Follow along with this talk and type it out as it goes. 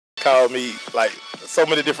called me like so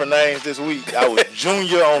many different names this week. I was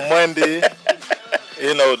Junior on Monday.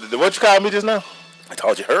 You know, what you called me just now? I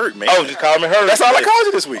told you Hurd, man. Oh, just call me Hurd. That's all I called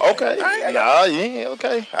you this week. Okay. Nah, yeah,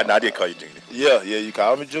 okay. I did call you Junior. Yeah, you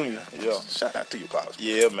called me Junior. Yeah. Shout out to you, Pops.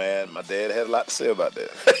 Yeah, man. My dad had a lot to say about that.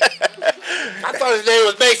 I thought his name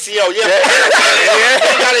was Maceo. Yeah.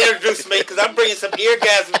 You gotta introduce me because I'm bringing some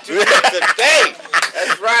eargasm to you today.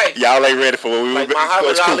 That's right. Y'all ain't ready for what we like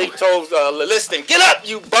Muhammad Ali told listening, get up,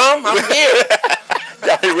 you bum. I'm here.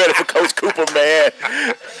 Y'all ain't ready for Coach Cooper, man.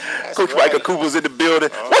 That's Coach right. Michael Cooper's in the building.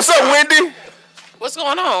 What's up, Wendy? What's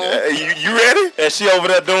going on? You ready? And she over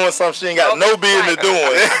there doing something she ain't got no business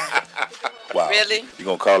doing. Wow. Really? You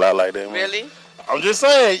gonna call out like that, man? Really? I'm just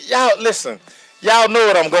saying, y'all, listen. Y'all know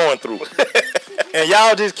what I'm going through. And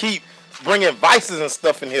y'all just keep bringing vices and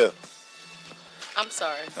stuff in here. I'm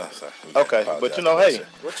sorry. Oh, sorry. Okay, but you know, hey.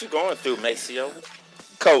 What you going through, Maceo?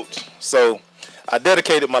 Coach, so I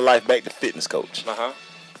dedicated my life back to fitness, Coach. Uh-huh.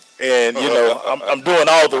 And, you know, I'm doing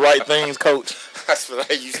all the right things, Coach. That's what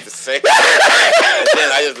I used to say. And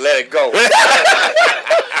then I just let it go.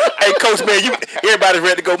 Hey, Coach, man, everybody's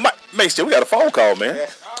ready to go. Mason, we got a phone call, man.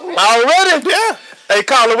 Already? Yeah. Hey,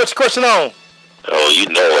 Carla, what you crushing on? Oh, you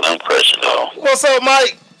know what I'm crushing on. What's up,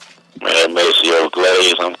 Mike? Man, Maceo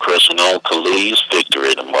Glaze, I'm crushing on Khalid's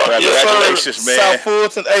victory tomorrow. Congratulations, man. South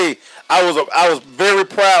Fulton. Hey, I was very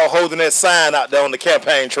proud holding that sign out there on the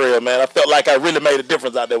campaign trail, man. I felt like I really made a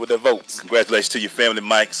difference out there with their votes. Congratulations to your family,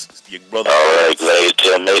 Mike's, your brother. All right, Glaze,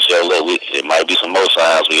 tell Maceo, look, it might be some more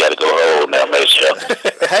signs we got to go hold now, Maceo.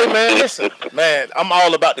 Hey, man, listen. Man, I'm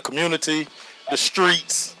all about the community, the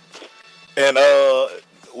streets, and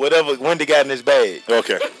whatever Wendy got in his bag.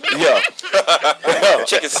 Okay. Yeah.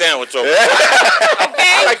 Chicken sandwich over.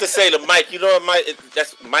 I like to say to Mike, you know what, Mike?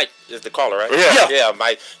 That's Mike is the caller, right? Yeah. Yeah,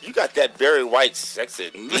 Mike. You got that Barry White,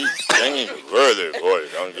 sexy, deep, singing, worthy voice.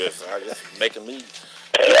 I'm just making me.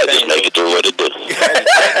 Hey, I just make it do what it do.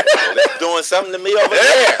 That's doing something to me over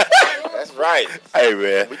there. That's right. Hey,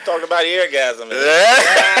 man. We talked about eargasm.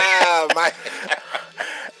 Yeah, Mike.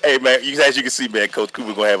 Hey, man, as you can see, man, Coach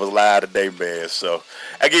Cooper going to have us live today, man. So,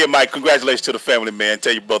 again, Mike, congratulations to the family, man.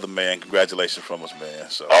 Tell your brother, man, congratulations from us, man.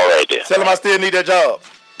 So, all right, then. Tell him I still need that job.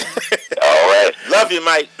 All right. Love you,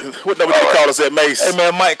 Mike. What number did you call us at, Mace? Hey,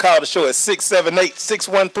 man, Mike called the show at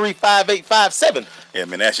 678-613-5857. Yeah,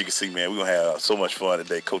 man, as you can see, man, we're going to have so much fun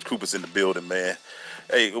today. Coach Cooper's in the building, man.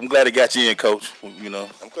 Hey, I'm glad he got you in, Coach. You know.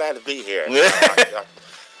 I'm glad to be here.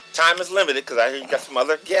 Time is limited because I hear you got some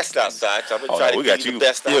other guests outside, so I'm going to try to get you the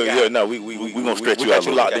best I got. Yeah, no, we're going to stretch you out.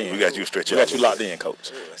 We locked in. We got you stretch out. We got you locked in,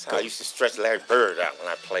 Coach. That's how I used to stretch Larry Bird out when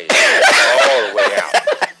I played. All the way out.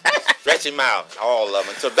 Stretch him out, all of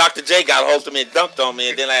them. Until Dr. J got a hold of me and dunked on me,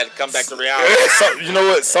 and then I had to come back to reality. You know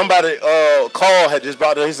what? Somebody, Carl had just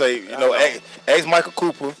brought it. He said, you know, ask Michael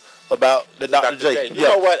Cooper about the Dr. J. You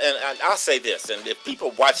know what? And I'll say this, and if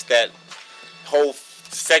people watch that whole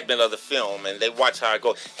segment of the film and they watch how I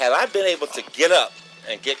go, had I been able to get up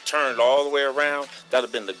and get turned all the way around, that would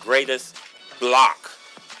have been the greatest block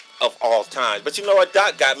of all time. But you know what?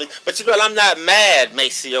 Doc got me. But you know what? I'm not mad,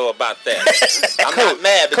 Maceo, about that. I'm not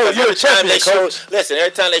mad because every time they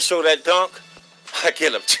show that dunk, I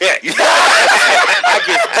get a check. I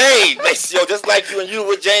get paid, Maceo, just like you and you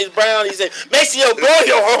with James Brown. He said, Maceo, blow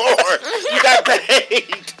your horn. You got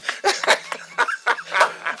paid.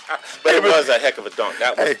 But it was a heck of a dunk.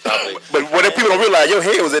 That was probably. But what if people don't realize, your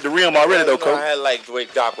head was at the rim already, though, Coach. I like the way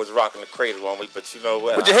Doc was rocking the cradle on me, but you know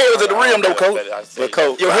what? But your head was at the rim, though, Coach. But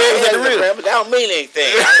Coach, your head was at the rim. But that don't mean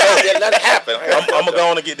anything. Nothing happened. I'm gonna go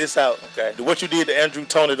on and get this out. Okay. What you did to Andrew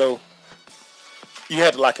Toney, though, you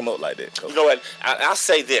had to lock him up like that, Coach. You know what? I'll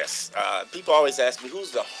say this. People always ask me, who's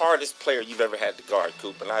the hardest player you've ever had to guard,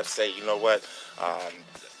 Coop? And I'd say, you know what? A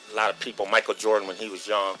lot of people, Michael Jordan when he was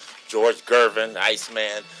young, George Gervin,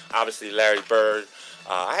 Iceman, obviously Larry Bird.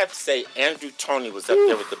 I have to say Andrew Toney was up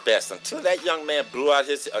there with the best. Until that young man blew out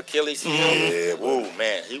his Achilles heel,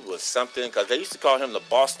 man, he was something. Because they used to call him the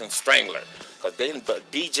Boston Strangler. Because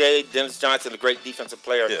DJ, Dennis Johnson, a great defensive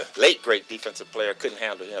player, late great defensive player, couldn't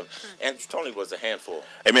handle him. Andrew Toney was a handful.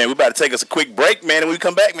 Hey, man, we about to take us a quick break, man. And when we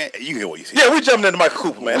come back, man, you hear what you see. Yeah, we jumping into Michael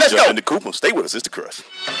Cooper, man. Let's go. Into Cooper. Stay with us. It's the Crush.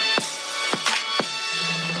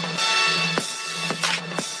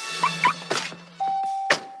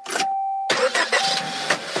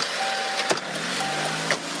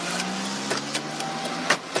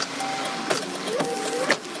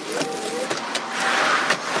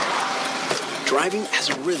 Driving has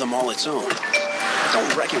a rhythm all its own.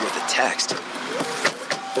 Don't wreck it with a text.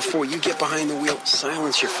 Before you get behind the wheel,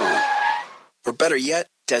 silence your phone. Or better yet,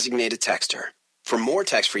 designate a texter. For more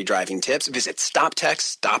text-free driving tips, visit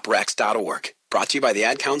stoptextstoprex.org. Brought to you by the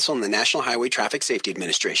Ad Council and the National Highway Traffic Safety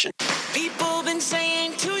Administration. People been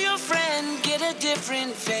saying to your friend, get a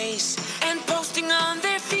different face. And posting on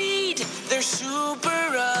their feed, they're super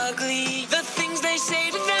ugly. The things they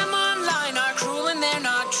say to them online are cruel and they're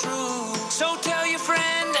not true. So tell your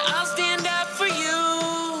friend, I'll stand up for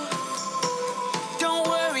you. Don't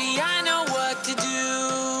worry, I know what to do.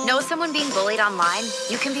 Know someone being bullied online?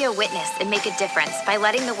 You can be a witness and make a difference by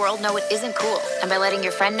letting the world know it isn't cool and by letting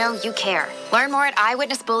your friend know you care. Learn more at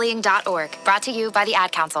eyewitnessbullying.org. Brought to you by the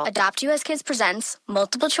Ad Council. Adopt US Kids presents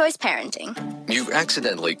Multiple Choice Parenting. You've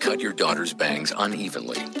accidentally cut your daughter's bangs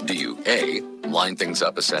unevenly. Do you A, line things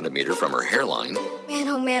up a centimeter from her hairline? Man,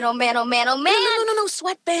 oh man, oh man, oh man, oh man. No.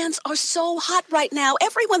 Sweatbands are so hot right now.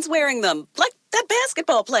 Everyone's wearing them. Like that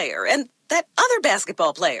basketball player and that other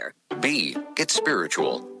basketball player. B, get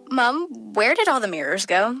spiritual. Mom, where did all the mirrors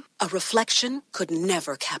go? A reflection could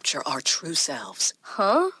never capture our true selves.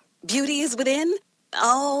 Huh? Beauty is within.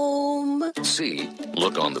 C,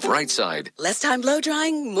 look on the bright side. Less time blow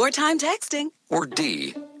drying, more time texting. Or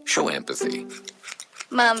D, show empathy.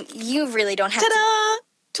 Mom, you really don't have Ta-da!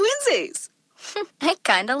 Twinsies! I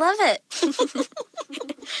kinda love it.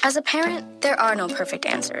 As a parent, there are no perfect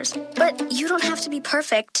answers. But you don't have to be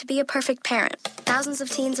perfect to be a perfect parent. Thousands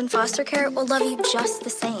of teens in foster care will love you just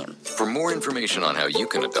the same. For more information on how you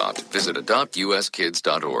can adopt, visit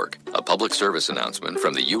adoptuskids.org. A public service announcement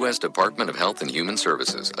from the U.S. Department of Health and Human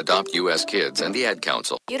Services, Adopt U.S. Kids, and the Ad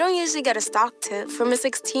Council. You don't usually get a stock tip from a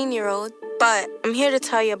 16-year-old, but I'm here to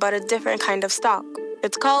tell you about a different kind of stock.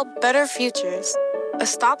 It's called Better Futures. A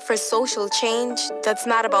stock for social change that's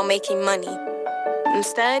not about making money.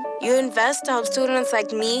 Instead, you invest to help students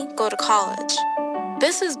like me go to college.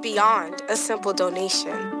 This is beyond a simple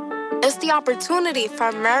donation. It's the opportunity for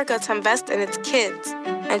America to invest in its kids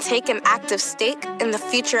and take an active stake in the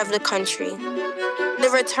future of the country. The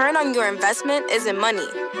return on your investment isn't money.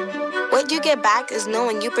 What you get back is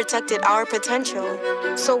knowing you protected our potential.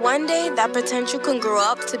 So one day, that potential can grow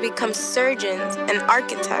up to become surgeons and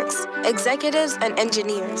architects, executives and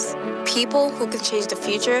engineers, people who can change the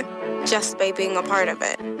future just by being a part of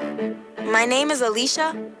it. My name is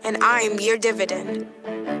Alicia, and I'm your dividend.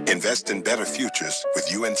 Invest in better futures with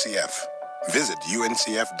UNCF. Visit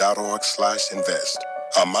uncf.org/invest.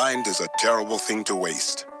 A mind is a terrible thing to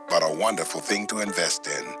waste, but a wonderful thing to invest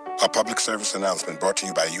in. A public service announcement brought to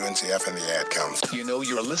you by UNCF and the Ad Council. You know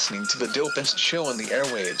you're listening to the dopest show on the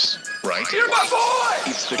airwaves, right? You're my boy!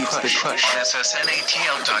 It's the Crush. On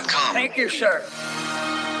SSNATL.com. Thank you, sir.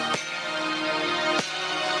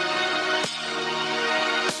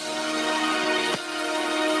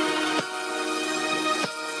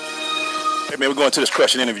 Hey man, we're going to this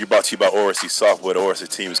question interview brought to you by Oracy Software. The Oracy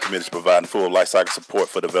team is committed to providing full lifecycle support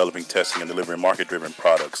for developing, testing, and delivering market-driven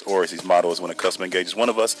products. Oracy's motto is when a customer engages one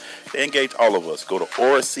of us, they engage all of us. Go to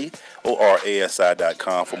Oracy,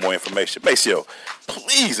 ORASI.com for more information. Maceo,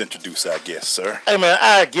 please introduce our guest, sir. Hey man,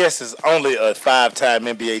 our guest is only a 5-time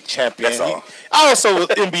NBA champion. That's all. Also was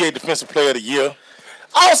NBA Defensive Player of the Year.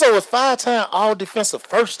 Also was 5-time All-Defensive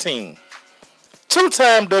First Team.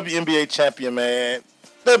 2-time WNBA champion, man.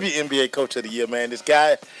 WNBA Coach of the Year, man. This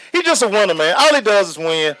guy, he's just a winner, man. All he does is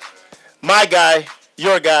win. My guy,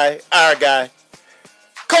 your guy, our guy.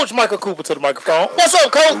 Coach Michael Cooper to the microphone. What's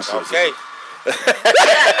up, Coach? Okay.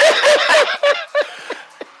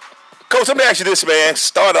 Coach, let me ask you this, man.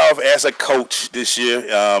 Start off as a coach this year.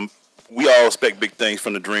 We all expect big things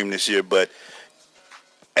from the Dream this year, but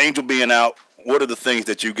Angel being out, what are the things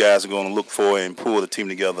that you guys are going to look for and pull the team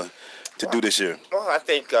together to do this year? Well, I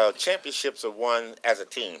think championships are won as a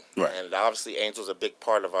team. Right. And obviously Angel's a big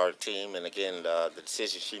part of our team. And again, the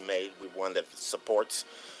decision she made, we one that supports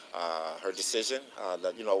her decision.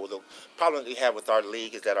 The problem we have with our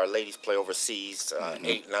league is that our ladies play overseas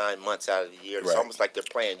 8-9 months out of the year. It's Right. almost like they're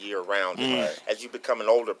playing year-round. As you become an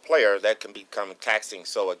older player, that can become taxing.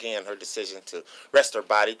 So, again, her decision to rest her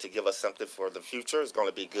body to give us something for the future is going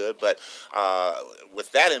to be good. But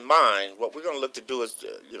with that in mind, what we're going to look to do is,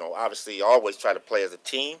 obviously always try to play as a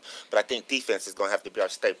team. But I think defense is going to have to be our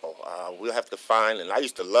staple. We'll have to find, and I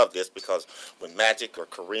used to love this because when Magic or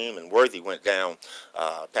Kareem and Worthy went down,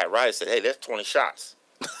 Pat Riley said, hey, there's 20 shots.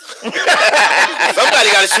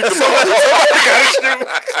 Somebody got to shoot the ball.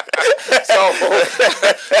 So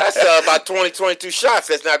that's about 20, 22 shots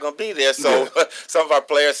that's not going to be there. So some of our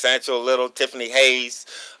players, Sancho Little, Tiffany Hayes,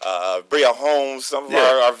 Bria Holmes, some of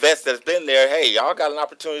our vets that's been there, hey, y'all got an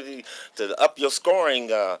opportunity to up your scoring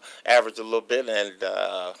average a little bit and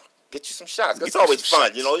get you some shots. It's always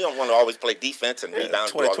fun. You don't want to always play defense and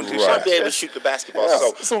rebound. You want to be able to shoot the basketball.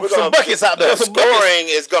 So some buckets out there. Scoring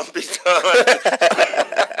is going to be done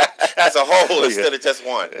as a whole instead of just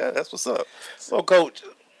one. Yeah, that's what's up. So, Coach,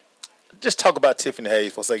 just talk about Tiffany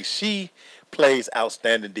Hayes for a second. She plays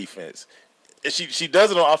outstanding defense. She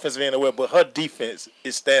does it on offensive end as well, but her defense,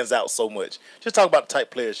 it stands out so much. Just talk about the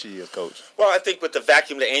type player she is, Coach. Well, I think with the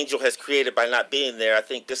vacuum that Angel has created by not being there, I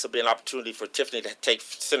think this will be an opportunity for Tiffany to take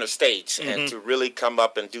center stage and to really come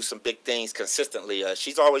up and do some big things consistently.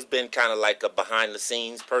 She's always been kind of like a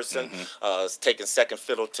behind-the-scenes person, taking second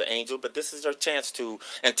fiddle to Angel, but this is her chance to.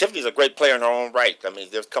 And Tiffany's a great player in her own right. I mean,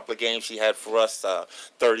 there's a couple of games she had for us,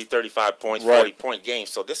 30, 35 points, 40-point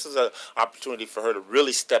games. So this is an opportunity for her to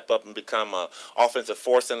really step up and become a offensive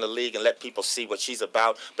force in the league and let people see what she's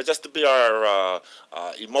about, but just to be our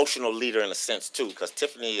emotional leader in a sense too, because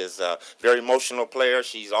Tiffany is a very emotional player.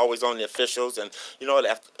 She's always on the officials, and you know,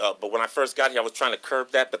 but when I first got here, I was trying to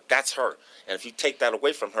curb that, but that's her, and if you take that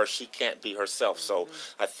away from her, she can't be herself. So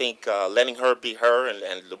I think letting her be her and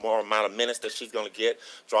the more amount of minutes that she's going to get,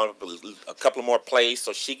 drawing up a couple of more plays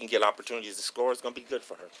so she can get opportunities to score is going to be good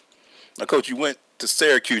for her. Now, Coach, you went to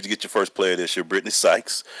Syracuse to get your first player this year, Brittany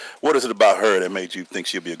Sykes. What is it about her that made you think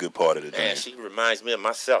she'll be a good part of the team? And she reminds me of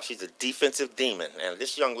myself. She's a defensive demon. And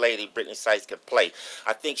this young lady, Brittany Sykes, can play.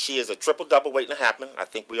 I think she is a triple-double waiting to happen. I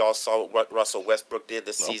think we all saw what Russell Westbrook did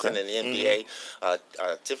this season in the NBA.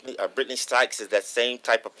 Brittany Sykes is that same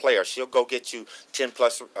type of player. She'll go get you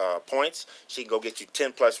 10-plus points. She can go get you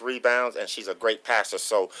 10-plus rebounds, and she's a great passer.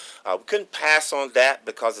 So we couldn't pass on that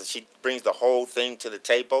because she brings the whole thing to the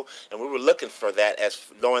table, and we were looking for that.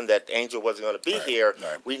 As knowing that Angel wasn't going to be here,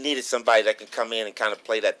 we needed somebody that can come in and kind of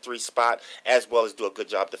play that 3 spot as well as do a good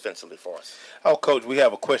job defensively for us. Oh, Coach, we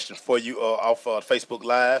have a question for you off Facebook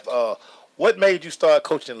Live. What made you start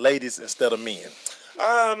coaching ladies instead of men?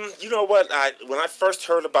 You know what? When I first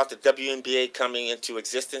heard about the WNBA coming into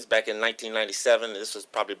existence back in 1997, this was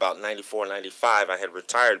probably about 94, 95, I had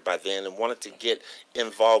retired by then and wanted to get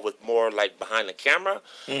involved with more like behind the camera.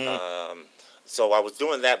 So I was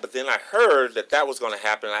doing that, but then I heard that was going to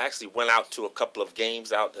happen. I actually went out to a couple of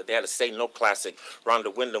games out. They had a Say No Classic.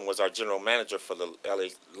 Rhonda Wyndham was our general manager for the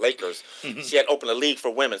LA Lakers. She had opened a league for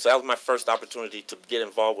women, so that was my first opportunity to get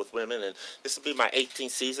involved with women. And this will be my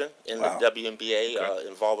 18th season in the WNBA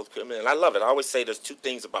involved with women. And I love it. I always say there's 2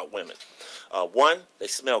 things about women. One, they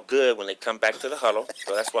smell good when they come back to the huddle,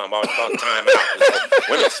 so that's why I'm always calling time out.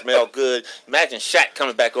 Women smell good. Imagine Shaq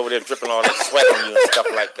coming back over there dripping all that sweat on you and stuff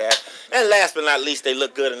like that. And last but not least, they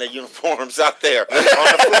look good in their uniforms out there on the floor.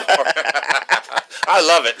 I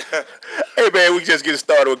love it. Hey, man, we just get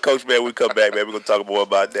started with Coach, man. We come back, man. We're going to talk more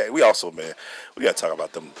about that. We also, man, we got to talk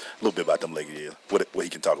about them, a little bit about them ladies, what he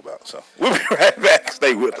can talk about. So we'll be right back.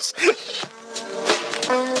 Stay with us.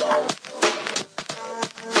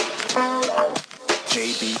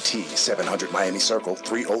 JBT 700 Miami Circle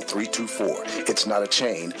 30324. It's not a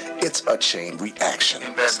chain, it's a chain reaction.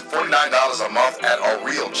 Invest $49 a month at a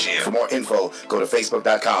real gym. For more info, go to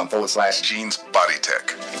facebook.com/Jeans Body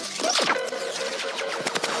Tech.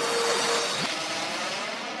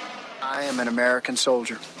 I am an American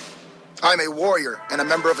soldier. I'm a warrior and a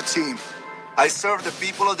member of a team. I serve the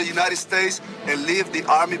people of the United States and live the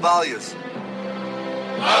Army values.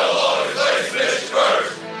 I will always place mission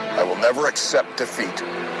first. I will never accept defeat.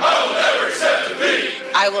 I will never accept defeat.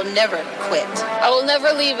 I will never quit. I will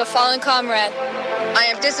never leave a fallen comrade. I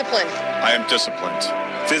am disciplined. I am disciplined.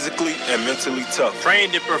 Physically and mentally tough.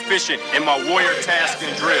 Trained and proficient in my warrior task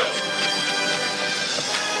and drill.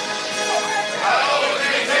 I always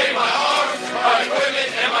maintain my arms, my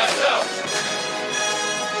equipment, and myself.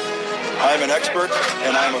 I am an expert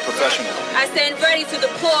and I am a professional. I stand ready to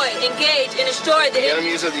deploy, engage, and destroy the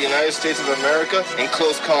enemies of the United States of America in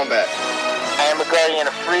close combat. I am a guardian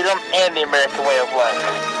of freedom and the American way of life.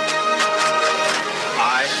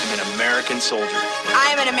 I am an American soldier.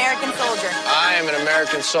 I am an American soldier. I am an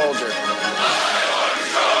American soldier.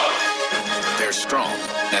 There's strong,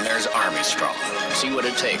 and there's Army strong. See what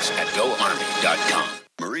it takes at GoArmy.com.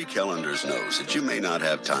 Marie Callender's knows that you may not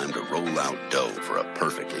have time to roll out dough for a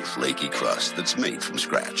perfectly flaky crust that's made from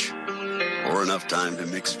scratch, or enough time to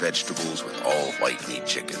mix vegetables with all white meat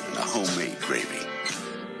chicken and a homemade gravy.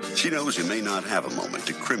 She knows you may not have a moment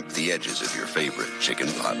to crimp the edges of your favorite chicken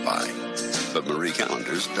pot pie, but Marie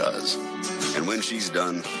Callender's does. And when she's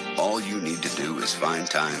done, all you need to do is find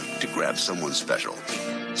time to grab someone special,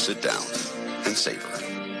 sit down, and savor.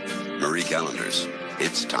 Marie Callender's,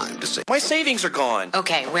 It's time to say. My savings are gone.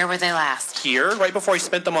 Okay, where were they last? Here, right before I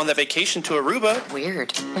spent them on that vacation to Aruba.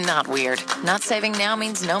 Weird. Not weird. Not saving now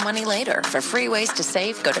means no money later. For free ways to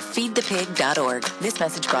save, go to feedthepig.org. This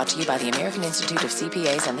message brought to you by the American Institute of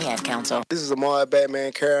CPAs and the Ad Council. This is Amar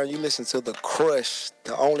Batman Karen. You listen to The Crush,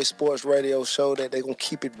 the only sports radio show that they're going to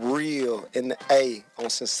keep it real in the A on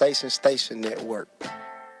Sensation Station Network.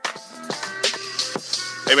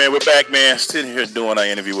 Hey, man, we're back, man. Sitting here doing our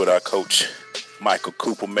interview with our coach, Michael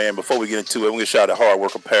Cooper, man. Before we get into it, we're going to shout out Hard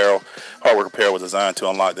Work Apparel. Hard Work Apparel was designed to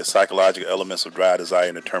unlock the psychological elements of drive, desire,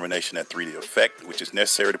 and determination at 3D effect, which is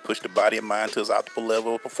necessary to push the body and mind to its optimal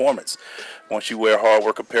level of performance. Once you wear Hard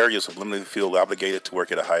Work Apparel, you'll subliminally feel obligated to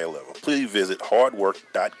work at a higher level. Please visit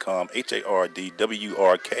hardwork.com,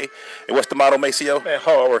 HARDWRK. And what's the motto, Maceo? Man,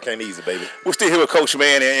 hard work ain't easy, baby. We're still here with Coach,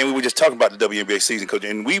 man, and we were just talking about the WNBA season, Coach,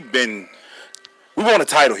 and we want a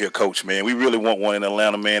title here, Coach, man. We really want one in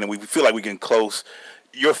Atlanta, man, and we feel like we're getting close.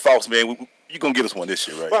 Your thoughts, man, you're going to get us one this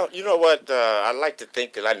year, right? Well, you know what? I like to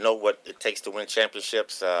think that I know what it takes to win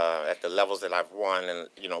championships at the levels that I've won. And,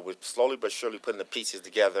 you know, we're slowly but surely putting the pieces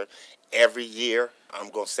together. Every year,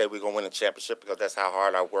 I'm going to say we're going to win a championship because that's how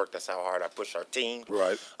hard I work. That's how hard I push our team.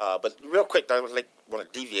 Right. But real quick, I want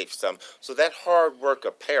to deviate from something. So that Hard Work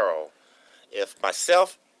Apparel, if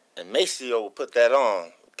myself and Maceo will put that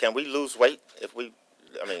on, can we lose weight if we...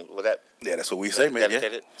 I mean, with that. Yeah, that's what we say, man. Yeah.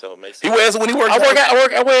 So he wears it when he works.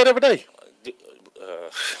 I wear it every day.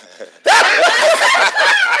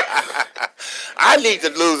 I need to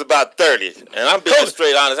lose about 30, and I'm being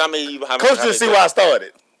straight honest. Coach didn't see where I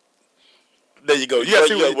started. There you go. You got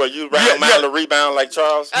to see where you round the rebound like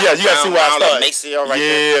Charles. Yeah, you got to see where I started. Maceo right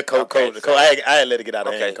there. Yeah, Coach. I had let it get out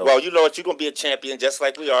of hand. Coach. Well, you know what? You're gonna be a champion just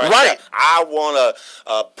like we are. Right. I want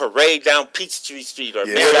a parade down Peachtree Street or I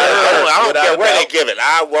don't care where they give it.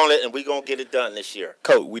 I want it, and we're gonna get it done this year.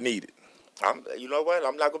 Coach, we need it. You know what?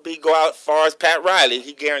 I'm not gonna go out as far as Pat Riley.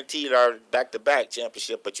 He guaranteed our back-to-back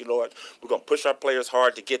championship. But you know what? We're gonna push our players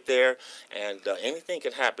hard to get there, and anything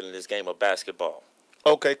can happen in this game of basketball.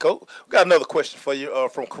 Okay, Coach. We got another question for you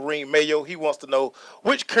from Kareem Mayo. He wants to know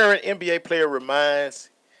which current NBA player reminds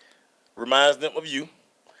them of you,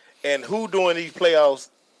 and who during these playoffs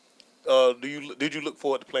did you look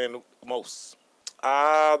forward to playing the most?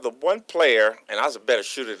 The one player, and I was a better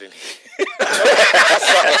shooter than he.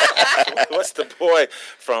 What's the boy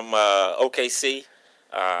from OKC?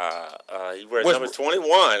 He wears number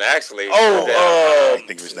 21, actually. I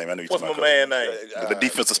think of his name. I know you're what's talking my about. man name? The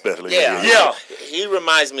defensive specialist. Yeah. He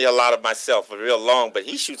reminds me a lot of myself. Real long, but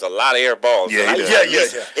he shoots a lot of air balls. Yeah,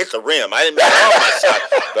 hit the rim. I didn't make all my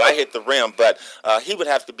shots, but I hit the rim. But he would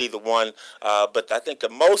have to be the one. But I think the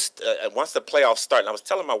most, once the playoffs start, and I was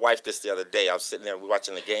telling my wife this the other day, I was sitting there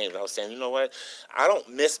watching the game, and I was saying, you know what? I don't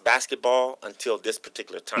miss basketball until this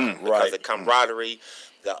particular time. Because the camaraderie,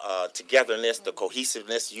 the togetherness, the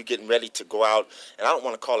cohesiveness, you getting ready to go out, and I don't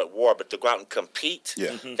want to call it war, but to go out and compete,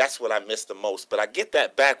 that's what I miss the most. But I get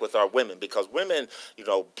that back with our women, because women, you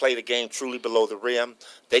know, play the game truly below the rim.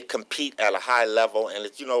 They compete at a high level, and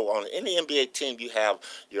it's, you know, on any NBA team, you have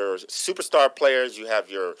your superstar players, you have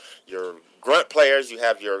your grunt players, you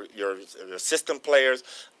have your system players.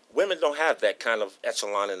 Women don't have that kind of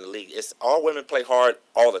echelon in the league. It's all women play hard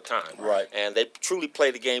all the time. Right. And they truly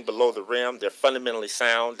play the game below the rim. They're fundamentally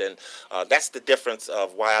sound, and that's the difference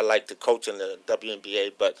of why I like to coach in the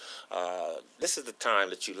WNBA. But this is the time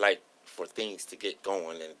that you like for things to get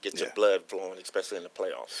going and get your blood flowing, especially in the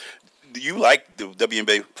playoffs. Do you like the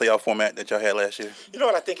WNBA playoff format that y'all had last year? You know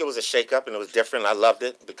what? I think it was a shake-up, and it was different. I loved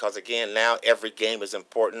it because, again, now every game is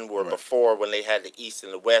important. Where before, when they had the East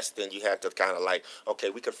and the West, then you had to kind of like, okay,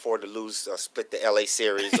 we could afford to lose, split the L.A.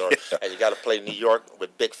 series, or and you got to play New York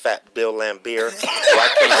with big, fat Bill Laimbeer, who I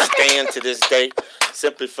can't stand to this day,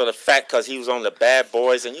 simply for the fact because he was on the Bad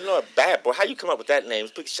Boys. And you know, a bad boy, how you come up with that name?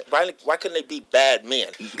 Why couldn't they be bad men?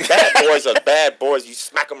 Bad boys are bad boys. You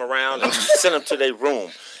smack them around and send them to their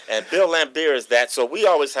room. And Bill Laimbeer is that. So we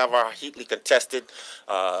always have our heatedly contested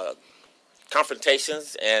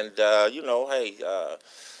confrontations. And, you know, hey,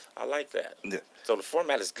 I like that. Yeah. So the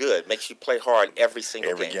format is good. Makes you play hard every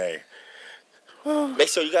single game. Make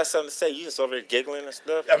sure you got something to say. You just over there giggling and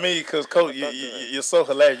stuff. I mean, because, Coach, you're so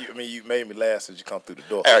hilarious. I mean, you made me laugh since you come through the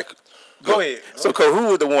door. All right. Go ahead. So, Coach, who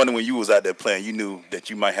was the one when you was out there playing, you knew that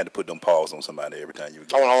you might have to put them paws on somebody every time you were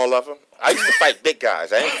on all of them? I used to fight big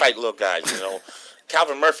guys. I didn't fight little guys, you know.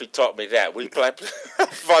 Calvin Murphy taught me that. We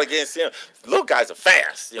fought against him. Little guys are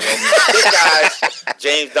fast, you know. Big guys,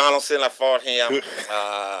 James Donaldson, I fought him.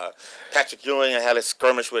 Patrick Ewing, I had a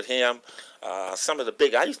skirmish with him. Some of the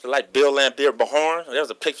big, I used to like Bill Laimbeer Bahorn. There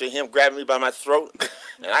was a picture of him grabbing me by my throat.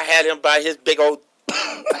 And I had him by his big old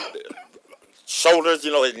shoulders,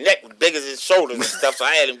 his neck was big as his shoulders and stuff, so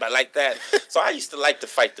I had him like that. So I used to like to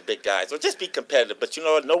fight the big guys, or just be competitive. But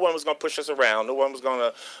no one was going to push us around. No one was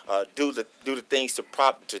going to do the things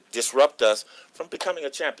to disrupt us from becoming a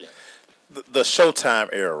champion. The Showtime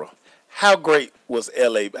era. How great was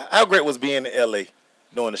LA? How great was being in LA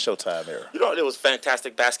during the Showtime era? It was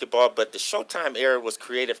fantastic basketball, but the Showtime era was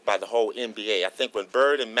created by the whole NBA. I think when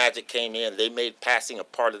Bird and Magic came in, they made passing a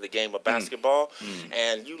part of the game of basketball.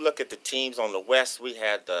 And you look at the teams on the West, we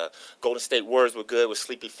had the Golden State Warriors were good with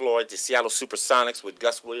Sleepy Floyd, the Seattle Supersonics with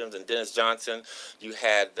Gus Williams and Dennis Johnson. You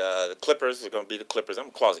had the Clippers, are going to be the Clippers. I'm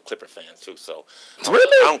a closet Clipper fan, too, so I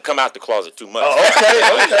don't come out the closet too much. Oh,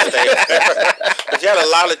 okay. But you had a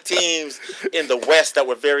lot of teams in the West that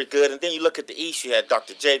were very good. And then you look at the East, you had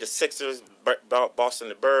Dr. J, the Sixers, Boston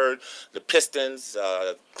the Bird, the Pistons,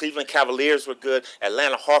 Cleveland Cavaliers were good,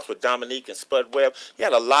 Atlanta Hawks with Dominique and Spud Webb. You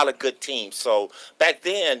had a lot of good teams. So back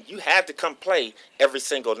then, you had to come play every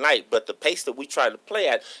single night, but the pace that we tried to play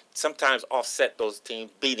at sometimes offset those teams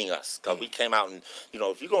beating us. Because we came out and,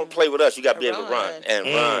 if you're going to play with us, you got to be able to run and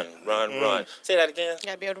run. Say that again. You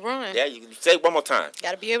got to be able to run. Yeah, you say it one more time.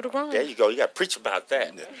 Got to be able to run. There you go. You got to preach about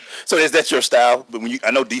that. Yeah. So is that your style? But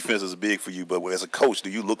I know defense is big for you, but as a coach, do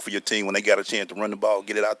you look for your team when they got a chance to run the ball,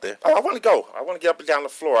 get it out there? Oh, I want to go. I want to get up and down the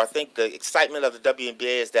floor. I think the excitement of the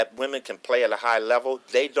WNBA is that women can play at a high level.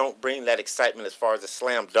 They don't bring that excitement as far as the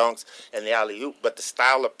slam dunks and the alley-oop, but the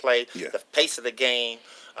style of play, the pace of the game,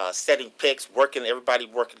 setting picks, everybody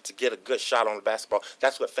working to get a good shot on the basketball.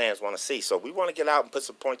 That's what fans want to see. So we want to get out and put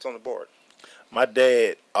some points on the board. My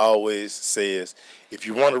dad always says, if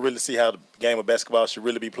you want to really see how the game of basketball should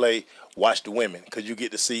really be played, watch the women, because you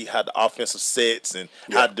get to see how the offensive sets and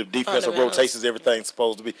how the defensive rotations, everything's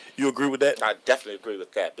supposed to be. You agree with that? I definitely agree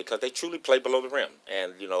with that, because they truly play below the rim.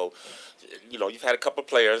 And, you've had a couple of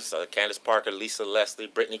players, Candace Parker, Lisa Leslie,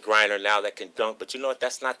 Brittany Griner now that can dunk. But you know what?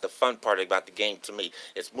 That's not the fun part about the game to me.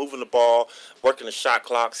 It's moving the ball, working the shot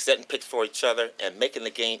clock, setting picks for each other, and making the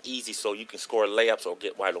game easy so you can score layups or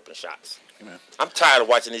get wide open shots. Amen. I'm tired of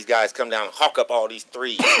watching these guys come down and hawk up all these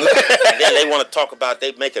threes. And then they want to talk about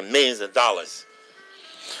they making millions of dollars.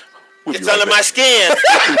 It's under my skin.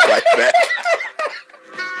 Right back.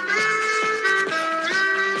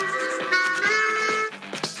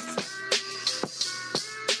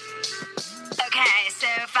 So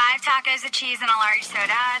 5 tacos of cheese and a large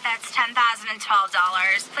soda, that's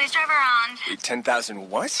 $10,012. Please drive around. Wait, 10,000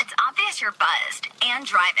 what? It's obvious you're buzzed and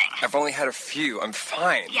driving. I've only had a few. I'm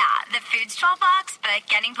fine. Yeah, the food's $12, but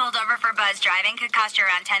getting pulled over for buzz driving could cost you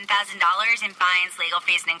around $10,000 in fines, legal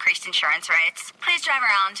fees, and increased insurance rates. Please drive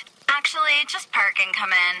around. Actually, just park and come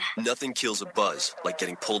in. Nothing kills a buzz like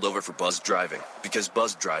getting pulled over for buzz driving, because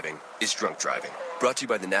buzz driving is drunk driving. Brought to you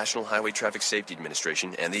by the National Highway Traffic Safety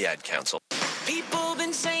Administration and the Ad Council. People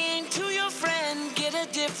been saying to your friend, get a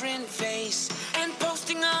different face, and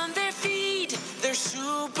posting on their feed, they're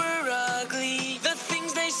super ugly. The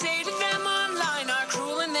things they say to them online are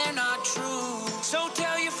cruel and they're not true. So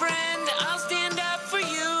tell your friend, I'll stand up for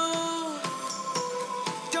you.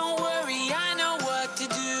 Don't worry, I know what to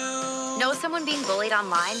do. Know someone being bullied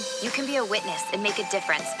online? You can be a witness and make a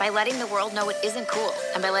difference by letting the world know it isn't cool,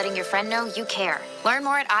 and by letting your friend know you care. Learn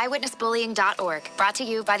more at eyewitnessbullying.org. Brought to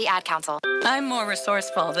you by the Ad Council. I'm more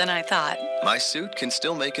resourceful than I thought. My suit can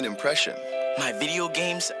still make an impression. My video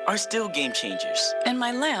games are still game changers. And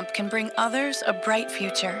my lamp can bring others a bright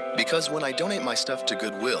future. Because when I donate my stuff to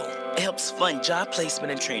Goodwill, it helps fund job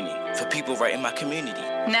placement and training for people right in my community.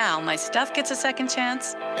 Now my stuff gets a second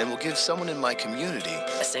chance. And will give someone in my community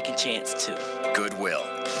a second chance too. Goodwill.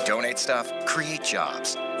 Donate stuff, create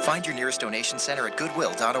jobs. Find your nearest donation center at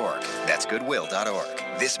goodwill.org. That's goodwill.org.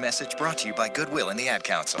 This message brought to you by Goodwill and the Ad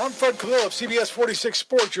Council. I'm Fred Khalil of CBS 46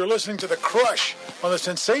 Sports. You're listening to The Crush on the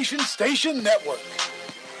Sensation Station Network.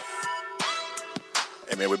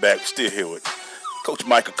 Hey, man, we're back. Still here with Coach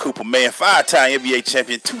Michael Cooper, man, 5-time NBA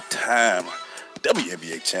champion, 2-time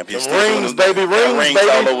WNBA champion. The rings, baby, rings, baby.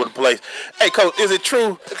 All over the place. Hey, Coach, is it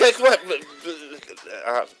true? Okay, what?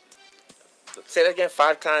 Say that again.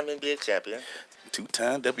 5-time NBA champion.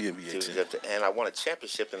 2-time WNBA champion. And I won a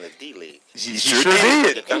championship in the D League. You sure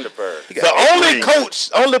did. The Thunderbird.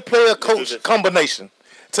 The only player-coach combination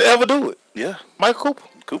to ever do it. Yeah. Michael Cooper.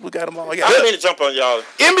 Cooper got them all. I didn't mean to jump on y'all.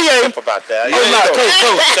 NBA. About that.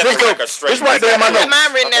 Coach. It's right there in my notes.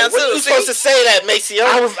 Mine written down too. You supposed to say that, Maceo.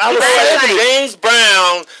 I was saving it. James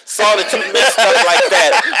Brown saw that you messed up like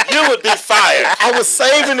that, you would be fired. I was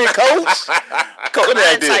saving it, Coach. Coach,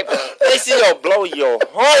 Maceo, blow your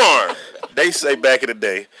horn. They say back in the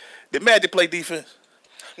day, did Magic play defense?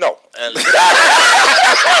 No. And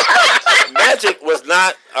Magic was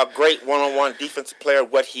not a great one-on-one defensive player.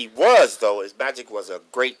 What he was, though, is Magic was a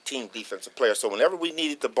great team defensive player. So whenever we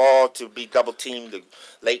needed the ball to be double-teamed, the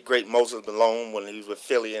late, great Moses Malone, when he was with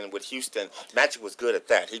Philly and with Houston, Magic was good at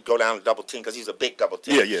that. He'd go down and double-team because he's a big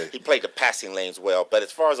double-team. Yeah. He played the passing lanes well. But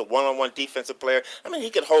as far as a one-on-one defensive player, I mean, he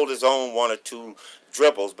could hold his own one or two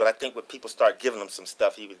dribbles, but I think when people start giving him some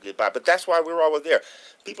stuff, he would get by. But that's why we were always there.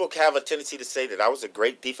 People have a tendency to say that I was a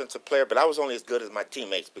great defensive player, but I was only as good as my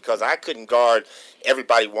teammates because I couldn't guard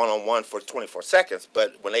everybody one-on-one for 24 seconds.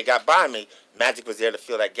 But when they got by me, Magic was there to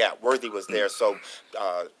fill that gap. Worthy was there. So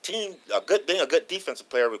being a good defensive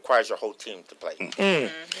player requires your whole team to play.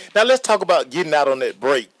 Now let's talk about getting out on that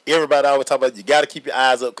break. Everybody always talk about you got to keep your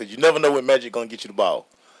eyes up because you never know when Magic going to get you the ball.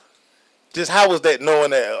 Just how was that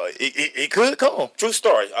knowing that it could come? True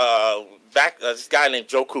story. This guy named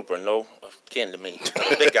Joe Cooper, no kin to me,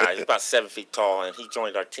 a big guy. He's about 7 feet tall, and he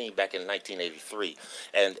joined our team back in 1983.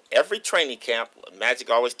 And every training camp, Magic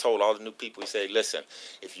always told all the new people, he said, listen,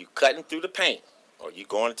 if you cutting through the paint or you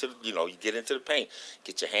going to, you get into the paint,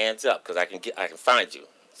 get your hands up because I can find you.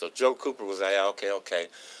 So Joe Cooper was like, okay.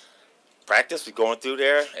 Practice, we going through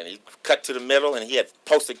there, and he cut to the middle, and he had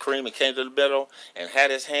posted cream and came to the middle and had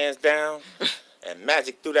his hands down, and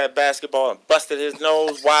Magic threw that basketball and busted his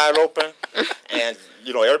nose wide open, and,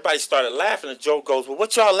 everybody started laughing, and Joe goes, well,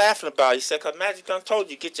 what y'all laughing about? He said, because Magic done told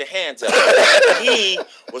you, get your hands up. He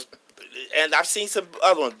was, and I've seen some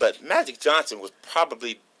other ones, but Magic Johnson was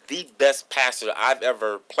probably the best passer I've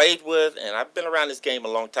ever played with, and I've been around this game a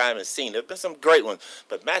long time and seen. There have been some great ones,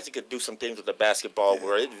 but Magic could do some things with the basketball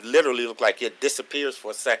where it literally looked like it disappears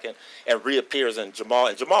for a second and reappears in Jamal.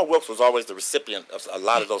 And Jamal Wilkes was always the recipient of a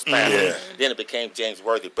lot of those passes. Yeah. Then it became James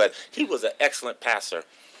Worthy, but he was an excellent passer.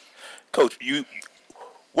 Coach,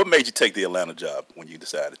 what made you take the Atlanta job when you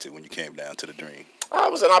came down to the Dream? It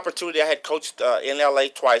was an opportunity. I had coached in L.A.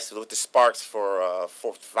 twice with the Sparks for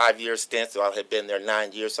 5-year stints. So I had been there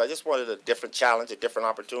 9 years. So I just wanted a different challenge, a different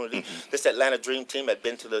opportunity. This Atlanta Dream team had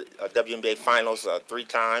been to the WNBA Finals 3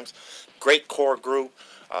 times. Great core group.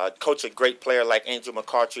 Coach a great player like Angel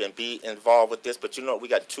McCarthy and be involved with this. But, we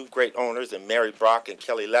got 2 great owners in Mary Brock and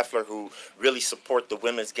Kelly Loeffler who really support the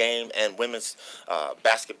women's game and women's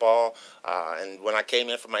basketball. And when I came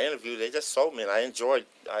in for my interview, they just sold me, and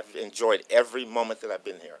I've enjoyed every moment that I've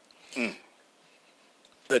been here.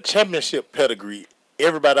 The championship pedigree,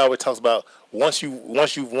 everybody always talks about once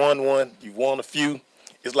you've won one, you've won a few,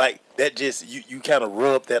 it's like that just, you kind of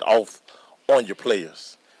rub that off on your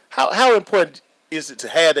players. How important is it to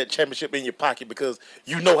have that championship in your pocket because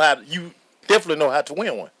you definitely know how to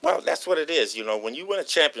win one? Well, that's what it is. When you win a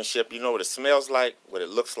championship, you know what it smells like, what it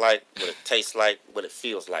looks like, what it tastes like, what it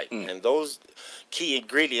feels like. And those key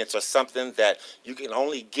ingredients are something that you can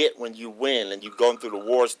only get when you win and you're going through the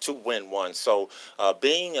wars to win one. So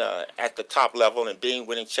being at the top level and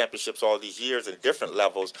winning championships all these years in different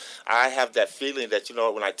levels, I have that feeling that,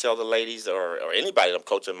 when I tell the ladies or anybody that I'm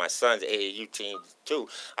coaching, my son's AAU team too,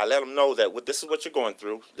 I let them know that this is what you're going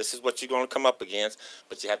through. This is what you're going to come up against,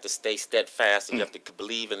 but you have to stay steadfast and you have to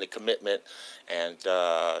believe in the commitment and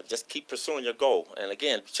just keep pursuing your goal. And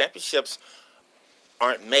again, championships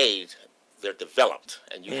aren't made, they're developed,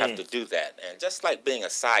 and you have to do that. And just like being a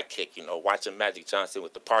sidekick, watching Magic Johnson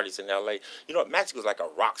with the parties in L.A., Magic was like a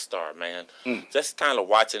rock star, man. Just kind of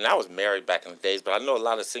watching. I was married back in the days, but I know a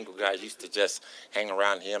lot of single guys used to just hang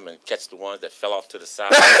around him and catch the ones that fell off to the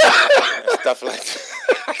side and stuff like that.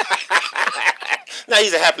 Now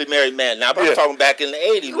he's a happily married man now, but I'm talking back in the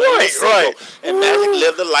 80s. Right. And Magic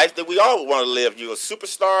lived the life that we all want to live. You're a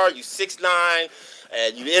superstar, you 6'9",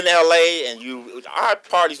 and you in L.A., and our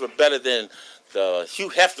parties were better than the Hugh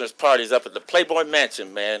Hefner's parties up at the Playboy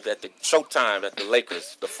Mansion, man, at the Showtime, at the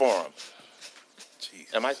Lakers, the Forum.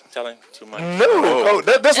 Jeez. Am I telling too much? No,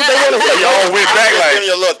 that's what they want to hear. Y'all went back like. Give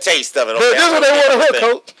you a little taste of it. Okay? That's what they want to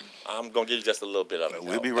hear, Coach. I'm going to give you just a little bit of it.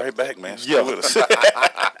 We'll be right back, man. Stay with us.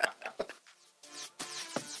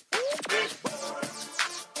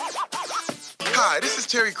 Hi, this is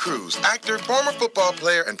Terry Crews, actor, former football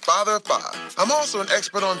player, and father of 5. I'm also an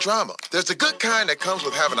expert on drama. There's the good kind that comes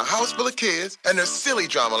with having a house full of kids, and there's silly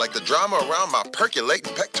drama like the drama around my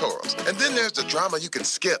percolating pectorals. And then there's the drama you can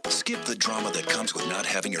skip. Skip the drama that comes with not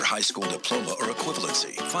having your high school diploma or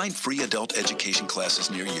equivalency. Find free adult education classes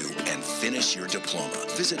near you and finish your diploma.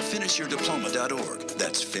 Visit finishyourdiploma.org.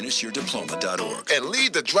 That's finishyourdiploma.org. And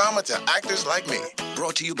leave the drama to actors like me.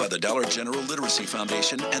 Brought to you by the Dollar General Literacy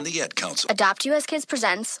Foundation and the Ed Council. Adopt US Kids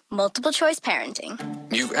presents Multiple Choice Parenting.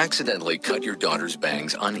 You accidentally cut your daughter's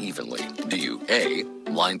bangs unevenly. Do you A,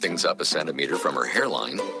 line things up a centimeter from her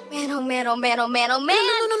hairline. Man, oh man, oh man, oh man, oh man.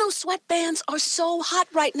 No. Sweatbands are so hot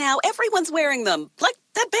right now. Everyone's wearing them. Like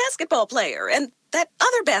that basketball player and that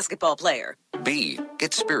other basketball player. B,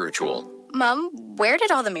 get spiritual. Mom, where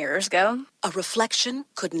did all the mirrors go? A reflection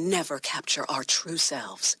could never capture our true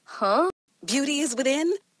selves. Huh? Beauty is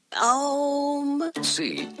within.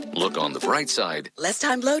 C, look on the bright side. Less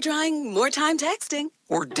time blow drying, more time texting.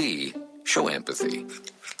 Or D, show empathy.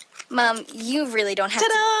 Mom, you really don't have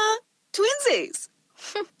Ta-da! Twinsies!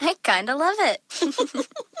 I kinda love it.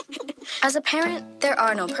 As a parent, there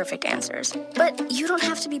are no perfect answers. But you don't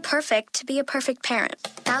have to be perfect to be a perfect parent.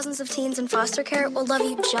 Thousands of teens in foster care will love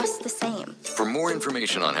you just the same. For more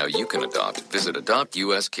information on how you can adopt, visit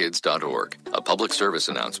adoptuskids.org. A public service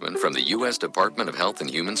announcement from the U.S. Department of Health and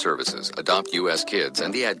Human Services, Adopt U.S. Kids,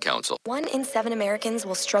 and the Ad Council. 1 in 7 Americans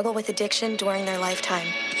will struggle with addiction during their lifetime.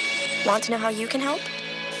 Want to know how you can help?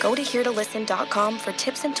 Go to heretolisten.com for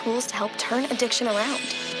tips and tools to help turn addiction around.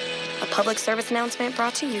 A public service announcement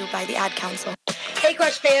brought to you by the Ad Council. Hey,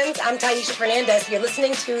 Crush fans, I'm Tanisha Fernandez. You're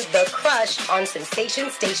listening to The Crush on Sensation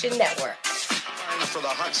Station Network. For the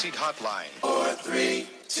Hot Seat Hotline. 4, 3,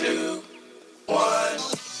 2, 1.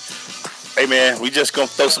 Hey, man, we just going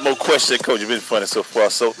to throw some more questions at Coach. It's been funny so far.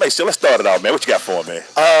 So, Mason, let's start it out, man. What you got for him, man?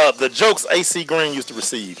 The jokes AC Green used to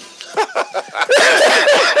receive.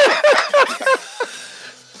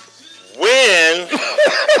 When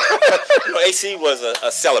AC was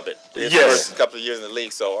a celibate his first couple of years in the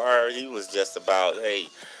league, so he was just about, hey,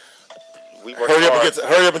 we work hurry up hard.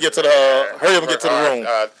 Hurry up and get to the room. Hurry up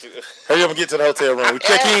and get to the hotel room. We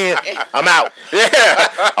check in. I'm out. Yeah,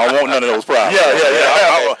 I don't want none of those problems.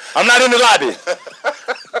 Yeah. I'm not in the lobby.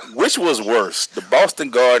 Which was worse, the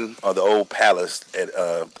Boston Garden or the old Palace at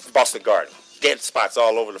Boston Garden? Dead spots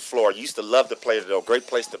all over the floor. Used to love to play there. Though. Great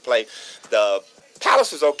place to play. The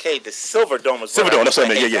Palace was okay. The Silver Dome was that's what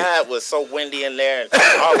I mean. Yeah. It was so windy in there, and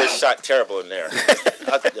I always shot terrible in there.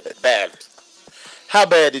 Bad. How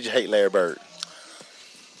bad did you hate Larry Bird?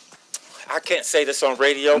 I can't say this on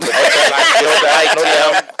radio, but I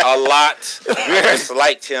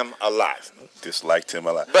disliked him a lot. Disliked him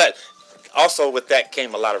a lot. But also with that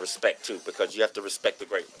came a lot of respect too, because you have to respect the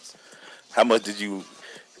great ones. How much did you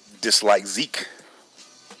dislike Zeke?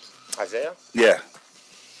 Isaiah? Yeah.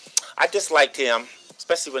 I disliked him,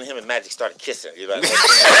 especially when him and Magic started kissing. You know, I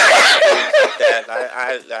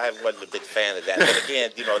wasn't a big fan of that. But again,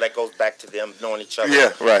 that goes back to them knowing each other.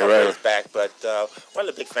 Yeah, right. Back, but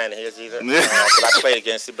wasn't a big fan of his either. But I played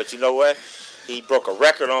against him. But you know what? He broke a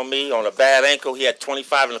record on me on a bad ankle. He had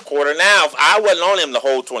 25 and a quarter. Now, I wasn't on him the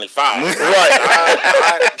whole 25. Right.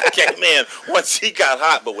 I came in once he got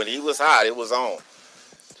hot, but when he was hot, it was on.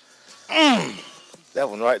 That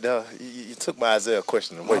one right there, you took my Isaiah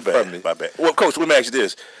question away from me. My bad. Well, Coach, let me ask you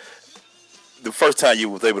this. The first time you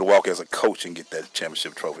was able to walk as a coach and get that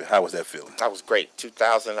championship trophy, how was that feeling? That was great.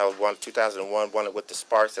 2001, won it with the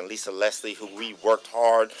Sparks and Lisa Leslie, who we worked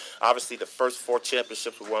hard. Obviously, the first 4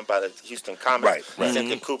 championships were won by the Houston Comets. Right.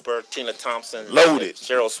 Cynthia Cooper, Tina Thompson, loaded,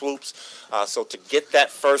 Cheryl Swoops. So to get that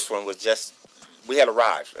first one was just, we had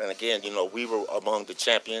arrived. And again, we were among the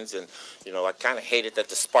champions. And, I kind of hated that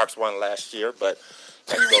the Sparks won last year, but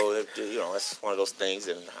that's one of those things.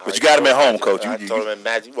 But you got them at home, Coach. I told them in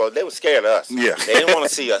Magic. Well, they were scared of us. Yeah. They didn't want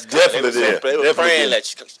to see us. Definitely They were praying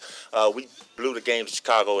that we blew the game in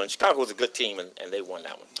Chicago, and Chicago was a good team, and they won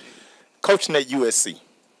that one. Coaching at USC.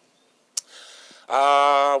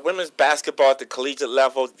 Women's basketball at the collegiate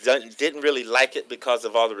level, didn't really like it because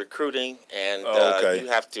of all the recruiting, and you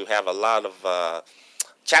have to have a lot of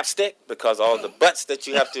chapstick because all the butts that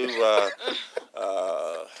you have to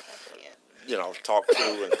talk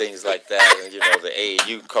to and things like that. And, the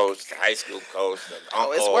AAU coach, the high school coach.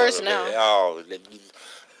 It's worse now. I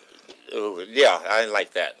didn't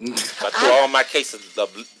like that. I threw all my cases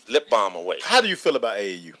of lip balm away. How do you feel about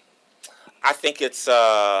AAU? I think it's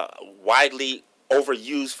widely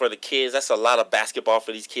overused for the kids. That's a lot of basketball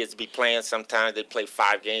for these kids to be playing. Sometimes they play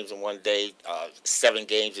 5 games in one day, 7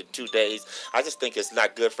 games in 2 days. I just think it's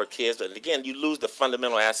not good for kids. But again, you lose the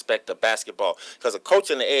fundamental aspect of basketball because a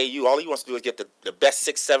coach in the AAU, all he wants to do is get the best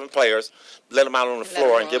 6, 7 players, let them out on the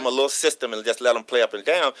floor and give them a little system and just let them play up and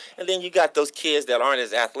down. And then you got those kids that aren't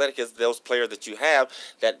as athletic as those players that you have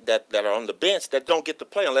that are on the bench that don't get to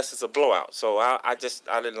play unless it's a blowout. So I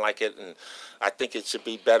didn't like it, and I think it should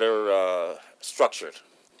be better structured.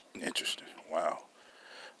 Interesting. Wow.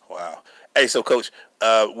 Hey, so Coach,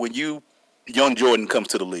 when young Jordan comes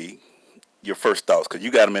to the league, your first thoughts, because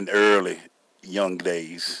you got him in the early young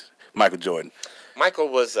days, Michael Jordan. Michael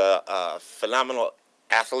was a phenomenal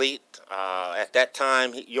athlete. At that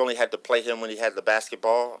time, you only had to play him when he had the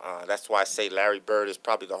basketball. That's why I say Larry Bird is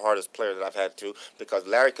probably the hardest player that I've had to, because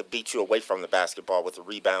Larry could beat you away from the basketball with a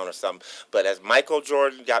rebound or something. But as Michael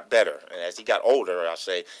Jordan got better, and as he got older, I'll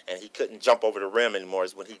say, and he couldn't jump over the rim anymore,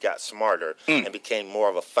 is when he got smarter and became more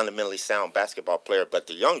of a fundamentally sound basketball player. But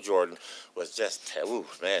the young Jordan was just, ooh,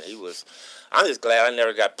 man, he was... I'm just glad I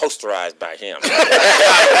never got posterized by him.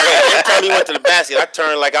 Every time he went to the basket, I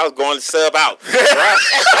turned like I was going to sub out.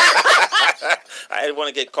 I didn't want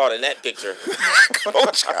to get caught in that picture.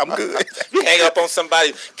 Coach, I'm good. You hang up on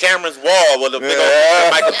somebody's Cameron's wall with a big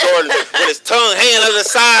old Michael Jordan with his tongue hanging to the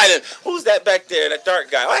side. And who's that back there, that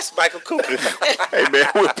dark guy? Oh, that's Michael Cooper. Hey,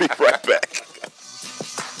 man, we'll be right back.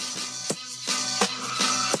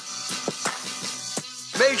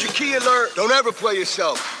 Major key alert. Don't ever play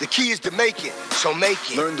yourself. The key is to make it, so make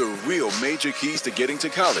it. Learn the real major keys to getting to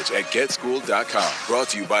college at GetSchooled.com. Brought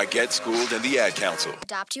to you by Get Schooled and the Ad Council.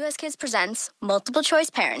 Adopt US Kids presents Multiple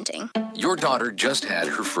Choice Parenting. Your daughter just had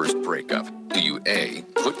her first breakup. Do you A,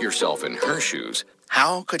 put yourself in her shoes?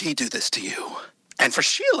 How could he do this to you? And for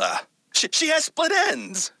Sheila, she has split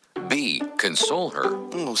ends. B, console her?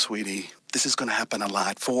 Oh, sweetie, this is going to happen a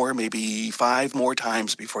lot. 4, maybe 5 more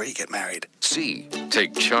times before you get married. C,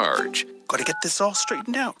 take charge. Got to get this all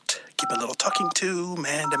straightened out. Keep a little talking to,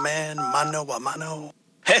 man to man, mano a mano.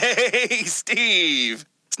 Hey, Steve.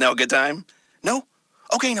 Is now a good time? No?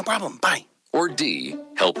 Okay, no problem. Bye. Or D,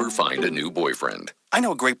 help her find a new boyfriend? I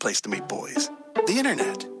know a great place to meet boys. The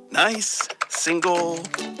internet. Nice, single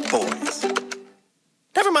boys.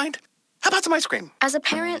 Never mind. How about some ice cream? As a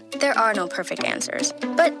parent, there are no perfect answers.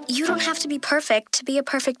 But you don't have to be perfect to be a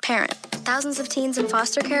perfect parent. Thousands of teens in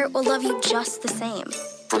foster care will love you just the same.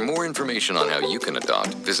 For more information on how you can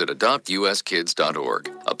adopt, visit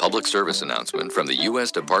adoptuskids.org. A public service announcement from the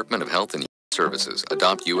U.S. Department of Health and Human Services,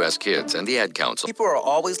 Adopt U.S. Kids, and the Ad Council. People are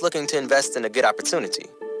always looking to invest in a good opportunity.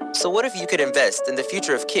 So what if you could invest in the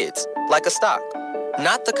future of kids, like a stock?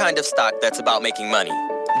 Not the kind of stock that's about making money,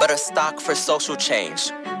 but a stock for social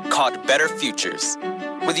change called Better Futures.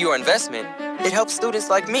 With your investment, it helps students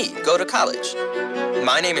like me go to college.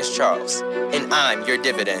 My name is Charles, and I'm your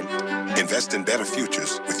dividend. Invest in better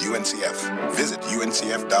futures with UNCF. Visit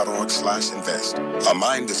uncf.org/invest. A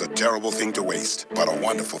mind is a terrible thing to waste, but a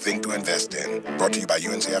wonderful thing to invest in. Brought to you by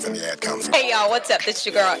UNCF and the Ad Council. Hey, y'all, what's up? This is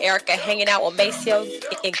your girl, Erica, hanging out with Maceo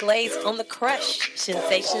and Glaze on the Crush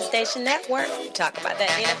Sensation Station Network. We talk about that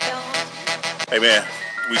NFL. Hey, man.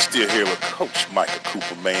 We still here with Coach Michael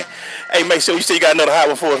Cooper, man. Hey, Maceo, you still got another hot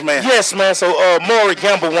one for us, man? Yes, man. So, Maury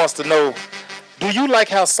Gamble wants to know, do you like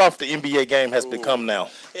how soft the NBA game has become now?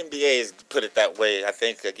 NBA has put it that way. I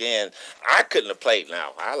think, again, I couldn't have played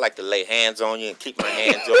now. I like to lay hands on you and keep my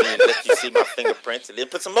hands on you and let you see my fingerprints and then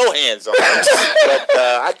put some more hands on you.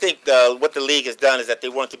 But I think what the league has done is that they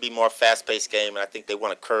want it to be more fast-paced game, and I think they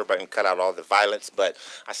want to curb and cut out all the violence. But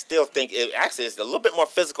I still think it actually is a little bit more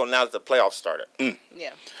physical now that the playoffs started.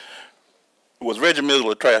 Yeah. Was Reggie Miller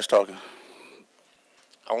a trash talker?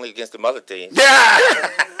 Only against the other teams. Yeah!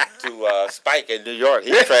 To Spike in New York,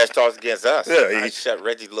 he trash talks against us. Yeah, I shut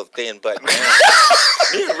Reggie's little thin butt down.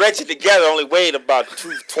 Me and Reggie together only weighed about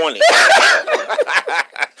 220.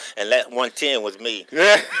 And that 110 was me.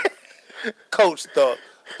 Yeah. Coach, the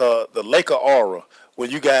Laker aura,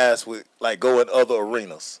 when you guys would like go in other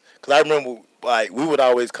arenas. Because I remember like we would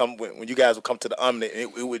always come when you guys would come to the Omni,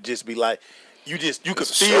 and it would just be like you could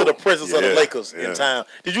feel the presence of the Lakers in town.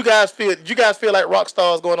 Did you guys feel like rock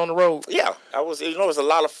stars going on the road? Yeah, it was a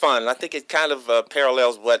lot of fun. I think it kind of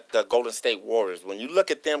parallels what the Golden State Warriors. When you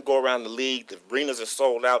look at them go around the league, the arenas are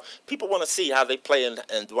sold out. People want to see how they play and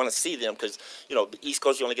want to see them because the East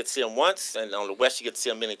Coast you only get to see them once, and on the West you get to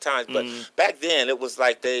see them many times. But back then it was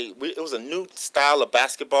like it was a new style of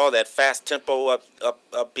basketball, that fast tempo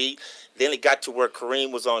upbeat. Then it got to where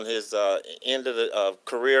Kareem was on his end of the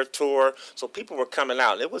career tour. So people were coming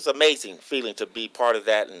out. It was an amazing feeling to be part of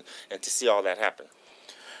that and to see all that happen.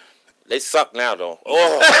 They suck now, though.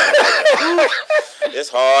 Oh, it's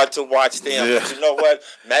hard to watch them. Yeah. But you know what?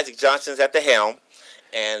 Magic Johnson's at the helm.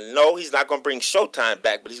 And no, he's not going to bring Showtime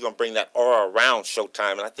back, but he's going to bring that aura around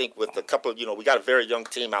Showtime. And I think with a couple of, we got a very young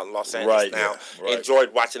team out in Los Angeles now. Yeah, right.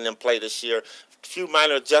 Enjoyed watching them play this year. Few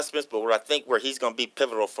minor adjustments, but where he's going to be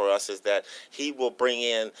pivotal for us is that he will bring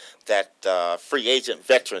in that free agent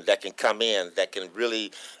veteran that can come in, that can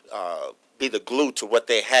really be the glue to what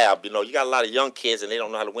they have. You got a lot of young kids and they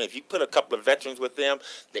don't know how to win. If you put a couple of veterans with them,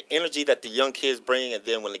 the energy that the young kids bring, and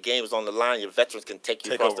then when the game is on the line, your veterans can take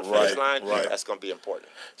you across the finish line. Right. That's going to be important.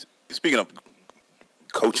 Speaking of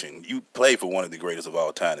coaching, you played for one of the greatest of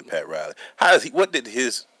all time, in Pat Riley. What did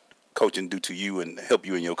his coaching do to you and help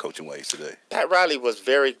you in your coaching ways today? Pat Riley was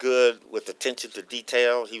very good with attention to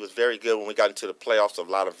detail. He was very good when we got into the playoffs, a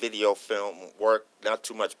lot of video film work, not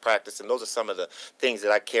too much practice, and those are some of the things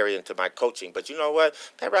that I carry into my coaching. But you know what?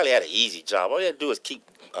 Pat Riley had an easy job. All he had to do is keep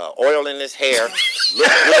oil in his hair, look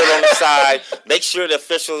good on the side, make sure the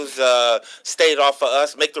officials stayed off of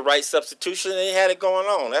us, make the right substitution, and he had it going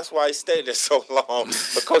on. That's why he stayed there so long.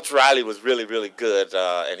 But Coach Riley was really, really good,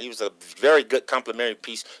 and he was a very good complementary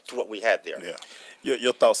piece to what we had there. Yeah.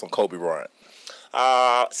 Your thoughts on Kobe Bryant?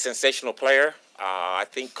 Sensational player. I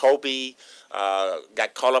think Kobe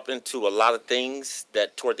got caught up into a lot of things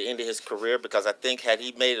that toward the end of his career, because I think had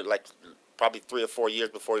he made it like probably 3 or 4 years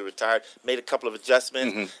before he retired, made a couple of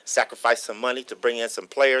adjustments, sacrificed some money to bring in some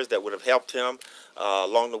players that would have helped him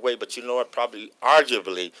along the way. But you know what? Probably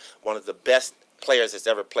arguably one of the best players that's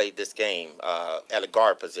ever played this game at a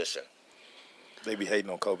guard position. They be hating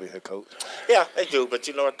on Kobe, head coach. Yeah, they do. But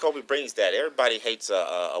you know what? Kobe brings that. Everybody hates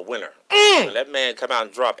a winner. When that man come out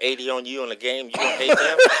and drop 80 on you in a game, you don't hate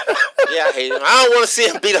him? Yeah, I hate him. I don't want to see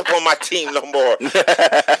him beat up on my team no more.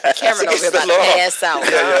 Cameron over here about to pass out.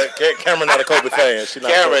 Yeah. Cameron not a Kobe fan.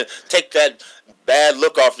 Cameron, take that bad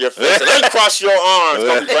look off your face and uncross your arms.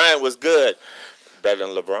 Kobe Bryant was good. Better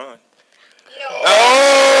than LeBron.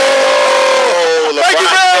 Oh, thank you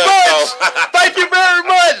very much. Thank you very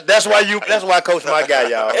much. That's why Coach my guy,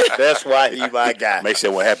 y'all. That's why he my guy. Make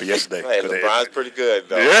sure what happened yesterday. Hey, LeBron's pretty good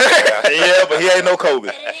though. Yeah, but he ain't no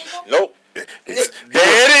Kobe. Nope. There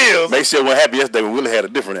it is. Make sure what happened yesterday. We really had a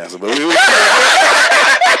different answer, but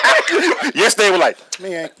yesterday we're like,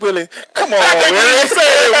 man, Willie, come on, man.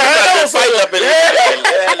 Don't fight up in here.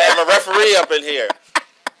 Have a referee up in here.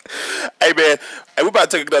 Hey, man, we're about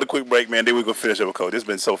to take another quick break, man. Then we're going to finish up with Coach. It's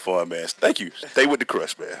been so fun, man. Thank you. Stay with the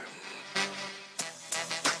Crush, man.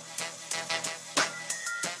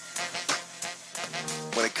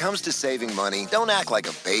 When it comes to saving money, don't act like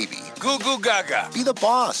a baby. Goo goo gaga. Be the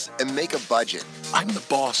boss and make a budget. I'm the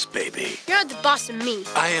boss, baby. You're the boss of me.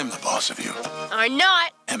 I am the boss of you. Are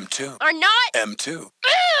not. M2. Are not. M2.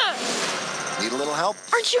 Need a little help?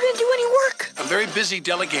 Aren't you going to do any work? I'm very busy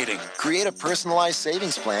delegating. Create a personalized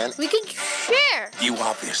savings plan. We could share. You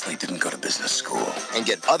obviously didn't go to business school. And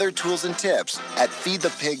get other tools and tips at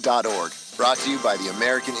feedthepig.org. Brought to you by the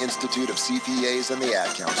American Institute of CPAs and the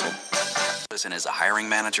Ad Council. Listen, as a hiring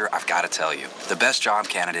manager, I've got to tell you, the best job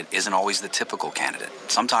candidate isn't always the typical candidate.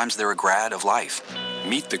 Sometimes they're a grad of life.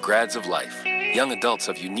 Meet the grads of life. Young adults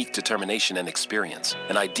of unique determination and experience.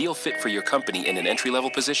 An ideal fit for your company in an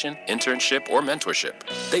entry-level position, internship, or mentorship.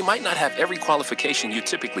 They might not have every qualification you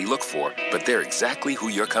typically look for, but they're exactly who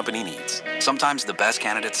your company needs. Sometimes the best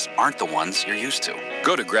candidates aren't the ones you're used to.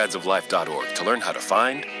 Go to gradsoflife.org to learn how to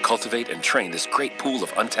find, cultivate, and train this great pool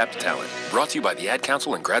of untapped talent. Brought to you by the Ad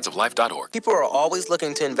Council and gradsoflife.org. People are always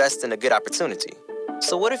looking to invest in a good opportunity.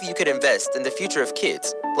 So what if you could invest in the future of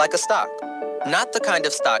kids, like a stock? Not the kind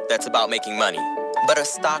of stock that's about making money, but a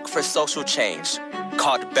stock for social change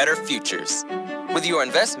called Better Futures. With your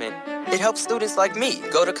investment, it helps students like me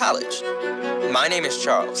go to college. My name is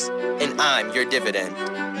Charles, and I'm your dividend.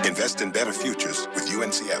 Invest in better futures with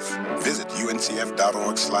UNCF. Visit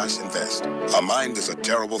uncf.org/invest. A mind is a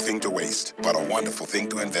terrible thing to waste, but a wonderful thing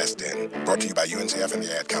to invest in. Brought to you by UNCF and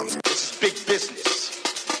the Ad Council. This is big business.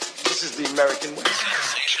 This is the American way.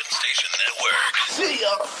 Sensation Station Network. See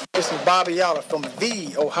ya. This is Bobby Yoller from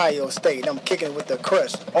the Ohio State. I'm kicking it with the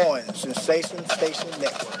Crush on Sensation Station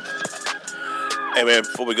Network. Hey, man,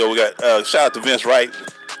 before we go, we got shout out to Vince Wright.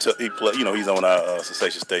 He's on our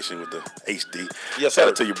Sensation Station with the HD. Yes, shout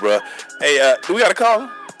out to you, bro. Hey, do we got a caller?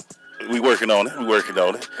 We working on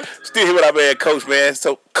it. Still here with our man, Coach, man.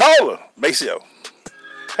 So, caller, Maceo.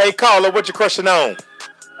 Hey, caller, what you crushing on?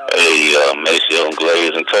 Hey, Maceo and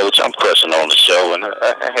Glaze and Coach, I'm crushing on the show, and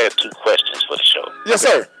I had 2 questions for the show. Yes,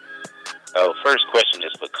 sir. First question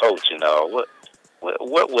is for Coach.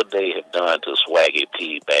 What would they have done to Swaggy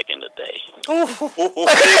P back in the day?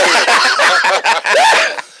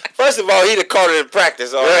 First of all, he'd have caught it in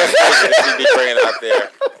practice. All that he'd be bringing out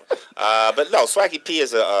there. But no, Swaggy P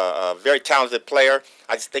is a very talented player.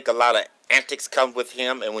 I just think a lot of antics come with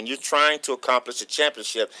him, and when you're trying to accomplish a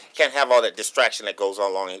championship, you can't have all that distraction that goes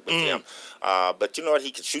along with him. But you know what?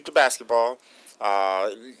 He can shoot the basketball.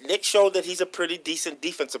 Nick showed that he's a pretty decent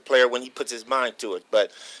defensive player when he puts his mind to it.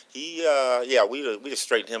 But we just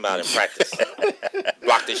straightened him out in practice.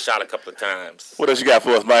 Blocked his shot a couple of times. What else you got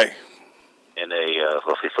for us, Mike? And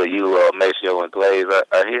for you, Maceo and Glaze,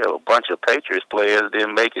 I hear a bunch of Patriots players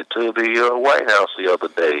didn't make it to the White House the other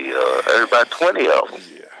day. About 20 of them.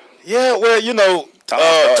 Yeah, well,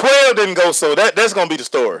 12 didn't go, so that's going to be the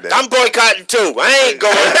story. I'm boycotting too. I ain't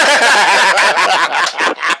going.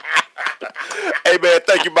 Hey, man,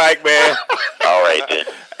 thank you, Mike, man. All right, then.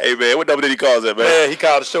 Hey, man, what number did he call us at, man? Man, he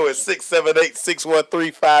called the show at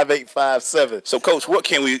 678-613-5857. So, Coach, what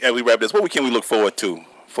can we, as we wrap this, what can we look forward to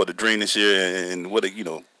for the Dream this year, and what,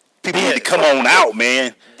 people need to come on out,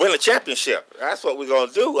 man. Win a championship. That's what we're going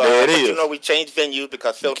to do. There it but is. you know, we changed venue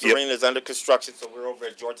because Phillips Arena is under construction, so we're over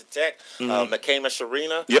at Georgia Tech, McCamish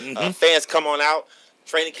Arena. Yep. Fans, come on out.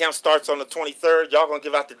 Training camp starts on the 23rd. Y'all going to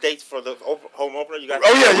give out the dates for the home opener? You got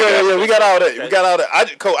yeah. We got all that. Okay. We got all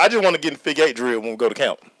that. Coach, I just want to get in figure 8 drill when we go to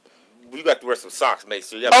camp. You got to wear some socks, mate.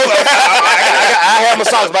 So I have my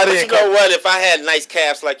socks by then. You know what? If I had nice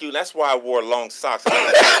calves like you, that's why I wore long socks.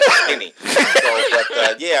 I skinny.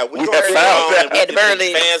 Yeah, we go ahead and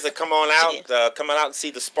the fans that come on out, coming out and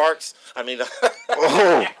see the Sparks. I mean,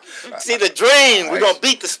 see the Dream. We're gonna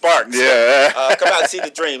beat the Sparks. Yeah. Come out and see the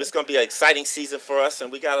Dream. It's gonna be an exciting season for us,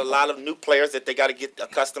 and we got a lot of new players that they got to get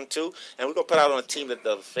accustomed to, and we're gonna put out on a team that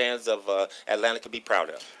the fans of Atlanta can be proud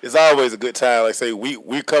of. It's always a good time. Like I say,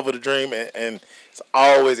 we cover the Dream. And it's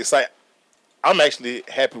always exciting. I'm actually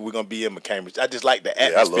happy we're going to be in McCambridge. I just like the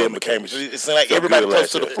atmosphere in McCambridge. It seems like everybody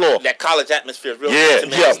close to the floor. That college atmosphere is real good to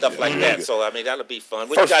me and stuff like that. So, I mean, that'll be fun.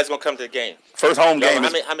 When you guys going to come to the game? First home game.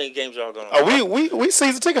 How many games y'all going to we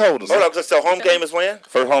season ticket holders. Hold up. So, home game is when?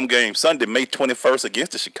 First home game, Sunday, May 21st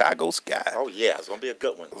against the Chicago Sky. Oh, yeah. It's going to be a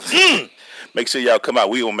good one. Make sure y'all come out.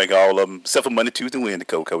 We going to make all of them, except for Monday, Tuesday, Wednesday,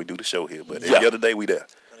 because we do the show here. But every other day, we there.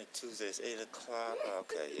 Tuesdays, 8 o'clock.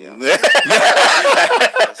 Okay, yeah.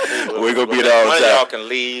 We're going to be there all the time. One of y'all can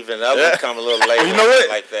leave and others come a little later. Well, you know what?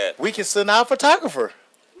 Like that. We can send our photographer.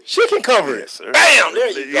 She can cover it. Sir. Bam! There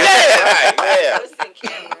you go. Yeah. Right,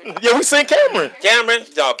 Yeah, we sent Cameron. Cameron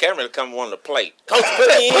will come on the plate. Coach, put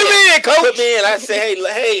me in. Put me in, Coach. Put me in. I say,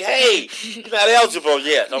 hey, you're not eligible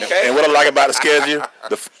yet, okay? And what I like about the schedule,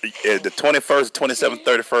 the 21st, 27th,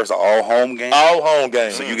 31st are all home games. All home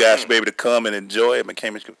games. So you guys should be able to come and enjoy it.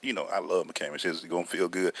 McCamish, I love McCamish. It's going to feel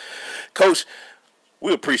good. Coach,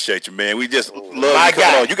 we appreciate you, man. We just love you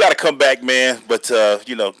coming on. You got to come back, man. But, I'm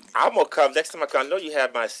going to come. Next time I come, I know you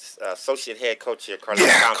have my associate head coach here, Carly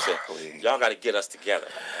Thompson. Y'all got to get us together.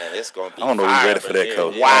 And it's going to be I don't know we're ready for that,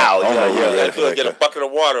 Coach. Wow. Get a bucket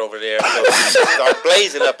of water over there. So start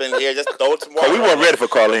blazing up in here. Just throw some water. We weren't ready for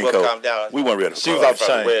Carlene, We'll Coach. calm down. We weren't ready for She was off From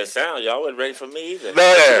shine. where it sounds, y'all wasn't ready for me either.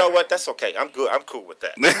 No. You know what? That's okay. I'm good. I'm cool with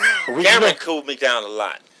that. Cameron cooled me down a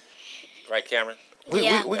lot. Right, Cameron? We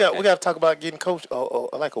got to talk about getting Coach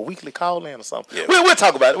like a weekly call in or something. Yeah. We'll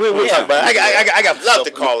talk about it. We'll talk about it. I got love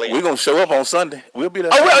to call in. We're going to show up on Sunday. We'll be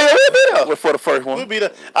there. Oh, we'll be there. For the first one. We'll be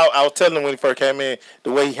there. I was telling him when he first came in,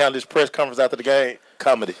 the way he handled his press conference after the game,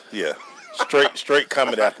 comedy. Yeah. Straight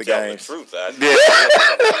comedy after the game. The truth, I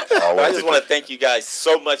just want to thank you guys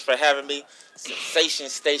so much for having me. Sensation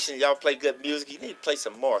Station, y'all play good music. You need to play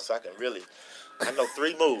some more so I can really. I know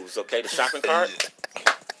 3 moves, okay? The shopping cart,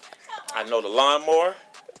 I know the lawnmower,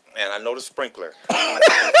 and I know the sprinkler.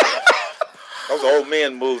 Those old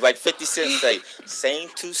men moves, like 50 Cent say, same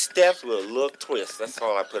 2 steps with a little twist. That's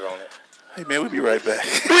all I put on it. Hey, man, we'll be right back.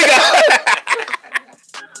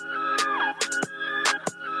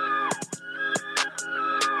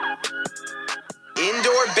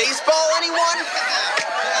 Indoor baseball, anyone?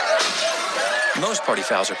 Most party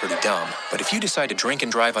fouls are pretty dumb, but if you decide to drink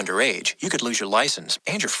and drive underage, you could lose your license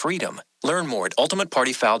and your freedom. Learn more at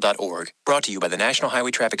ultimatepartyfoul.org. Brought to you by the National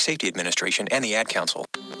Highway Traffic Safety Administration and the Ad Council.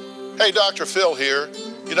 Hey, Dr. Phil here.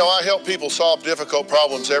 You know, I help people solve difficult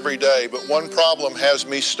problems every day, but one problem has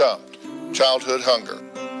me stumped: childhood hunger.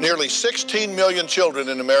 Nearly 16 million children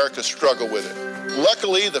in America struggle with it.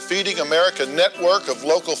 Luckily, the Feeding America network of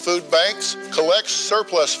local food banks collects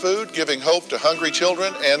surplus food, giving hope to hungry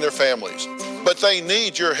children and their families. But they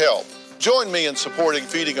need your help. Join me in supporting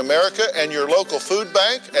Feeding America and your local food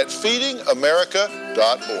bank at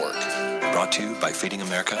feedingamerica.org. Brought to you by Feeding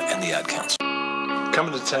America and the Ad Council.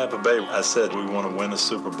 Coming to Tampa Bay, I said we want to win a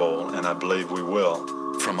Super Bowl, and I believe we will.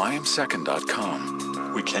 From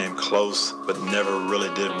IamSecond.com. We came close, but never really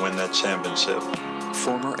did win that championship.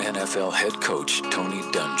 Former NFL head coach Tony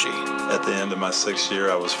Dungy. At the end of my 6th year,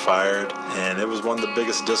 I was fired, and it was one of the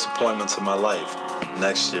biggest disappointments of my life.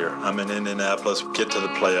 Next year, I'm in Indianapolis, get to the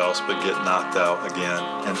playoffs, but get knocked out again.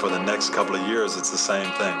 And for the next couple of years, it's the same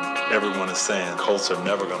thing. Everyone is saying Colts are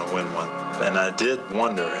never going to win one. And I did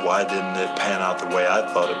wonder, why didn't it pan out the way I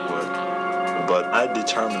thought it would? But I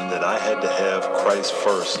determined that I had to have Christ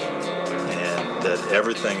first, and that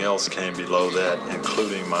everything else came below that,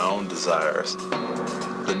 including my own desires.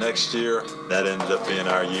 The next year, that ended up being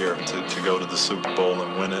our year to go to the Super Bowl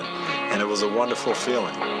and win it, and it was a wonderful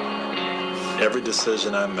feeling. Every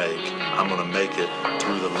decision I make, I'm going to make it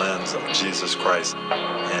through the lens of Jesus Christ,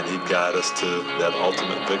 and He'd guide us to that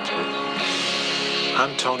ultimate victory.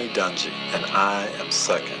 I'm Tony Dungy, and I am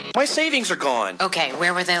second. My savings are gone. Okay,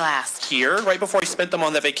 where were they last? Here, right before I spent them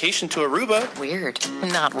on that vacation to Aruba. Weird.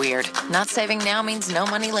 Not weird. Not saving now means no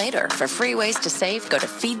money later. For free ways to save, go to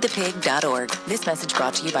feedthepig.org. This message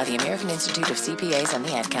brought to you by the American Institute of CPAs and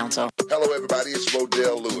the Ad Council. Hello, everybody. It's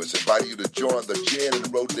Rodell Lewis, inviting you to join the Jen and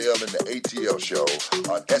Rodell in the ATL show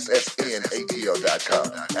on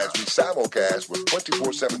SSNATL.com as we simulcast with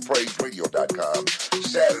 247praiseradio.com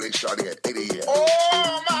Saturday starting at 8 a.m.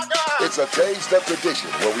 Oh, my God! It's a taste of tradition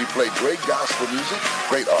where we play great gospel music,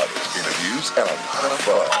 great artists, interviews, and a lot of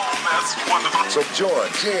fun. Oh, that's wonderful. So join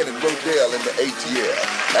Jen and Rodell in the ATL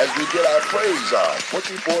as we get our praise on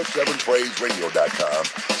 247praiseradio.com,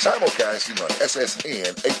 simulcasting on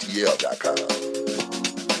SSNATL.com.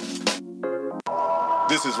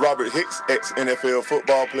 This is Robert Hicks, ex-NFL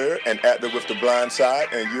football player and actor with The Blind Side,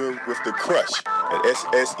 and you're with The Crush at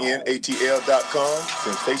SSNATL.com,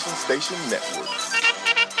 Sensation Station Network.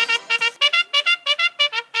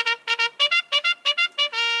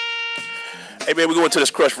 Hey, man, we're going to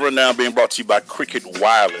this Crush Rundown being brought to you by Cricket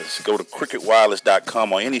Wireless. Go to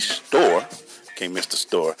cricketwireless.com or any store, can't miss the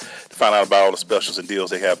store, to find out about all the specials and deals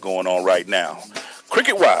they have going on right now.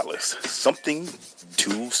 Cricket Wireless, something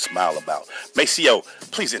to smile about. Maceo,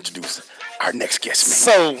 please introduce our next guest.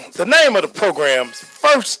 So, the name of the program is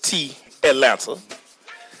First Tee Atlanta,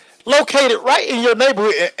 located right in your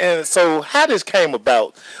neighborhood. And so, how this came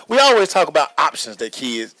about, we always talk about options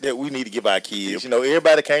that we need to give our kids. Yep. You know,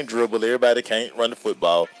 everybody can't dribble, everybody can't run the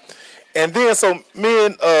football. And then, so me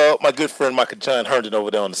and my good friend Michael John Herndon over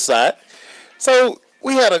there on the side, so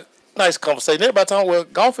we had a nice conversation. Everybody talking, well,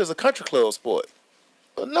 golf is a country club sport.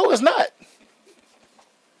 But no, it's not.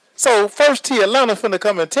 So First Tee Atlanta finna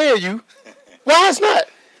come and tell you why it's not.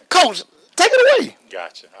 Coach, take it away.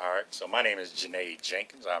 Gotcha. All right. So my name is Janae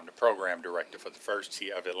Jenkins. I'm the program director for the First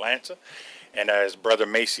Tee of Atlanta. And as Brother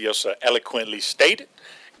Maceo so eloquently stated,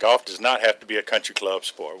 golf does not have to be a country club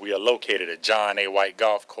sport. We are located at John A. White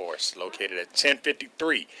Golf Course, located at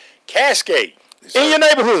 1053 Cascade. In your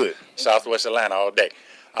neighborhood. Southwest Atlanta all day.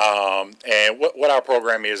 And what our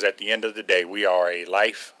program is at the end of the day, we are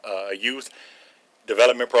a youth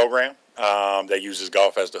development program that uses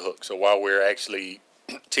golf as the hook. So while we're actually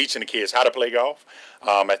teaching the kids how to play golf,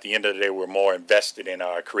 at the end of the day, we're more invested in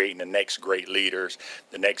creating the next great leaders,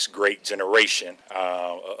 the next great generation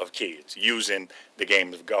of kids using the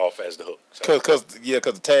game of golf as the hook. Because the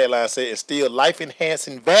tagline said instill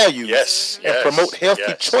life-enhancing values and promote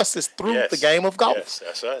healthy choices through the game of golf. Yes,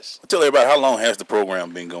 that's us. Tell everybody, how long has the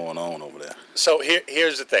program been going on over there? So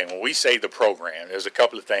here's the thing. When we say the program, there's a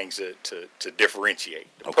couple of things to differentiate.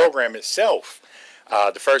 The program itself,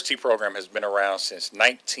 the First Tee program has been around since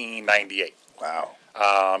 1998. Wow.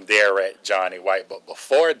 There at John A. White. But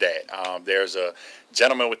before that, there's a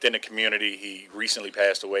gentleman within the community. He recently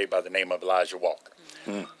passed away by the name of Elijah Walker.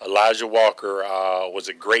 Elijah Walker was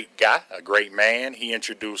a great guy, a great man. He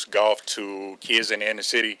introduced golf to kids in the inner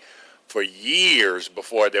city for years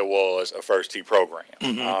before there was a First Tee program.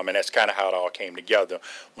 And that's kind of how it all came together.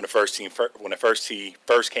 When the First Tee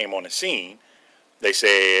first came on the scene, they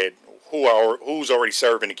said, who's already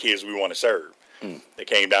serving the kids we want to serve? They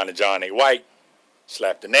came down to John A. White,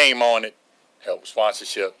 slapped the name on it, helped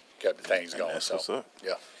sponsorship, kept the things going. That's what's up.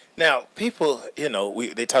 Yeah. Now, people,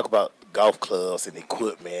 they talk about golf clubs and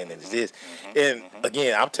equipment and this. And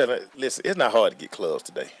again, I'm telling you, listen, it's not hard to get clubs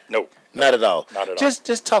today. No. Not at all. Not at all.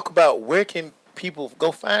 Just talk about where can people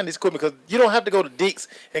go find this equipment, because you don't have to go to Dick's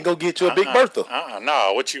and go get you a Big Bertha.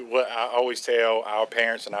 No, what I always tell our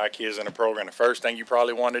parents and our kids in the program, the first thing you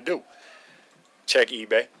probably want to do, check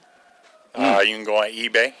eBay. You can go on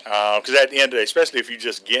eBay, because at the end of the day, especially if you're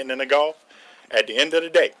just getting into golf, at the end of the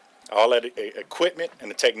day, all that equipment and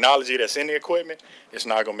the technology that's in the equipment, it's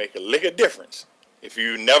not going to make a lick of difference if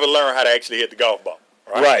you never learn how to actually hit the golf ball.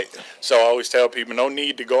 Right. So I always tell people, no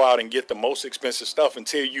need to go out and get the most expensive stuff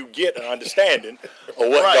until you get an understanding of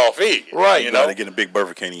what golf is. Right. You know, to get a Big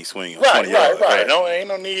Bertha can't even swing on 20 right. yards. No, ain't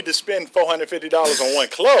no need to spend $450 on one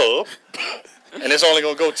club, and it's only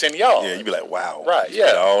going to go 10 yards. Yeah, you be like, wow. Right, you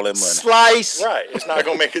spent all that money. Slice. Right. It's not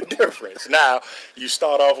going to make a difference. Now, you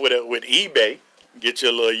start off with eBay, get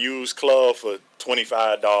your little used club for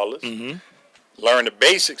 $25, learn the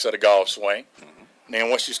basics of the golf swing. And then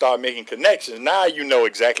once you start making connections, now you know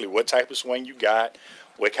exactly what type of swing you got,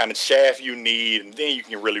 what kind of shaft you need, and then you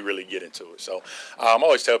can really, really get into it. So I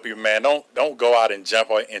always tell people, man, don't go out and jump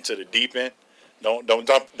into the deep end. Don't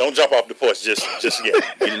jump off the porch just yet.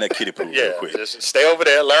 Get in that kiddie pool real quick. Just stay over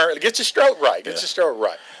there, learn, get your stroke right. Get your stroke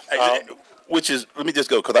right. Which is, let me just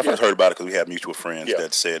go, because I first heard about it because we have mutual friends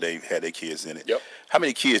that said they had their kids in it. Yep. How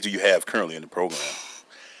many kids do you have currently in the program?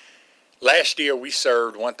 Last year, we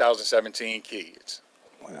served 1,017 kids.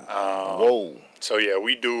 Whoa. So, yeah,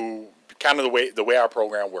 we do kind of the way our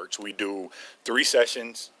program works. We do 3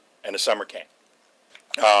 sessions and a summer camp.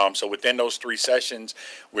 So within those 3 sessions,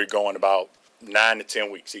 we're going about 9 to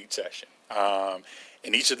 10 weeks each session.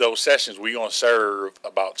 In each of those sessions, we're going to serve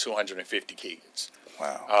about 250 kids.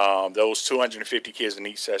 Wow. Those 250 kids in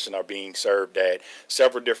each session are being served at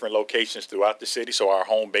several different locations throughout the city. So our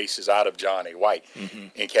home base is out of John A. White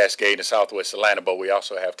in Cascade and Southwest Atlanta, but we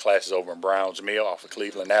also have classes over in Browns Mill off of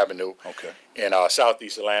Cleveland Avenue. Okay. In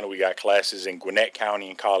Southeast Atlanta, we got classes in Gwinnett County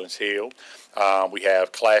and Collins Hill. We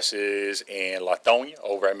have classes in Lithonia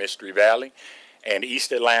over at Mystery Valley, and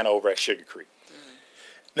East Atlanta over at Sugar Creek.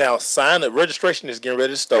 Now, registration is getting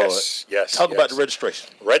ready to start. Yes. Talk about the registration.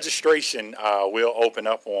 Registration will open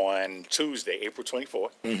up on Tuesday, April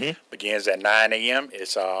 24th. Begins at 9 a.m.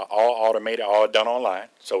 It's all automated, all done online.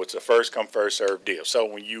 So it's a first come, first served deal. So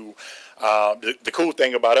when you, the cool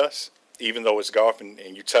thing about us, even though it's golf and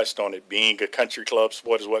you touched on it being a country club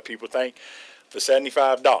sport is what people think, for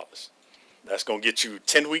 $75, that's going to get you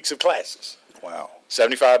 10 weeks of classes. Wow.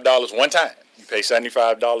 $75 one time. You pay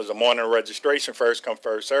 $75 a morning registration, first come,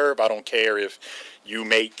 first serve. I don't care if you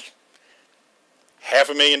make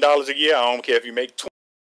 $500,000 a year. I don't care if you make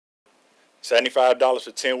 $75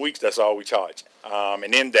 for 10 weeks. That's all we charge.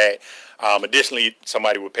 And in that, additionally,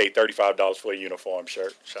 somebody would pay $35 for a uniform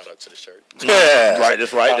shirt. Shout out to the shirt. Yeah, right.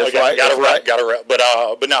 That's right. That's right. Got to rep.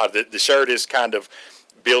 But no, the shirt is kind of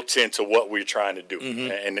built into what we're trying to do,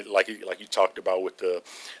 and like you talked about with the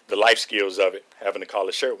life skills of it, having a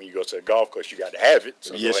collar shirt when you go to a golf course, you got to have it.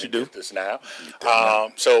 So yes, you do. This now.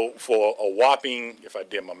 So for a whopping, if I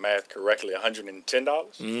did my math correctly,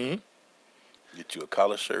 $110. Get you a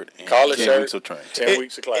collar shirt and 10 weeks of training. 10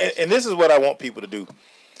 weeks of class. And this is what I want people to do.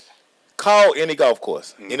 Call any golf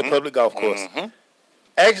course, any public golf course.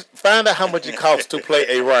 Find out how much it costs to play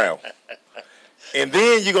a round. And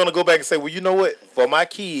then you're gonna go back and say, well, you know what? For my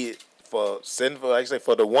kid, for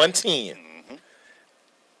the 110,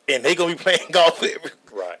 and they gonna be playing golf every.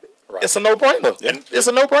 Right. It's a no-brainer. It's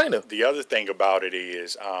a no-brainer. The other thing about it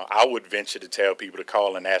is, I would venture to tell people to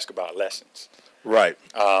call and ask about lessons. Right.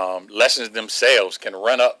 Lessons themselves can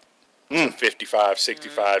run up to $55,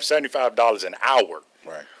 $65, $75 an hour.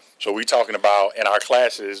 Right. So we're talking about in our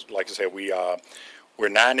classes, like I said, we're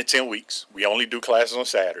 9 to 10 weeks. We only do classes on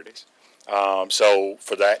Saturdays. So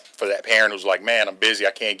for that parent who's like, man, I'm busy,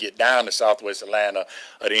 I can't get down to Southwest Atlanta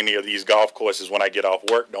at any of these golf courses when I get off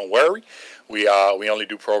work, don't worry. We only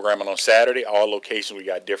do programming on Saturday. All locations we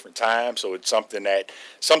got different times, so it's something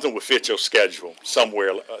will fit your schedule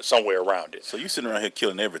somewhere around it. So you sitting around here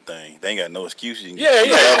killing everything. They ain't got no excuses. You can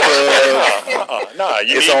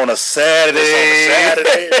It's on a Saturday.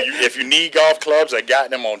 If you need golf clubs, I got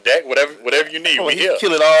them on deck. Whatever you need, we here.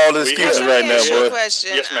 Killing all the excuses right now, boy.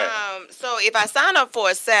 Question. Yes, ma'am. So if I sign up for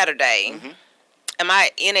a Saturday, am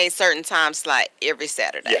I in a certain time slot every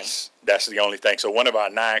Saturday? Yes. That's the only thing. So one of our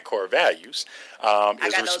 9 core values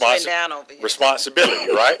is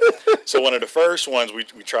responsibility, right? So one of the first ones we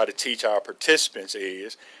try to teach our participants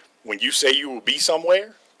is when you say you will be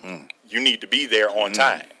somewhere, you need to be there on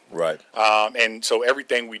time. Right. And so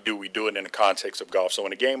everything we do it in the context of golf. So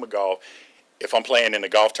in a game of golf, if I'm playing in a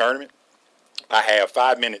golf tournament, I have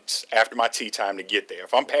 5 minutes after my tee time to get there.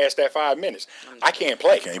 If I'm past that 5 minutes, I can't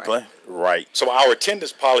play. Play. Right. So our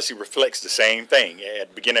attendance policy reflects the same thing. At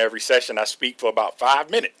the beginning of every session, I speak for about 5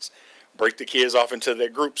 minutes. Break the kids off into their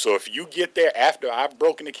groups. So if you get there after I've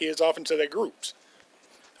broken the kids off into their groups,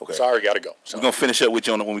 sorry, got to go. So we're going to finish up with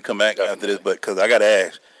you on when we come back after this, but because I got to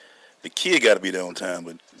ask, the kid got to be there on time,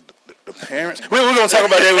 but the parents, we're going to talk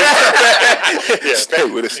about that. Stay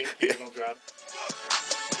with us.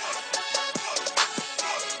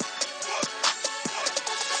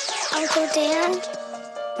 Uncle Dan?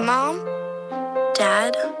 Mom?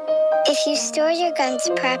 Dad? If you store your guns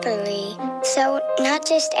properly, so not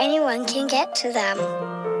just anyone can get to them.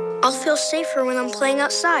 I'll feel safer when I'm playing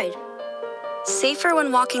outside. Safer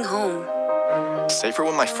when walking home. Safer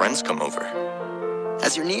when my friends come over.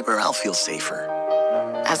 As your neighbor, I'll feel safer.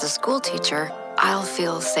 As a school teacher, I'll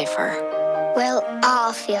feel safer. We'll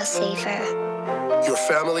all feel safer. Your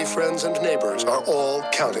family, friends, and neighbors are all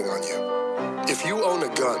counting on you. If you own a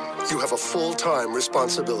gun, you have a full-time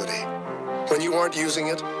responsibility. When you aren't using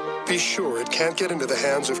it, be sure it can't get into the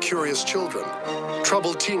hands of curious children,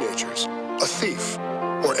 troubled teenagers, a thief,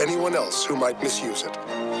 or anyone else who might misuse it.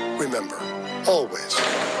 Remember, always,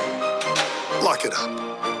 lock it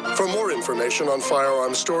up. For more information on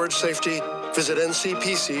firearm storage safety, visit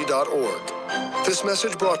ncpc.org. This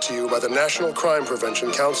message brought to you by the National Crime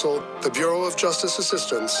Prevention Council, the Bureau of Justice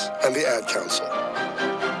Assistance, and the Ad Council.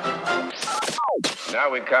 Now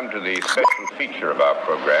we come to the special feature of our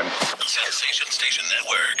program. Sensation Station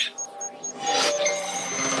Network.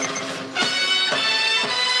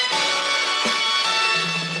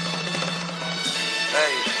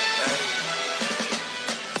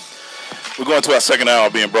 We're going to our second hour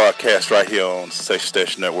being broadcast right here on Sensation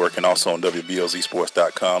Station Network and also on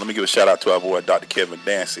WBLZSports.com. Let me give a shout out to our boy, Dr. Kevin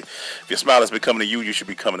Dancy. If your smile has been coming to you, you should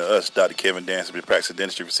be coming to us. Dr. Kevin Dancy been practicing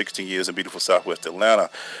dentistry for 16 years in beautiful Southwest Atlanta.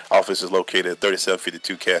 Office is located at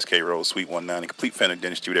 3752 Cascade Road, Suite 190. Complete family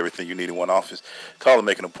dentistry with everything you need in one office. Call and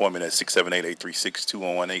make an appointment at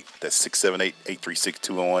 678-836-2118. That's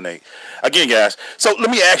 678-836-2118. Again, guys, so let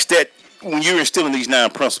me ask that when you're instilling these 9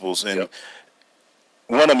 principles, and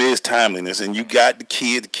one of them is timeliness, and you got the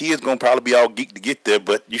kids. The kids gonna probably be all geeked to get there,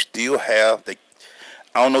 but you still have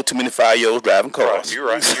I don't know too many 5-year-olds driving cars. You're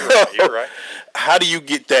right. You're right. How do you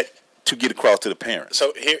get that to get across to the parents?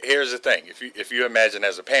 So here's the thing: if you imagine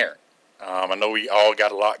as a parent, I know we all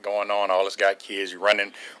got a lot going on. All us got kids. You're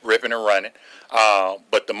running, ripping and running.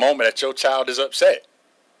 But the moment that your child is upset,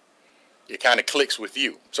 it kind of clicks with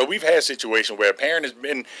you. So we've had situations where a parent has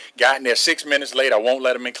gotten there 6 minutes late. I won't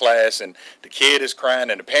let them in class, and the kid is crying,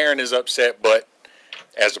 and the parent is upset. But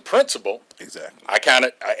as a principal, exactly, I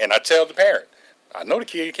tell the parent, I know the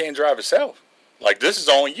kid can't drive himself. Like, this is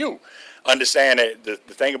on you. Understand that the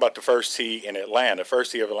thing about the First Tee in Atlanta,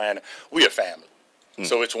 First Tee of Atlanta, we a family.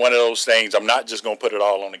 So it's one of those things. I'm not just going to put it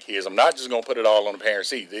all on the kids. I'm not just going to put it all on the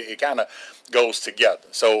parents either. It kind of goes together.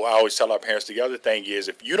 So I always tell our parents, the other thing is,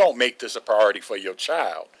 if you don't make this a priority for your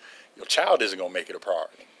child isn't going to make it a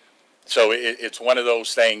priority. So it's one of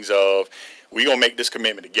those things of, we're going to make this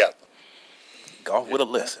commitment together. Golf with a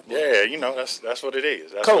lesson. Yeah, that's what it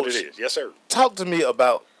is. That's Coach, what it is. Yes, sir. Talk to me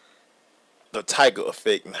about the Tiger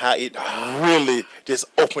effect and how it really just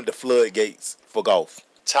opened the floodgates for golf.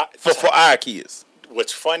 For our kids.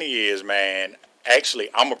 What's funny is, man, actually,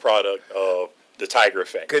 I'm a product of the Tiger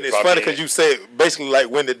effect. It's funny because you said basically like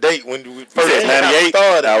when we first 98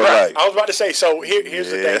 started. I was about to say. So here's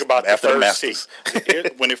the thing about the first tee.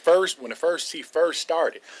 When the first tee first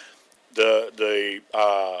started, the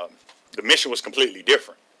mission was completely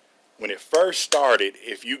different. When it first started,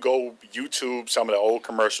 if you go YouTube some of the old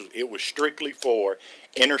commercials, it was strictly for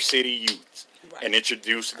inner city youths and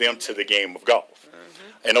introduce them to the game of golf.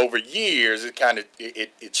 And over years, it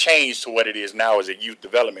changed to what it is now as a youth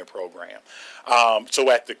development program.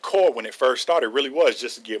 So at the core, when it first started, it really was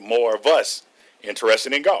just to get more of us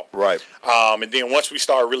interested in golf. Right. And then once we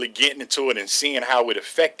started really getting into it and seeing how it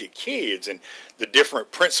affected kids, and the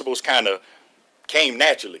different principles kind of came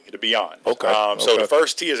naturally, to be honest. Okay. So the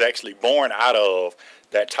First Tee is actually born out of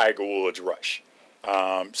that Tiger Woods rush.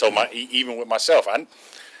 So even with myself,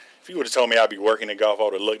 if you would have told me I'd be working in golf, I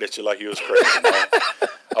would have looked at you like you was crazy.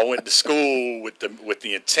 I went to school with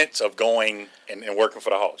the intent of going and working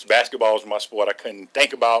for the Hawks. Basketball was my sport. I couldn't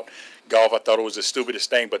think about golf. I thought it was the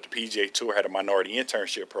stupidest thing, but the PGA Tour had a minority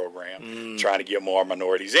internship program trying to get more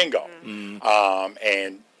minorities in golf.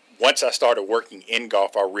 And once I started working in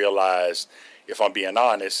golf, I realized, if I'm being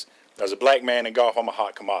honest, as a black man in golf, I'm a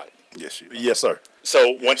hot commodity. Yes, sir.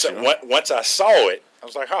 So once I saw it, I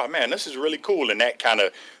was like, oh, man, this is really cool. And that kind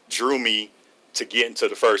of drew me to get into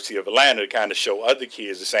the First Tee of Atlanta to kind of show other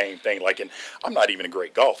kids the same thing. Like, and I'm not even a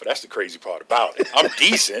great golfer. That's the crazy part about it. I'm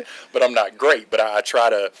decent, but I'm not great. But I try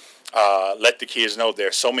to let the kids know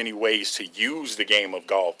there's so many ways to use the game of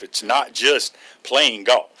golf. It's not just playing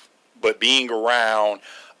golf, but being around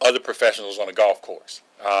other professionals on a golf course.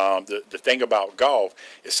 The thing about golf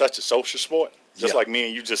is such a social sport. Just like me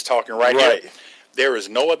and you just talking right here. There is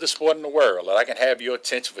no other sport in the world that I can have your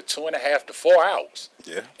attention for 2.5 to 4 hours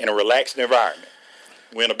in a relaxed environment.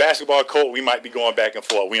 We're in a basketball court, we might be going back and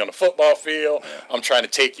forth. We on the football field, I'm trying to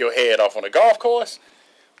take your head off on a golf course.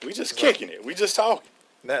 We just kicking it. We just talking.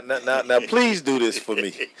 Now, please do this for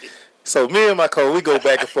me. So me and my coach, we go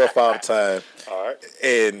back and forth all the time. All right.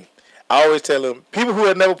 And I always tell them, people who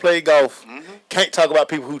have never played golf can't talk about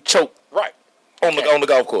people who choke on the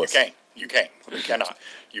golf course. You can't. You cannot.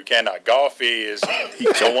 You cannot. Golf is. He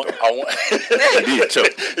choked. He did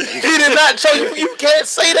choke. He did not choke. You can't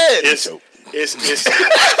say that. It's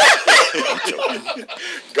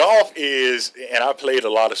golf is, and I played a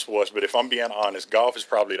lot of sports, but if I'm being honest, golf is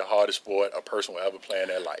probably the hardest sport a person will ever play in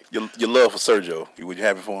their life. Your love for Sergio, would you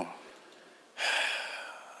happy for him?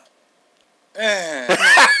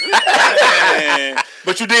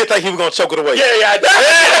 But you did think he was gonna choke it away. Yeah, I did.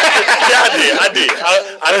 I did.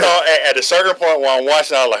 I thought at a certain point while I'm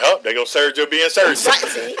watching, I was like, "Oh, they go Sergio being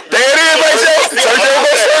Sergio." There it is, Sergio.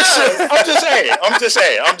 I'm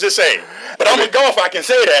just saying. But I'm a golf. I can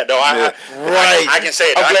say that though. I can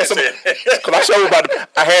say it. I'm glad because I showed about it.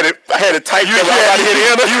 I had it typed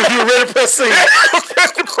up. You were ready to press send.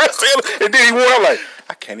 And then he won. I'm like,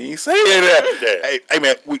 I can't even say it. Hey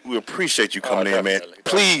man, we appreciate you coming in, man.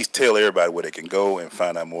 Please tell everybody where they can go and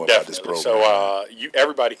find out more about this program. So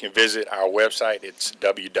everybody can visit our website. It's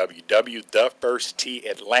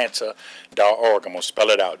www.thefirsteatlanta.org. I'm going to spell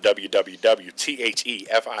it out.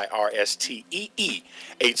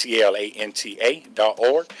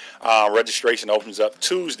 www.thefirsteatlanta.org. Registration opens up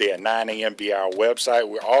Tuesday at 9 a.m. via our website.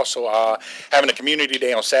 We're also having a community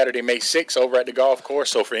day on Saturday, May 6th over at the golf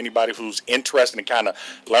course. So for anybody who's interested in kind of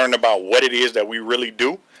learning about what it is that we really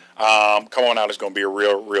do, come on out. It's going to be a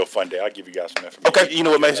real fun day. I'll give you guys some information. Okay, you know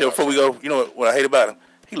what, man? Before we go, you know what I hate about him?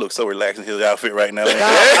 He looks so relaxed in his outfit right now. I'm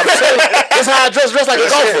telling you, that's how I dress like a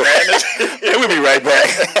golfer. Yeah, we'll be right back.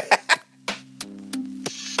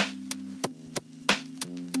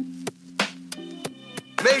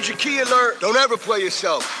 Major key alert. Don't ever play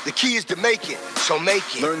yourself. The key is to make it, so make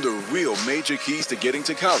it. Learn the real major keys to getting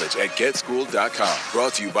to college at GetSchooled.com.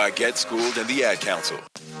 Brought to you by Get Schooled and the Ad Council.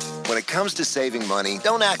 When it comes to saving money,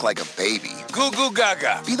 don't act like a baby. Goo goo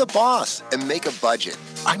gaga. Be the boss and make a budget.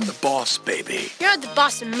 I'm the boss, baby. You're the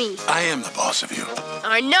boss of me. I am the boss of you.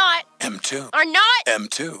 Are not. M2. Are not.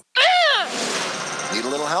 M2. Need a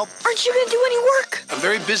little help? Aren't you going to do any work? I'm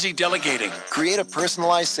very busy delegating. Create a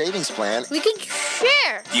personalized savings plan. We can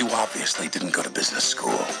share. You obviously didn't go to business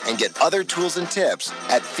school. And get other tools and tips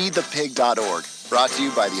at feedthepig.org. Brought to you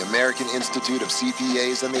by the American Institute of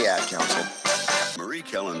CPAs and the Ad Council. Marie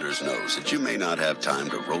Callender's knows that you may not have time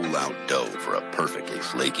to roll out dough for a perfectly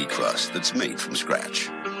flaky crust that's made from scratch.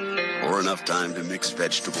 Or enough time to mix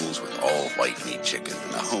vegetables with all white meat chicken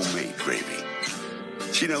and a homemade gravy.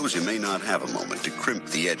 She knows you may not have a moment to crimp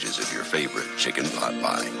the edges of your favorite chicken pot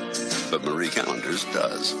pie. But Marie Callender's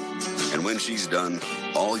does. And when she's done,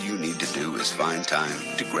 all you need to do is find time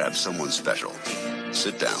to grab someone special.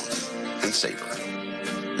 Sit down and savor.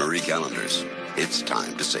 Marie Callender's, it's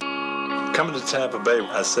time to save. Coming to Tampa Bay,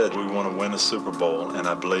 I said we want to win a Super Bowl, and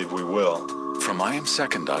I believe we will. From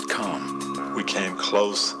IamSecond.com. We came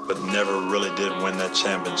close, but never really did win that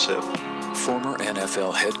championship. Former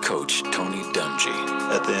NFL head coach Tony Dungy.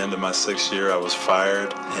 At the end of my 6th year, I was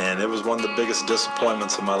fired, and it was one of the biggest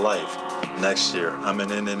disappointments of my life. Next year, I'm in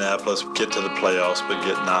Indianapolis, get to the playoffs, but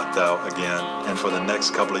get knocked out again. And for the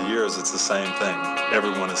next couple of years, it's the same thing.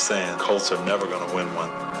 Everyone is saying Colts are never going to win one.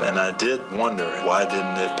 And I did wonder, why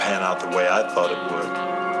didn't it pan out the way I thought it would?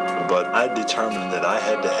 But I determined that I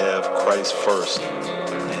had to have Christ first,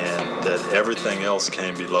 and that everything else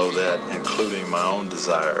came below that, including my own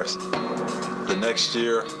desires. The next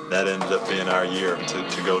year, that ended up being our year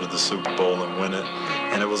to go to the Super Bowl and win it,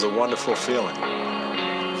 and it was a wonderful feeling.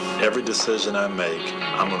 Every decision I make,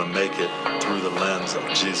 I'm going to make it through the lens of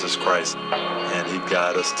Jesus Christ, and He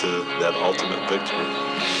guide us to that ultimate victory.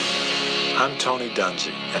 I'm Tony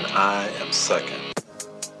Dungy, and I am second.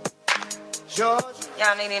 Y'all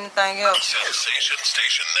need anything else? Sensation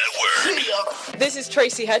Station Network. This is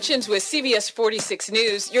Tracy Hutchins with CBS 46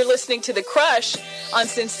 News. You're listening to The Crush on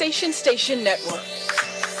Sensation Station Network.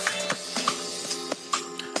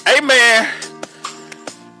 Hey man,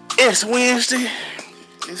 it's Wednesday.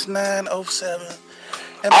 It's 9:07.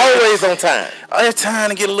 Always on time. I have time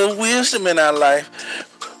to get a little wisdom in our life.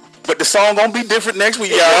 But the song gonna be different next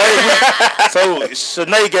week, y'all. So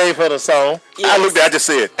Shanae gave her the song. Yes. I looked at it, I just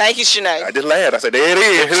said. Thank you, Shanae. I just laughed. I said, there it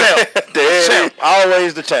is. The champ.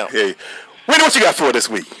 Always the champ. Hey, Wendy, what you got for this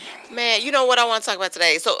week? Man, you know what I want to talk about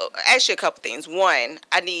today? So, actually, a couple things. One,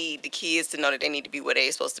 I need the kids to know that they need to be where they're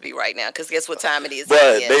supposed to be right now, because guess what time it is?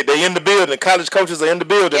 But they in the building. The college coaches are in the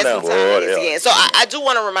building now. So, I do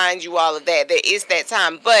want to remind you all of that. There is that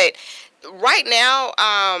time. But right now,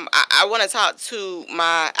 I want to talk to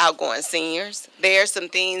my outgoing seniors. There are some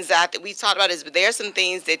things we talked about this, but there are some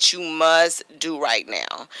things that you must do right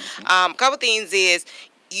now. A couple things is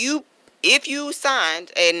if you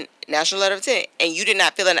signed a national letter of intent and you did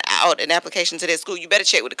not fill out an application to that school, you better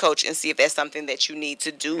check with the coach and see if that's something that you need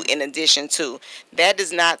to do in addition to. That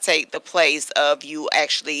does not take the place of you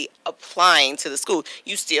actually applying to the school.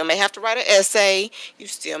 You still may have to write an essay. You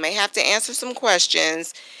still may have to answer some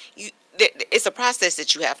questions. It's a process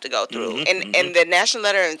that you have to go through. And the national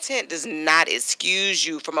letter of intent does not excuse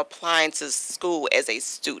you from applying to school as a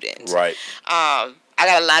student. Right. I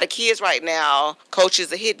got a lot of kids right now.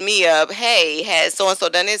 Coaches are hitting me up. Hey, has so-and-so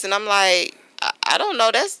done this? And I'm like, I don't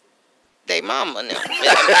know. That's they mama now.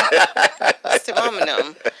 That's their mama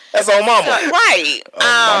now. That's on mama. So, right.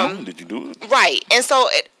 Mama, did you do it? Right. And so,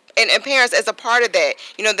 and parents, as a part of that,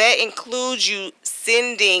 that includes you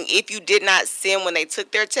sending, if you did not send when they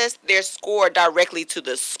took their test, their score directly to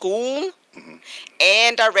the school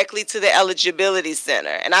and directly to the eligibility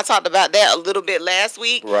center. And I talked about that a little bit last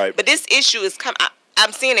week. Right. But this issue is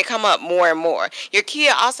I'm seeing it come up more and more. Your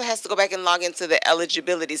kid also has to go back and log into the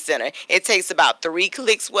eligibility center. It takes about 3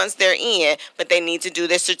 clicks once they're in, but they need to do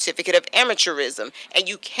their certificate of amateurism. And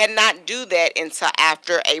you cannot do that until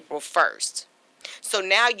after April 1st. So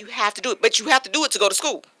now you have to do it, but you have to do it to go to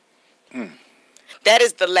school. That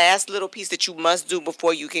is the last little piece that you must do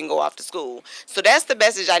before you can go off to school. So that's the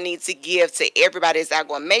message I need to give to everybody that's out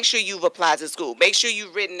going. Make sure you've applied to school. Make sure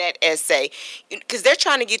you've written that essay. Because they're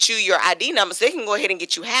trying to get you your ID number so they can go ahead and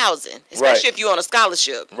get you housing. Especially if you're on a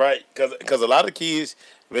scholarship. Right. Because a lot of kids,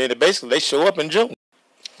 man, they show up in June.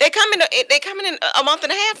 They coming in a month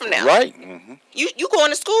and a half from now. Right. You going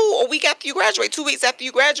to school a week after you graduate, 2 weeks after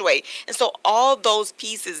you graduate. And so all those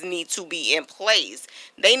pieces need to be in place.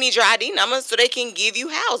 They need your ID number so they can give you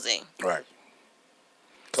housing. Right.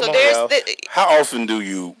 So there's how often do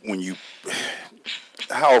you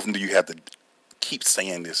have to keep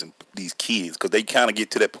saying this and these kids, because they kind of get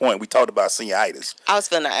to that point. We talked about senioritis. I was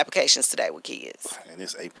filling out applications today with kids. And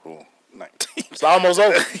it's April 19th. It's almost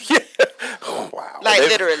over. Yeah. Oh, wow.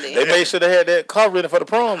 Literally. They made sure they had that car ready for the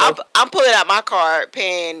prom. I'm pulling out my card,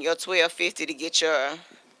 paying your $12.50 to get your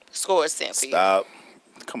scores sent for you. Stop.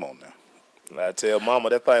 Come on now. I tell mama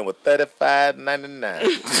that thing was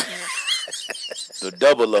 $35.99. The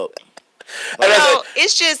double up.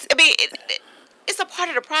 It's just, it's a part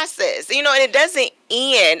of the process, and it doesn't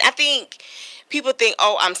end. I think people think,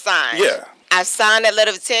 oh, I'm signed. Yeah. I signed that letter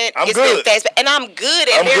of intent. I'm it's good. Been fast, and I'm good,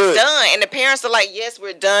 and they're done. And the parents are like, yes,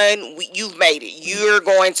 we're done. You've made it. You're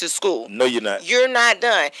going to school. No, you're not. You're not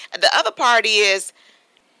done. The other party is,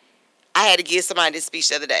 I had to give somebody this speech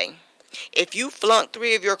the other day. If you flunked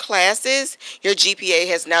 3 of your classes, your GPA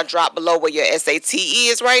has now dropped below where your SAT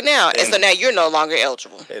is right now. And so now you're no longer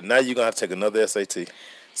eligible. And now you're going to have to take another SAT.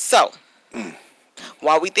 So,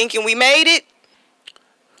 while we thinking we made it,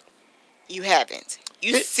 you haven't.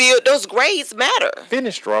 Those grades matter.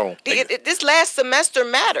 Finish strong. This last semester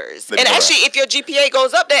matters. And actually, if your GPA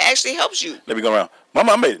goes up, that actually helps you. Let me go around.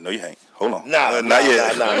 Mama, I made it. No, you ain't. Hold on. Not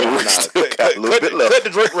yet. We still got a little bit left. Cut the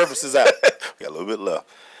drink references out. We got a little bit left.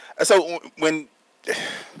 So when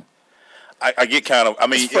I get kind of,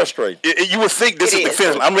 it's frustrating. You would think this is the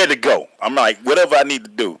finish. I'm ready to go. I'm like, whatever I need to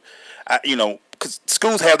do. Because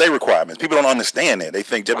schools have their requirements. People don't understand that. They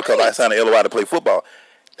think just because I signed an LOI to play football,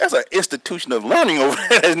 that's an institution of learning over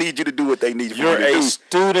there that needs you to do what they need you to do. You're a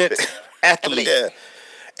student athlete. Yeah.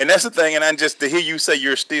 And that's the thing. And just to hear you say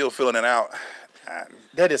you're still filling it out.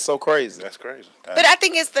 That is so crazy. That's crazy. But I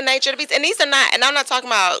think it's the nature of the beast. And these are not, and I'm not talking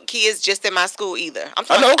about kids just in my school either. I'm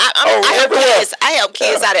talking, I help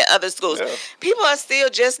kids out at other schools. Yeah. People are still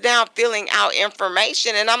just now filling out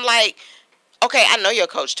information. And I'm like, okay, I know your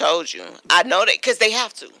coach told you. I know that because they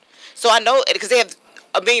have to. So I know it because they have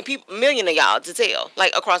a million of y'all to tell,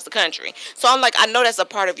 like across the country. So I'm like, I know that's a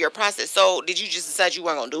part of your process. So did you just decide you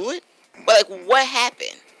weren't going to do it? But like, what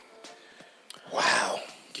happened? Wow.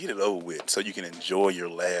 Get it over with so you can enjoy your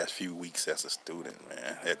last few weeks as a student,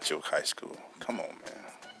 man, at your high school. Come on, man.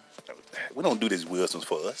 We don't do these Wilsons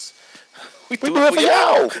for us. We do it for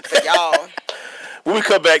y'all. For y'all. When we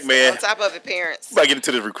come back, man. On top of it, parents. We might get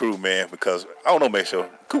into this recruit, man, because I don't know, man. Sure,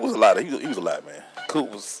 Coop was a lot. He was a lot, man.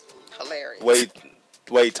 Coop was hilarious.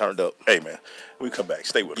 Way turned up. Hey, man. When we come back,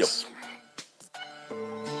 stay with us.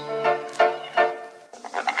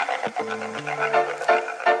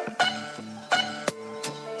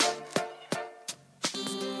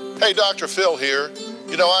 Hey, Dr. Phil here.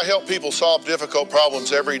 I help people solve difficult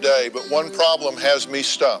problems every day, but one problem has me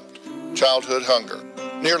stumped: childhood hunger.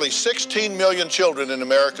 Nearly 16 million children in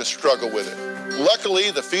America struggle with it.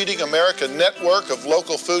 Luckily, the Feeding America network of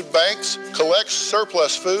local food banks collects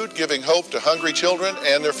surplus food, giving hope to hungry children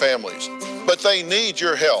and their families. But they need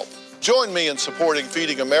your help. Join me in supporting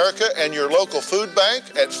Feeding America and your local food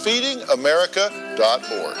bank at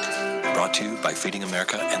feedingamerica.org. Brought to you by Feeding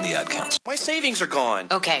America and the Ad Council. My savings are gone.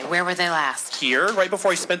 Okay, where were they last? Here, right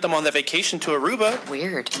before I spent them on that vacation to Aruba.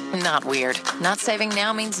 Weird. Not weird. Not saving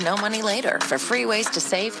now means no money later. For free ways to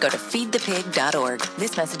save, go to feedthepig.org.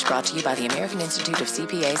 This message brought to you by the American Institute of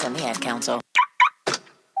CPAs and the Ad Council.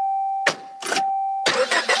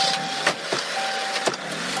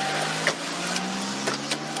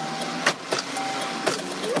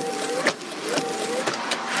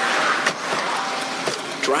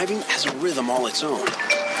 Driving has a rhythm all its own.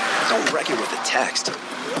 Don't wreck it with a text.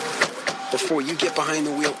 Before you get behind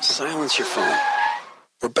the wheel, silence your phone.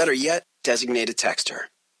 Or better yet, designate a texter.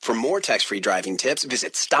 For more text-free driving tips,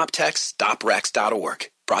 visit stoptextstoprex.org.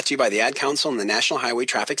 Brought to you by the Ad Council and the National Highway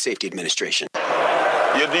Traffic Safety Administration.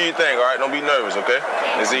 You do your thing, all right? Don't be nervous, okay?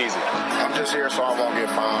 It's easy. I'm just here so I won't get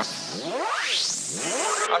fined.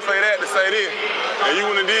 I say that to say this. If you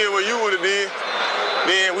wouldn't have did what you would have did,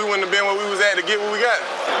 then we wouldn't have been where we was at to get what we got.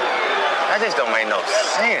 That just don't make no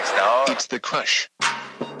sense, dog. It's The Crush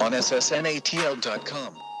on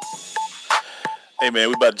SSNATL.com. Hey, man,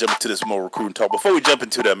 we about to jump into this more recruiting talk. Before we jump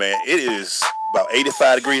into that, man, it is about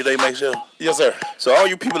 85 degrees today, make sure. Yes, sir. So all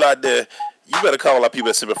you people out there, you better call our people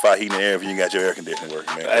at Simplify Heating and Air if you ain't got your air conditioning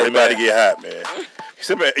working, man. Everybody get hot, man.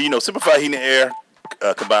 Simplify Heating and Air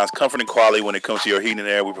combines comfort and quality when it comes to your heating and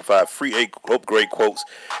air. We provide free upgrade quotes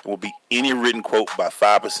and will be any written quote by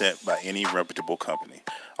 5% by any reputable company.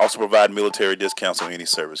 Also provide military discounts on any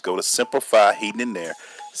service. Go to Simplify Heating and Air,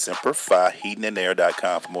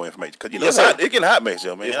 SimplifyHeatingandAir.com for more information. Because it's hot. It's getting hot, man. It's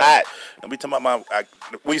hot. Don't be talking about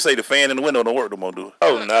what you say, the fan in the window don't work no more, dude.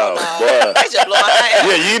 Oh, no. Boy. That's just blowing hot air.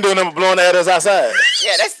 Yeah, you ain't doing nothing but blowing at us outside.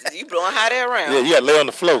 Yeah, that's you blowing hot air around. Yeah, you got to lay on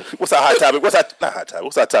the floor. What's our hot topic? What's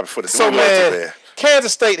our topic for this? So, man,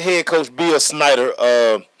 Kansas State head coach Bill Snyder,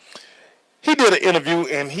 he did an interview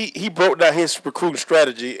and he broke down his recruiting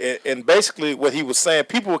strategy. And basically what he was saying,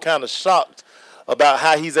 people were kind of shocked about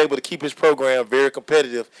how he's able to keep his program very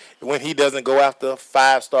competitive when he doesn't go after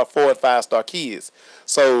 4 and 5-star kids.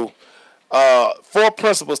 So 4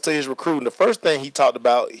 principles to his recruiting. The first thing he talked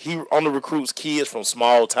about, he only recruits kids from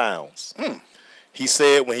small towns. He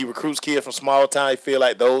said when he recruits kids from small towns, he feel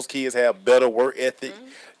like those kids have better work ethic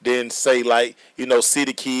than, say, like,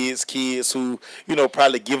 city kids who,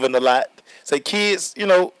 probably giving a lot. Say kids,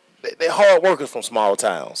 they're hard workers from small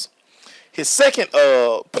towns. His second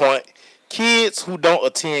point, kids who don't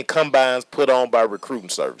attend combines put on by recruiting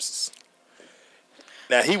services.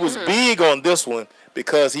 Now, he was big on this one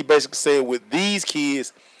because he basically said with these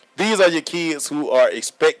kids, these are your kids who are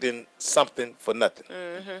expecting something for nothing.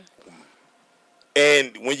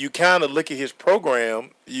 And when you kind of look at his program,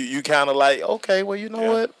 you kind of like, okay, well, you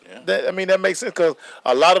know what? Yeah. That makes sense because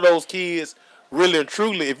a lot of those kids, really and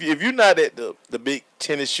truly, if you're not at the big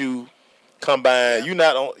tennis shoe combine, you're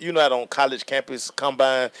not on college campus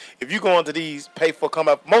combine. If you go into these pay for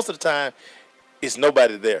combine, most of the time, it's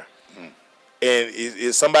nobody there. And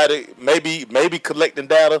it's somebody maybe collecting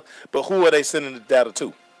data, but who are they sending the data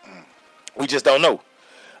to? We just don't know.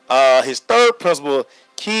 His third principle,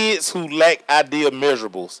 kids who lack ideal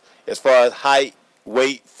measurables as far as height,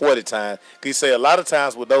 weight, 40 times. Because he say a lot of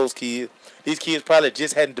times with those kids, these kids probably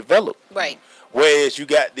just hadn't developed. Right. Whereas you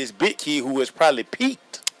got this big kid who has probably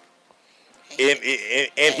peaked.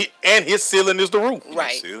 And his ceiling is the roof.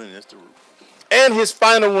 Right. His ceiling is the roof. And his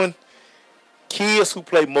final one, kids who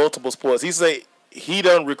play multiple sports. He say he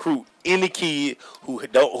doesn't recruit any kid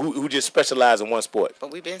who just specialize in one sport.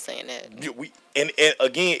 But we've been saying that. And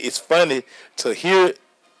again, it's funny to hear it.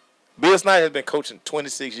 Bill Snyder has been coaching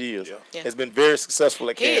 26 years. Yeah. Has been very successful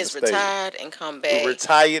at Kansas State. He is retired and come back.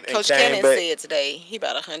 Retired and Coach came Cannon back. said today he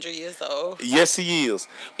about 100 years old. Yes, he is.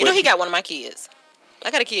 He got one of my kids. I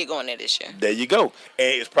got a kid going there this year. There you go.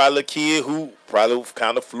 And it's probably a kid who probably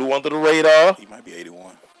kind of flew under the radar. He might be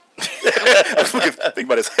 81. I was thinking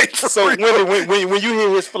about his age. So when you hear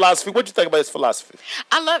his philosophy, what do you think about his philosophy?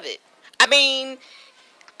 I love it.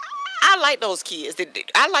 I like those kids.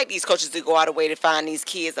 I like these coaches that go out of the way to find these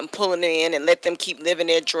kids and pulling them in and let them keep living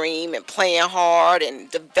their dream and playing hard and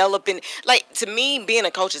developing. Like, to me, being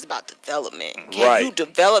a coach is about development. Can you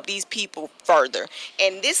develop these people further?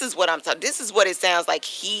 And this is what I'm talking. This is what it sounds like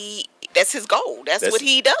that's his goal. That's what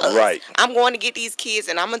he does. Right. I'm going to get these kids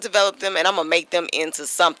and I'm going to develop them and I'm going to make them into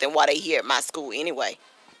something while they here at my school anyway.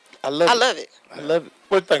 I love it. What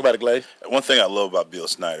do you think about it, Glaze? One thing I love about Bill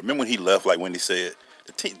Snyder, remember when he left, like when he said,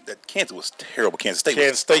 that Kansas was terrible. Kansas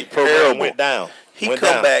State program went down. He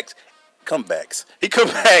come back,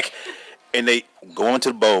 and they go into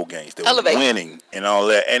the bowl games. They were winning and all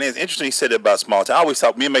that. And it's interesting he said that about small town. I always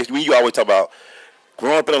talk, me and Mason, you always talk about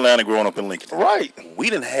growing up in Atlanta, growing up in Lincoln. Right. We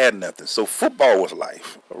didn't have nothing. So football was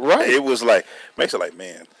life. Right. It was like, makes it like,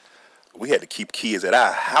 man, we had to keep kids at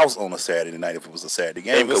our house on a Saturday night if it was a Saturday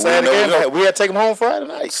game. We had to take them home Friday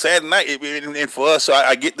night. Saturday night, and for us, so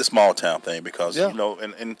I get the small town thing because, and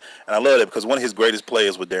I love that because one of his greatest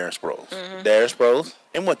players was Darren Sproles. Darren Sproles.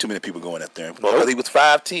 And wasn't too many people going up there because he was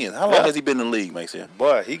 5'10". How long has he been in the league, Mason?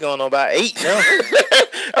 Boy, he going on about 8 now.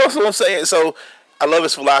 That's what I'm saying. So I love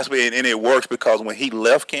his philosophy, and it works because when he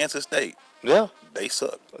left Kansas State, they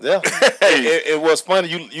sucked. Yeah. It was funny.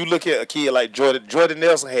 You look at a kid like Jordan. Jordan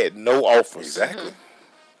Nelson had no offers. Exactly.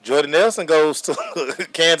 Jordan Nelson goes to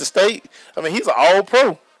Kansas State. I mean, he's an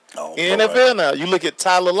all-pro in NFL now. You look at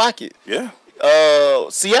Tyler Lockett. Yeah.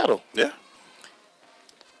 Seattle. Yeah.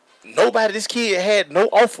 This kid had no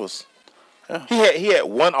offers. Yeah. He had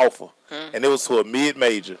one offer, and it was to a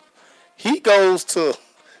mid-major. He goes to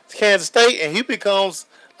Kansas State, and he becomes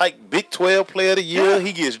like Big 12 Player of the Year. Yeah.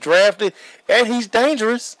 He gets drafted, and he's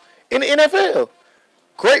dangerous in the NFL.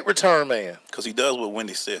 Great return man. Because he does what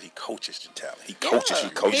Wendy said. He coaches the talent. He coaches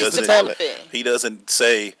you. He's the talent. He doesn't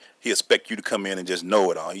say he expect you to come in and just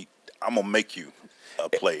know it all. I'm going to make you a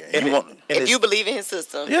player. If you believe in his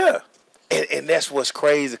system. Yeah. And that's what's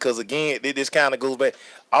crazy because, again, this kind of goes back.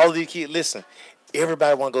 All of these kids, listen,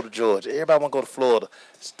 everybody want to go to Georgia. Everybody want to go to Florida.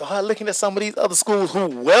 Start looking at some of these other schools who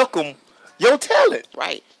welcome your talent.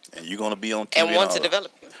 Right. And you're going to be on TV. And want to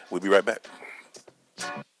develop you. We'll be right back.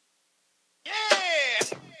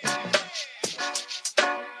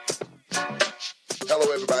 Hello,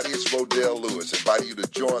 everybody. It's Rodell Lewis, inviting you to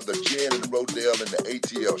join the Jen and Rodell in the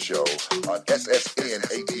ATL show on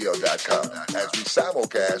SSNATL.com as we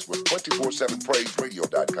simulcast with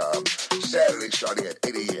 247praiseradio.com Saturday starting at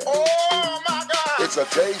 8 a.m. Oh, my God! It's a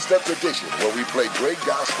taste of tradition where we play great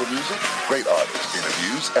gospel music, great artists,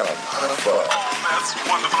 interviews, and a lot of fun. That's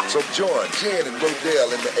wonderful. So join Jen and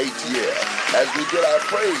Rodell in the ATL as we get our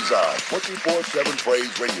praise on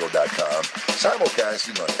 247praiseradio.com,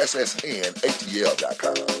 simulcasting on SSNATL.com.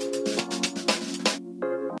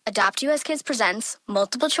 Adopt US Kids presents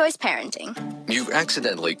Multiple Choice Parenting. You've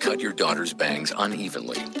accidentally cut your daughter's bangs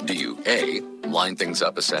unevenly. Do you A, line things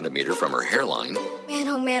up a centimeter from her hairline? Man,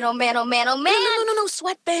 oh man, oh man, oh man, oh man. No.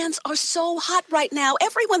 Sweatbands are so hot right now.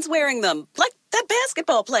 Everyone's wearing them. Like that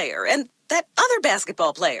basketball player and that other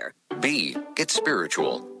basketball player. B, get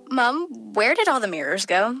spiritual. Mom, where did all the mirrors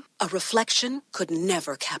go? A reflection could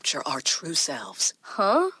never capture our true selves.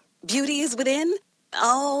 Huh? Beauty is within.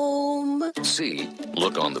 C,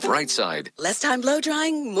 look on the bright side. Less time blow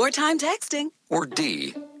drying, more time texting. Or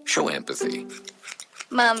D, show empathy.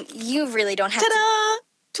 Mom, you really don't have Ta-da!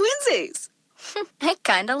 Twinsies! I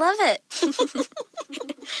kinda love it.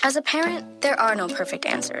 As a parent, there are no perfect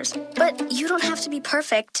answers. But you don't have to be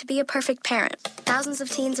perfect to be a perfect parent. Thousands of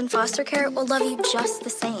teens in foster care will love you just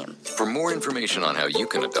the same. For more information on how you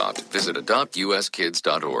can adopt, visit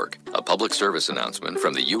adoptuskids.org. A public service announcement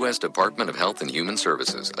from the U.S. Department of Health and Human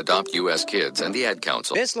Services, Adopt U.S. Kids, and the Ad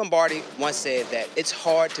Council. Vince Lombardi once said that it's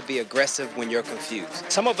hard to be aggressive when you're confused.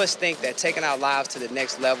 Some of us think that taking our lives to the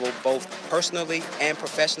next level, both personally and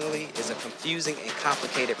professionally, is a confusing and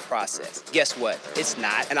complicated process. Guess what? It's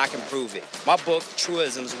not, and I can prove it. My book,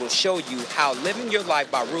 Truisms, will show you how living your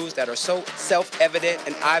life by rules that are so self-evident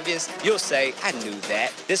and obvious, you'll say, I knew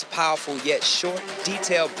that. This powerful yet short,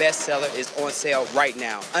 detailed bestseller is on sale right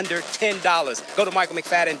now, under $10. Go to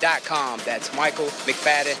michaelmcfadden.com. That's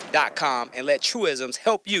michaelmcfadden.com, and let Truisms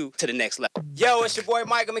help you to the next level. Yo, it's your boy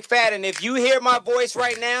Michael McFadden. If you hear my voice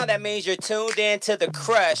right now, that means you're tuned in to The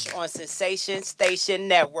Crush on Sensation Station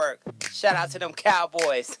Network. Shout out to them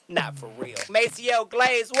Cowboys. Not for real. Maceo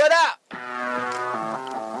Glaze, what up?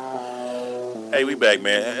 Hey, we back,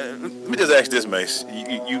 man. Let me just ask this, Mace.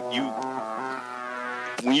 You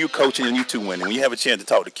when you coaching and you two winning, when you have a chance to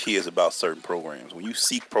talk to kids about certain programs, when you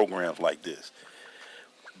seek programs like this,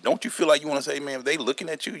 don't you feel like you want to say, man, if they looking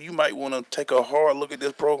at you, you might want to take a hard look at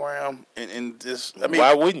this program and just, I mean,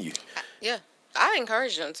 why wouldn't you? Yeah. I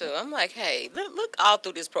encourage them to. I'm like, hey, look all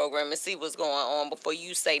through this program and see what's going on before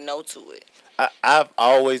you say no to it. I've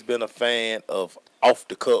always been a fan of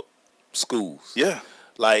off-the-cup schools. Yeah.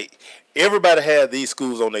 Like, everybody has these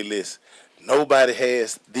schools on their list. Nobody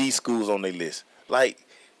has these schools on their list. Like,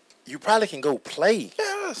 you probably can go play.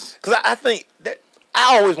 Yes. Because I think that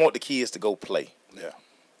I always want the kids to go play. Yeah.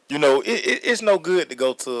 You know, it's no good to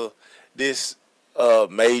go to this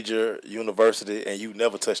major university and you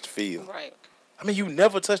never touch the field. Right. I mean, you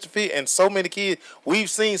never touch the field. And so many kids, we've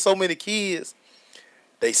seen so many kids,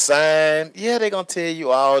 they sign, yeah, they're going to tell you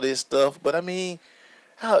all this stuff. But, I mean,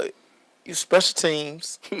 how you special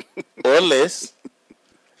teams or less,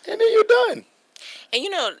 and then you're done. And, you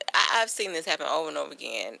know, I've seen this happen over and over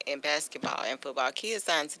again in basketball and football. Kids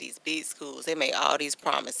sign to these big schools. They make all these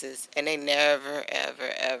promises, and they never, ever,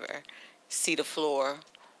 ever see the floor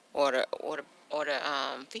or the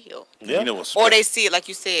field. Yeah. You know what's or they see it, like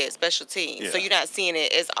you said, special teams. Yeah. So you're not seeing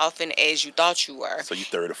it as often as you thought you were. So you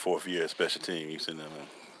third or fourth year special team, you sitting there.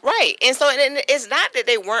 Right. And so it's not that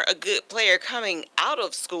they weren't a good player coming out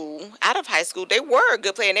of school, out of high school. They were a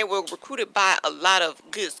good player, and they were recruited by a lot of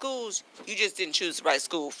good schools. You just didn't choose the right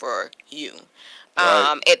school for you.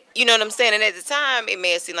 You know what I'm saying? And at the time, it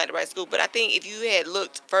may have seemed like the right school, but I think if you had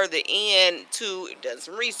looked further done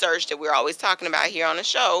some research that we're always talking about here on the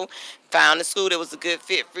show, found a school that was a good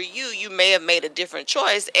fit for you, you may have made a different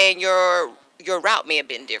choice, and your route may have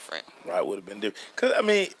been different. Right, would have been different. Because, I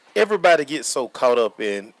mean, everybody gets so caught up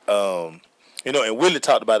in, and Willie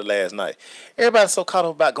talked about it last night. Everybody's so caught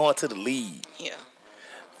up about going to the league. Yeah.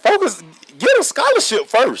 Focus, get a scholarship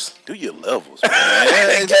first. Do your levels,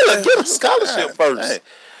 man. get a scholarship first.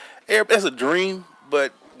 Hey, that's a dream,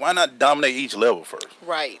 but why not dominate each level first?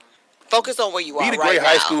 Right. Focus on where you are Be the right great now.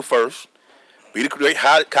 high school first. Be the great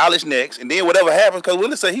college next. And then whatever happens, because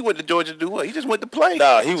Willie said he went to Georgia to do what? He just went to play.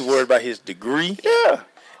 Nah, he was worried about his degree. Yeah.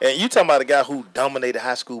 And you talking about a guy who dominated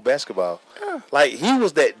high school basketball. Yeah. Like, he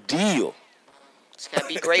was that deal. It's got to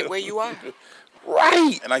be great where you are.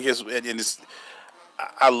 Right. And I guess,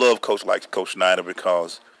 I love Coach Schneider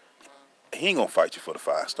because he ain't going to fight you for the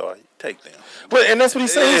 5-star. Take them. But, and that's what he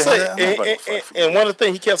said. And one of the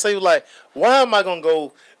things he kept saying was like, why am I going to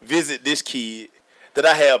go visit this kid that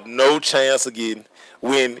I have no chance of getting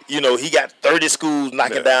when, he got 30 schools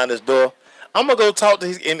knocking down his door? I'm going to go talk to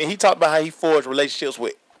and he talked about how he forged relationships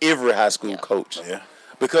with every high school coach. Yeah.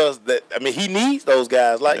 Because, he needs those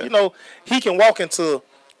guys. Like, he can walk into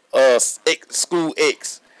school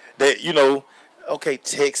X that, okay,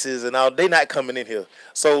 Texas and all, they not coming in here.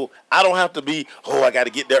 So I don't have to be, I got to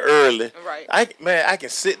get there early. Right. I can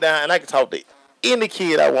sit down and I can talk to any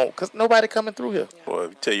kid I want because nobody coming through here. Boy,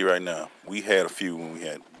 I tell you right now, we had a few when we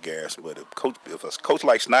had gas, but if a coach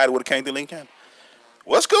like Snyder would have came to Lincoln,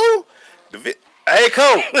 what's cool? Hey,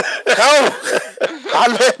 Cole,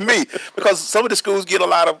 holler at me. Because some of the schools get a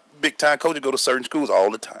lot of big-time coaches go to certain schools all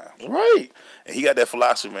the time. Right. And he got that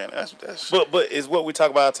philosophy, man. That's. But it's what we talk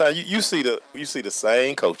about all the time. You see the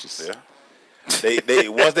same coaches. Yeah. They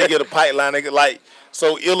once they get a pipeline, they get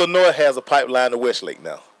so Illinois has a pipeline to Westlake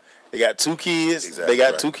now. They got 2 kids. Exactly, they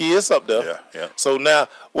got 2 kids up there. Yeah. So now,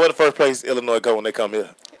 what the first place Illinois go when they come here?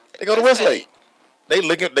 They go to Westlake. They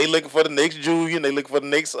looking for the next Julian. They looking for the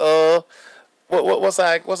next what's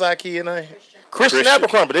our kid name? Christian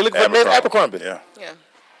Abercrombie. They looking for the next Abercrombie. Yeah. Yeah.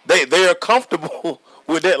 They are comfortable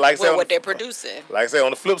with that. Like with what they're producing. Like I say,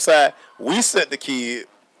 on the flip side, we sent the kid.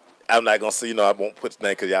 I'm not gonna say, I won't put the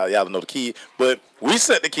name because y'all know the kid. But we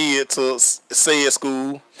sent the kid to said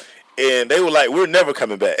school, and they were like, "We're never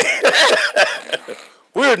coming back.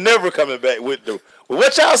 We're never coming back with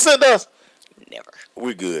what y'all sent us. Never.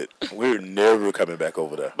 We're good. We're never coming back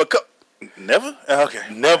over there. Never?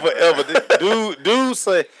 Okay. Never ever. Dude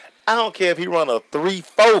say, I don't care if he run a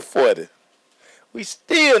 3.4 40. We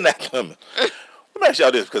still not coming. Let me ask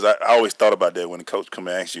y'all this, because I always thought about that when the coach come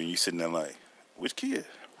and ask you, and you sitting there like, which kid?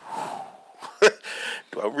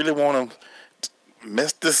 Do I really want to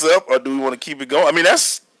mess this up, or do we want to keep it going? I mean,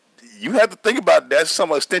 you have to think about that. That's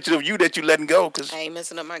some extension of you that you letting go. Cause I ain't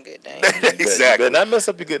messing up my good name. Exactly. You better not mess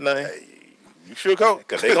up your good name. You sure, Coach?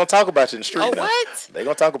 Because they going to talk about you in the street now. What? They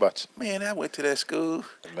going to talk about you. Man, I went to that school.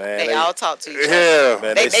 Man, they all talk to each other. Yeah.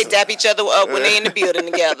 Man, they dap each other up when they in the building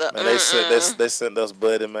together. Man, they sent us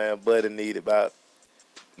Buddy, man. Buddy needed about...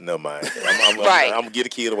 No, mind. I'm going to get a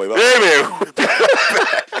kid away.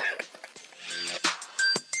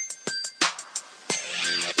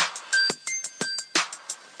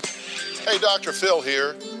 Hey, Dr. Phil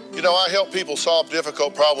here. I help people solve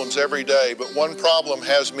difficult problems every day, but one problem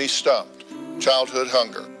has me stumped: childhood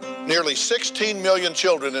hunger. Nearly 16 million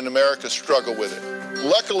children in America struggle with it.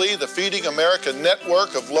 Luckily, the Feeding America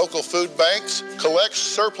network of local food banks collects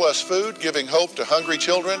surplus food, giving hope to hungry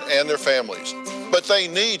children and their families. But they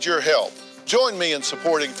need your help. Join me in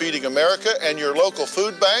supporting Feeding America and your local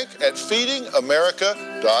food bank at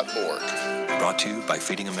feedingamerica.org. Brought to you by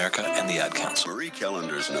Feeding America and the Ad Council. Marie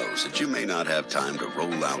Callender's knows that you may not have time to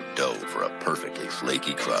roll out dough for a perfectly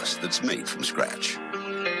flaky crust that's made from scratch,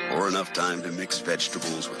 or enough time to mix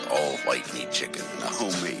vegetables with all white meat chicken in a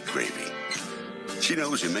homemade gravy. She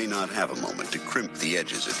knows you may not have a moment to crimp the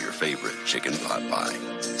edges of your favorite chicken pot pie,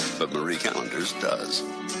 but Marie Callender's does.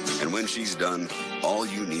 And when she's done, all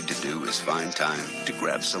you need to do is find time to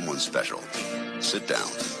grab someone special, sit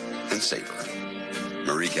down, and savor.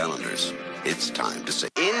 Marie Callender's. It's time to say.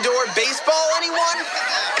 Indoor baseball, anyone?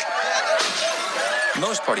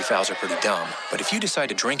 Most party fouls are pretty dumb, but if you decide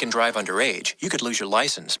to drink and drive underage, you could lose your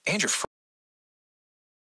license and your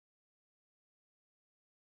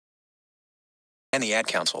and the Ad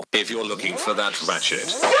Council. If you're looking for that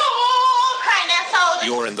ratchet,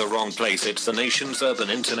 you're in the wrong place. It's the nation's urban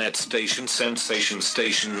internet station, Sensation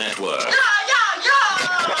Station Network.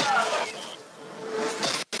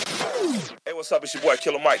 Hey, what's up? It's your boy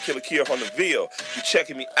Killer Mike, Killer Kier from the Ville. You're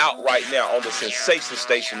checking me out right now on the Sensation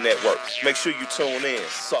Station Network. Make sure you tune in,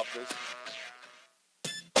 suckers.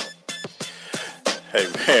 Hey,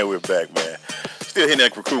 man, we're back, man. Still hitting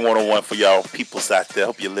that Recruit 101 for y'all peoples out there.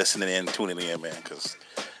 Hope you're listening in, tuning in, man, because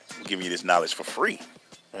I'm giving you this knowledge for free.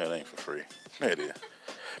 Man, it ain't for free. There it is.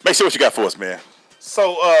 Make sure what you got for us, man.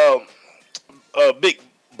 So, a big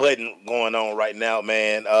button going on right now,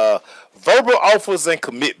 man. Verbal offers and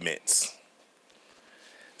commitments.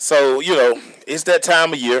 So, you know, it's that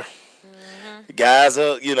time of year. Guys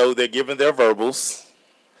are, you know, they're giving their verbals.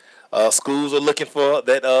 Schools are looking for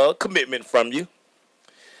that commitment from you.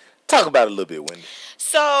 Talk about it a little bit, Wendy.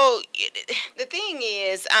 So the thing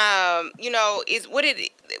is, you know, is what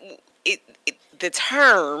the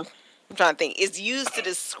term, I'm trying to think, is used to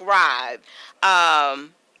describe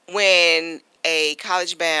when a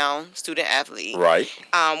college-bound student athlete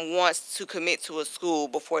wants to commit to a school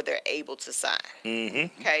before they're able to sign.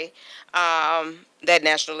 Okay, that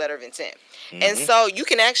national letter of intent, and so you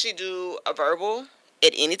can actually do a verbal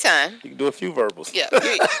at any time. You can do a few verbals. Yeah,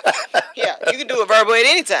 you can do a verbal at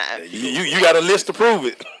any time. You got a list to prove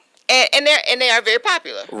it. And they are very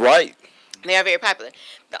popular. Right. They are very popular.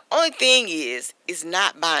 The only thing is, it's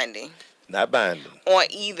not binding. Not binding. On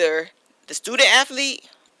either the student athlete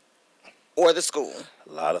or the school.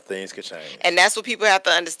 A lot of things could change. And that's what people have to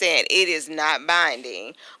understand. It is not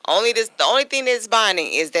binding. The only thing that's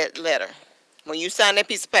binding is that letter. When you sign that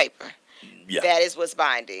piece of paper, that is what's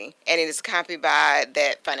binding. And it is accompanied by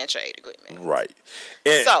that financial aid agreement. Right.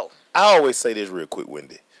 And so I always say this real quick,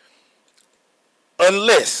 Wendy.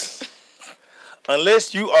 Unless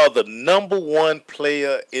you are the number one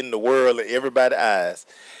player in the world in everybody's eyes,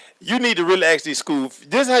 you need to really ask these schools.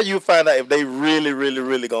 This is how you find out if they really, really,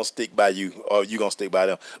 really going to stick by you or you going to stick by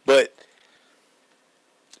them. But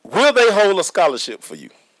will they hold a scholarship for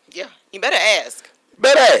you? Yeah, you better ask.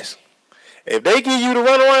 Better ask. If they give you the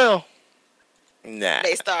runaround, nah.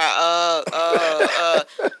 They start,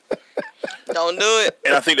 don't do it.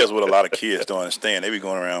 And I think that's what a lot of kids don't understand. They be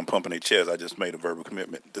going around pumping their chest. I just made a verbal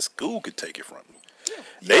commitment. The school could take it from you.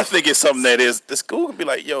 They think it's something that is, the school could be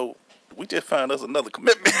like, yo, we just found us another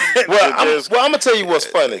commitment. Well, I'm going to tell you what's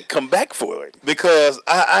funny. Come back for it. Because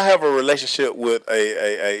I have a relationship with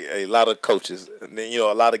a lot of coaches. And then, you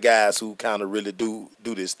know, a lot of guys who kind of really do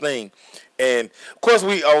this thing. And, of course,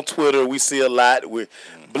 we on Twitter, we see a lot. We're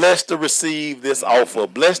blessed to receive this offer,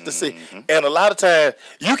 blessed to see. And a lot of times,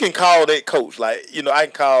 you can call that coach. Like, you know, I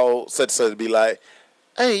can call such and such and be like,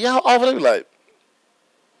 hey, y'all offer? They be like,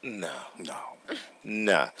 no.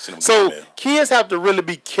 Nah. So kids have to really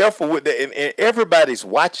be careful with that, and everybody's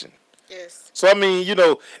watching. Yes. So I mean, you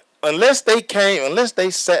know, unless they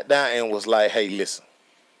sat down and was like, "Hey, listen,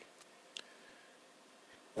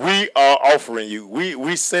 we are offering you,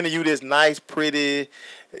 we sending you this nice, pretty,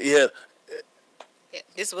 this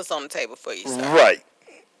is what's on the table for you, sir." Right.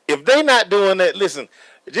 If they not doing that, listen,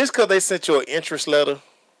 just because they sent you an interest letter,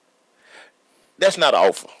 that's not an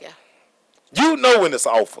offer. Yeah. You know when it's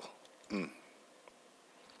an offer.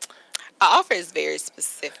 An offer is very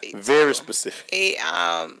specific. Very specific. It,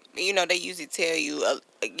 you know, they usually tell you,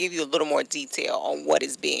 give you a little more detail on what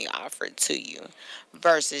is being offered to you,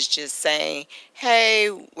 versus just saying,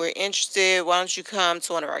 "Hey, we're interested. Why don't you come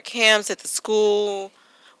to one of our camps at the school?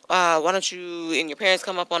 Why don't you and your parents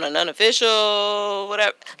come up on an unofficial,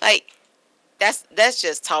 whatever?" Like, that's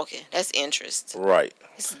just talking. That's interest. Right.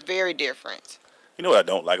 It's very different. You know what I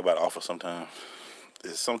don't like about offer sometimes?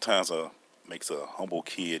 Is sometimes makes a humble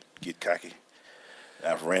kid get cocky.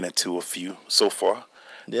 I've ran into a few so far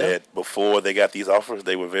that before they got these offers,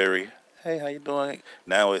 they were very, "Hey, how you doing?"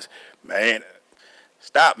 Now it's, "Man,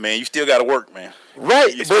 stop, man. You still got to work, man."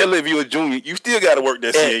 Right. Especially if you're a junior, you still got to work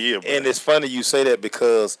that senior year, bro. And it's funny you say that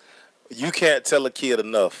because you can't tell a kid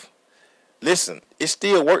enough. Listen, it's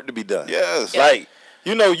still work to be done. Yes. Like,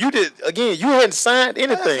 you know, you hadn't signed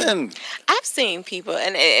anything. I've seen people,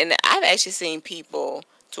 and I've actually seen people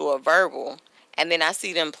to a verbal, and then I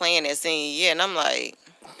see them playing that senior year, and I'm like,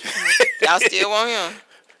 y'all still want him?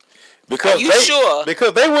 Because Are you sure?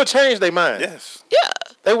 Because they will change their mind. Yes. Yeah.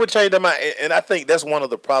 They will change their mind. And I think that's one of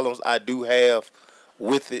the problems I do have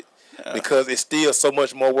with it, because it's still so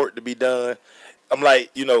much more work to be done. I'm like,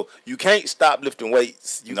 you know, you can't stop lifting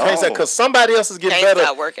weights. You can't say, because somebody else is getting better.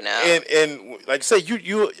 Stop working out. And like I say,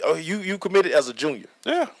 you committed as a junior.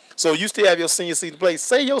 Yeah. So you still have your senior season to play.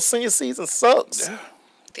 Say your senior season sucks. Yeah.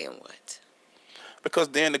 Then what? Because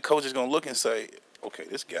then the coach is going to look and say, okay,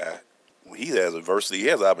 this guy, when he has adversity, he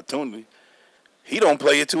has opportunity, he don't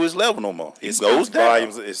play it to his level no more. It goes down.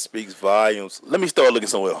 It speaks volumes. Let me start looking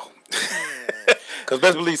somewhere else. Because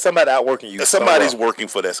best believe somebody outworking you. Somebody's working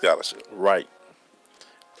for that scholarship. Right.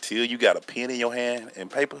 Till you got a pen in your hand and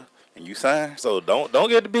paper and you sign. So don't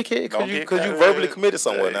get the big head because you verbally committed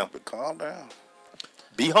somewhere now. But calm down.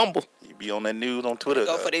 Be humble. You be on that news on Twitter.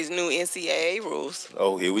 Go for these new NCAA rules.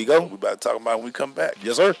 Oh, here we go. We about to talk about when we come back.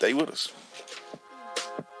 Yes, sir. Stay with us.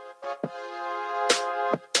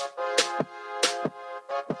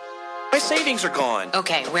 My savings are gone.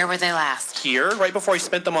 Okay, where were they last? Here, right before I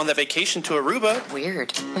spent them on that vacation to Aruba.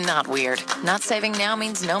 Weird. Not weird. Not saving now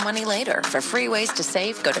means no money later. For free ways to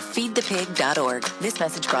save, go to feedthepig.org. This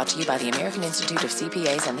message brought to you by the American Institute of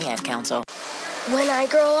CPAs and the Ad Council. When I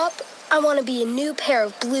grow up, I want to be a new pair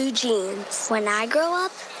of blue jeans. When I grow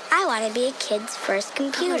up, I want to be a kid's first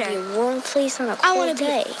computer. I want to be a warm fleece on a cold day. I want to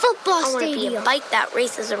be a football stadium. I want to be a bike that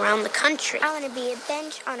races around the country. I want to be a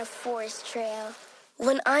bench on a forest trail.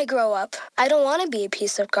 When I grow up, I don't want to be a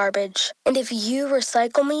piece of garbage. And if you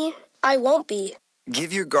recycle me, I won't be.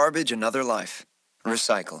 Give your garbage another life.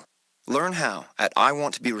 Recycle. Learn how at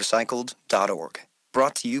iwanttoberecycled.org.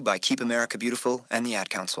 Brought to you by Keep America Beautiful and the Ad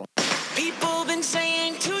Council. People been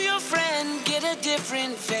saying to your friend, get a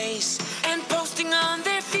different face. And posting on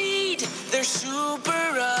their feed, they're super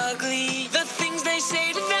ugly. The things they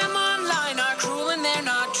say to them online are cruel and they're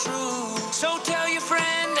not true. So tell your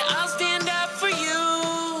friend, I'll stand up for you.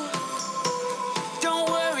 Don't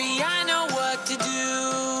worry, I know what to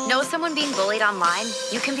do. Know someone being bullied online?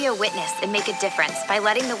 You can be a witness and make a difference by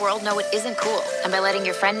letting the world know it isn't cool and by letting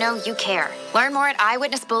your friend know you care. Learn more at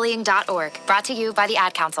eyewitnessbullying.org. Brought to you by the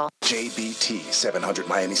Ad Council. JBT 700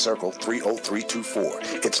 Miami Circle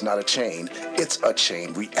 30324. It's not a chain, it's a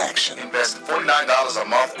chain reaction. Invest $49 a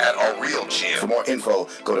month at a real gym. For more info,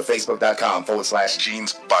 go to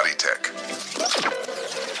facebook.com/Jeans Body Tech.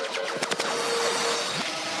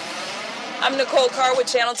 I'm Nicole Carr with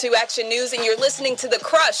Channel 2 Action News, and you're listening to The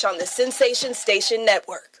Crush on the Sensation Station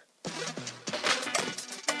Network.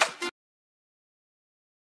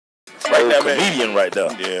 Right now, comedian right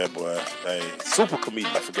there. Yeah, boy. Hey, super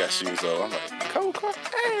comedian. I forgot she was on. I'm like, Nicole Carr.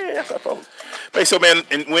 Hey, that's our folks. Hey, so man,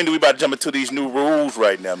 and when do we about to jump into these new rules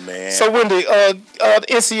right now, man? So when the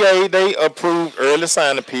NCAA, they approved early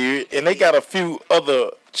signing period, and they got a few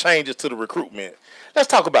other changes to the recruitment. Let's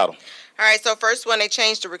talk about them. All right, so first one, they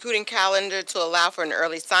changed the recruiting calendar to allow for an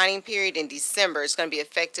early signing period in December. It's going to be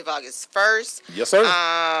effective August 1st. Yes, sir.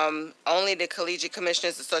 Only the Collegiate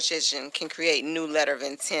Commissioners Association can create new letter of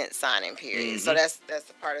intent signing periods. So that's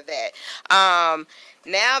a part of that.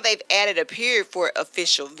 Now they've added a period for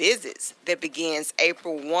official visits that begins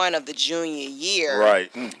April 1 of the junior year.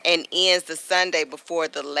 Right. And ends the Sunday before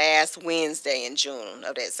the last Wednesday in June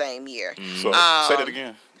of that same year. So say that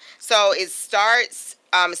again. So it starts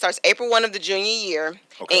April 1 of the junior year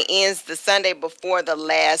and ends the Sunday before the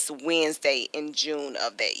last Wednesday in June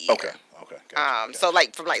of that year. Okay. Gotcha. So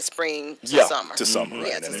like from like spring to summer. To summer.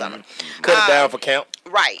 Yeah, Right. to summer. Cut it down for count.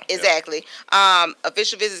 Right, exactly.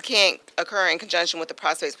 Official visits can't occur in conjunction with the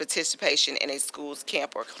prospect's participation in a school's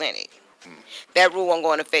camp or clinic. That rule won't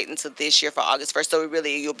go into effect until this year for August 1st. So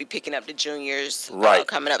you'll be picking up the juniors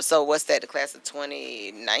coming up. So what's that? The class of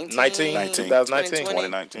 2019?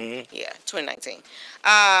 2019. Yeah, 2019.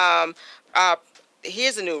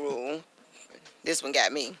 Here's a new rule. This one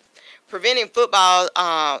got me. Preventing football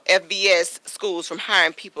FBS schools from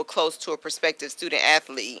hiring people close to a prospective student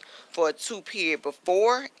athlete for a 2-period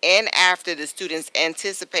before and after the student's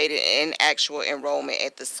anticipated and actual enrollment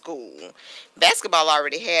at the school. Basketball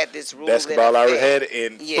already had this rule. Basketball already had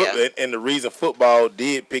it, and the reason football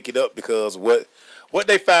did pick it up because what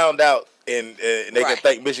they found out, and they can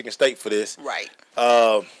thank Michigan State for this. Right.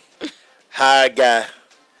 Hire a guy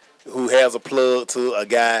who has a plug to a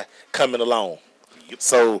guy coming along.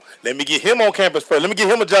 So let me get him on campus first. Let me get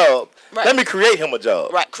him a job. Right. Let me create him a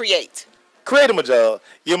job. Right, create him a job.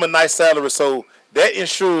 Give him a nice salary, so that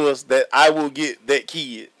ensures that I will get that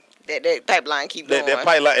kid. That pipeline keep going. That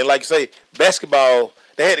pipeline, and like you say, basketball.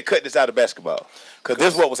 They had to cut this out of basketball because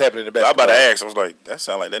this is what was happening in basketball. I was about to ask. I was like, that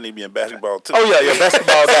sounds like that need to be in basketball too. Oh yeah,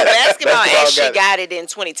 basketball got it. Basketball actually got it in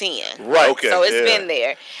 2010. Right. Okay. So it's been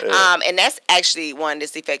there, and that's actually one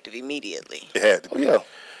that's effective immediately. It had to be. Oh,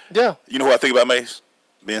 yeah. You know who I think about, Mace?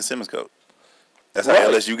 Ben Simmons coach. That's how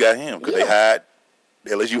LSU got him because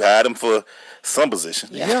LSU hired him for some position.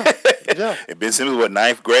 Yeah. And Ben Simmons was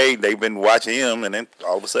 9th grade. They've been watching him, and then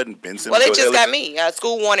all of a sudden, Ben Simmons. Well, they just got me.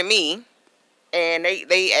 School wanted me, and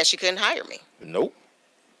they actually couldn't hire me. Nope.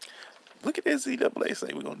 Look at this NCAA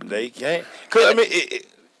say we're gonna do. They can't. Cause I mean,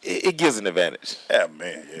 it gives an advantage. Yeah,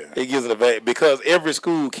 man. Yeah. It gives an advantage because every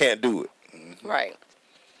school can't do it. Right.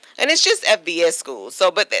 And it's just FBS schools.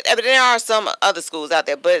 So, but there are some other schools out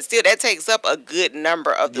there, but still, that takes up a good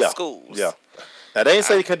number of the schools. Yeah. Now, they ain't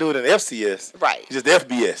say you can do it in FCS. Right. Just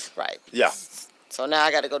FBS. Right. Yeah. So now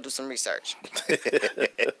I got to go do some research.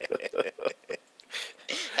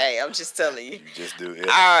 Hey, I'm just telling you. Just do it.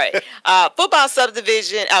 All right. Football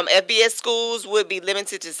subdivision, FBS schools would be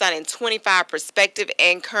limited to signing 25 prospective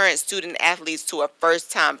and current student athletes to a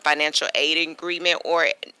first-time financial aid agreement or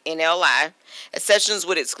NLI. Exceptions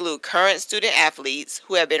would exclude current student athletes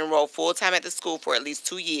who have been enrolled full-time at the school for at least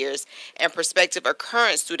 2 years and prospective or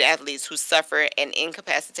current student athletes who suffer an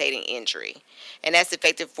incapacitating injury. And that's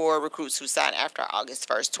effective for recruits who sign after August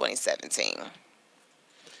 1st, 2017.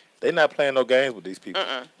 They're not playing no games with these people.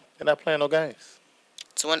 They're not playing no games.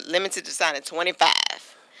 Limited to signing 25.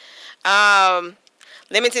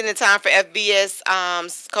 Limiting the time for FBS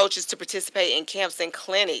coaches to participate in camps and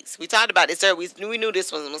clinics. We talked about this earlier. We knew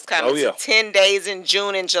this one was coming. Oh, yeah. To 10 days in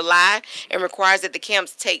June and July, and requires that the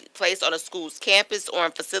camps take place on a school's campus or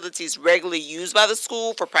in facilities regularly used by the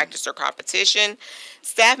school for practice or competition.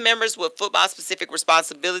 Staff members with football-specific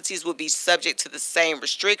responsibilities will be subject to the same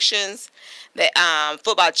restrictions. The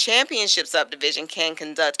football championship subdivision can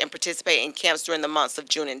conduct and participate in camps during the months of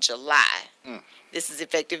June and July. This is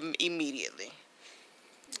effective immediately.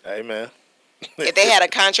 Hey, man. If they had a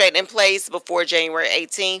contract in place before January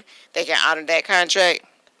 18th, they can honor that contract.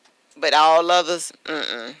 But all others,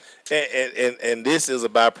 And this is a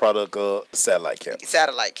byproduct of satellite camps.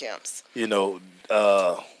 Satellite camps. You know,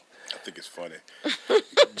 I think it's funny.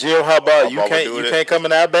 Jill, how about you can't come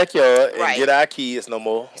in our backyard and get our kids no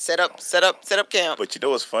more. Set up camp. But you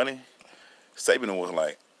know what's funny? Saban was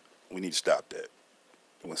like, we need to stop that.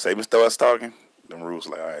 When Saban starts talking, them rules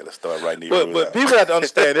like, all right, let's start writing these rules But out. people have to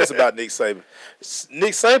understand this about Nick Saban.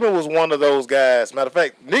 Nick Saban was one of those guys. Matter of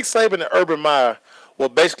fact, Nick Saban and Urban Meyer were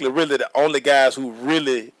basically really the only guys who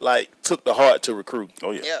really took the heart to recruit.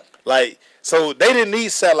 Oh yeah. So they didn't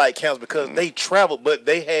need satellite camps because they traveled, but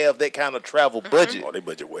they have that kind of travel budget. Oh, they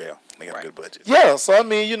budget well. They got a good budget. Yeah, so I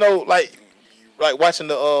mean, like watching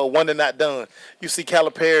the One That Not Done, you see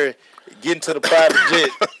Calipari getting to the private jet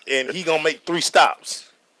and he gonna make 3 stops.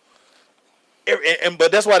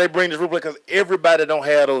 But that's why they bring this rule, because everybody don't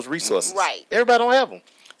have those resources. Right. Everybody don't have them.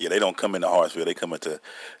 Yeah, they don't come into Hartsville. They come into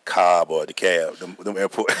Cobb or DeKalb, them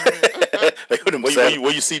airport.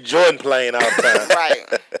 Where you see Jordan playing all the time.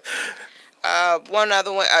 Right. One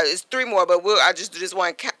other one. It's 3 more, but I'll just do this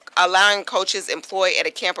one. Allowing coaches employed at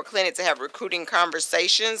a camp or clinic to have recruiting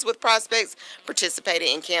conversations with prospects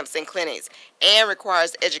participating in camps and clinics, and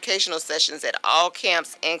requires educational sessions at all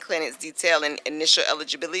camps and clinics detailing initial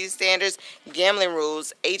eligibility standards, gambling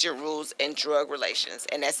rules, agent rules, and drug relations.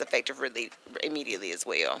 And that's effective immediately as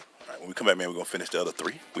well. All right, when we come back, man, we're going to finish the other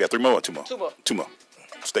 3. We got 3 more or 2 more? 2 more. 2 more.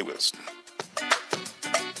 Stay with us.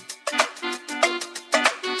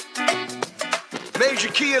 Major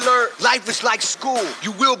key alert. Life is like school.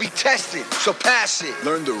 You will be tested, so pass it.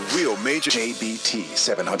 Learn the real major. JBT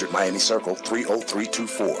 700 Miami Circle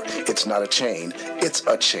 30324. It's not a chain, it's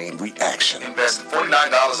a chain reaction. Invest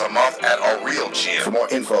 $49 a month at a real gym. For more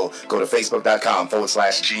info, go to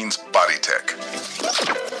facebook.com/Jeans Body Tech.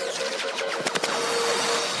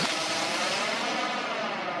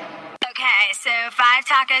 Okay, so 5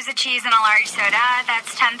 tacos of cheese and a large soda.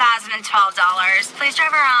 That's $10,012. Please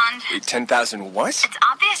drive around. Wait, 10,000 what? It's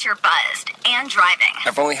obvious you're buzzed and driving.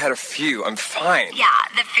 I've only had a few. I'm fine. Yeah,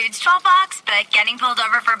 the food's $12, but getting pulled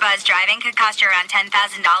over for buzz driving could cost you around $10,000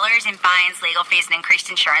 in fines, legal fees, and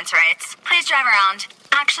increased insurance rates. Please drive around.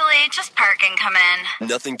 Actually, just park and come in.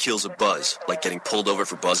 Nothing kills a buzz like getting pulled over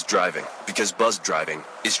for buzz driving, because buzz driving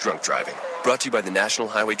is drunk driving. Brought to you by the National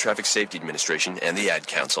Highway Traffic Safety Administration and the Ad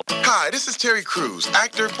Council. Hi, this is Terry Crews,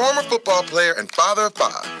 actor, former football player, and father of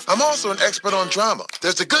 5. I'm also an expert on drama.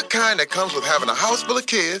 There's the good kind that comes with having a house full of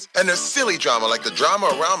kids, and there's silly drama like the drama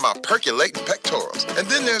around my percolating pectorals. And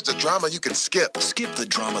then there's the drama you can skip. Skip the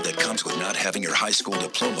drama that comes with not having your high school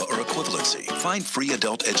diploma or equivalency. Find free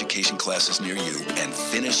adult education classes near you and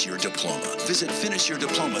finish your diploma. Visit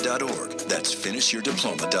finishyourdiploma.org. That's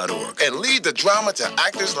finishyourdiploma.org. And leave the drama to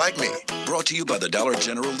actors like me. Brought to you by the Dollar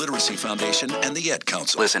General Literacy Foundation and the Ed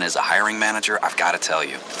Council. Listen, as a hiring manager, I've got to tell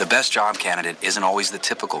you, the best job candidate isn't always the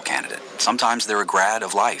typical candidate. Sometimes they're a grad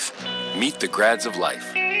of life. Meet the grads of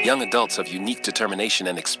life. Young adults of unique determination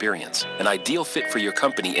and experience. An ideal fit for your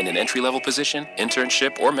company in an entry-level position,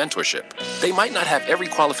 internship, or mentorship. They might not have every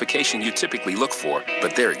qualification you typically look for,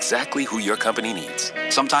 but they're exactly who your company needs.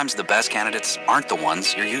 Sometimes the best candidates aren't the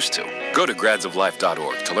ones you're used to. Go to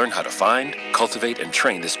gradsoflife.org to learn how to find, cultivate, and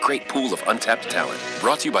train this great pool of untapped talent.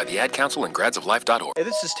 Brought to you by the Ad Council and gradsoflife.org. Hey,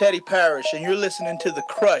 this is Teddy Parrish, and you're listening to The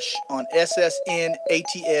Crush on SSNATL.com.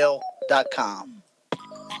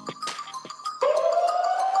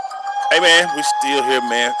 Hey, man, we're still here,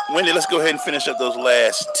 man. Wendy, let's go ahead and finish up those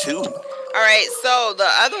last two. All right, so the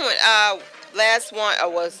other one, last one,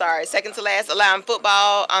 second to last, allowing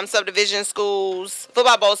football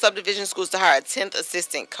football bowl subdivision schools to hire a 10th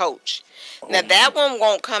assistant coach. Now, that one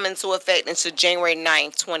won't come into effect until January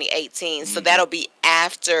 9th, 2018, so that'll be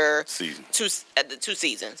after the 2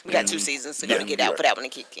 seasons. We got 2 seasons to get out for that one to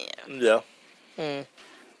kick in. Yeah.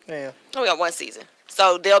 Yeah. We got 1 season.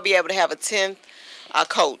 So they'll be able to have a 10th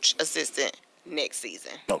coach assistant next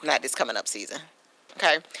season, not this coming up season.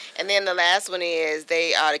 Okay. And then the last one is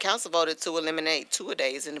the council voted to eliminate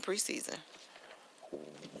 2-a-days in the preseason.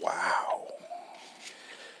 Wow.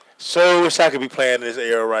 So wish I could be playing this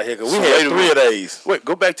era right here because we had 3-a-days. Wait,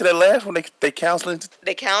 go back to that last one. They counseling.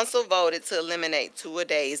 The council voted to eliminate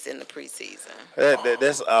 2-a-days in the preseason.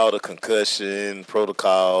 That's all the concussion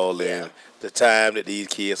protocol and the time that these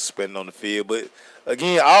kids are spending on the field. But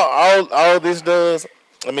again, all this does,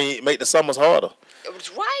 make the summers harder.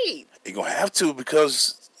 It's right. You're going to have to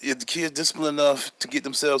because if the kids disciplined enough to get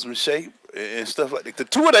themselves in shape and stuff like that. The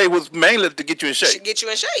 2-a-day was mainly to get you in shape. Get you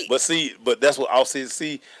in shape. But that's what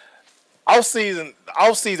off-season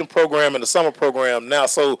program and the summer program now.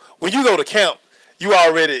 So when you go to camp, you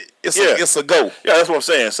already, it's a go. Yeah, that's what I'm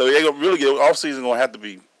saying. So they're going to really get off-season going to have to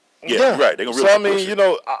be, right. They're gonna really push it.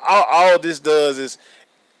 All this does is,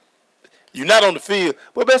 you're not on the field,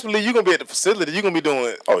 but best believe you're going to be at the facility. You're going to be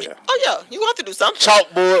doing Oh, yeah. You're going to have to do something.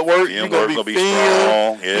 Chalkboard work. You're going to be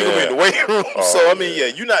strong. Yeah. You're going to be in the weight room.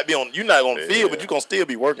 You're not on the field, but you're going to still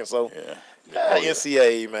be working. So,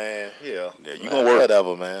 NCAA, man. Yeah, you're going to work.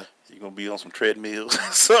 Whatever, man. You're going to be on some treadmills.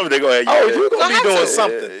 Something they're going to have you. You're going to be doing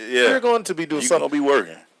something. You're going to be doing something. You're going to be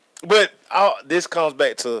working. But this comes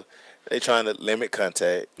back to they trying to limit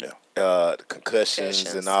contact. Yeah. The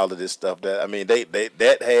concussions and all of this stuff. That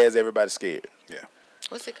that has everybody scared. Yeah.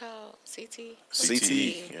 What's it called? CT. Yeah.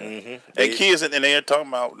 Mm-hmm. They kids and they're talking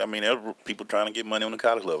about. There are people trying to get money on the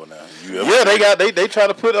college level now. They trying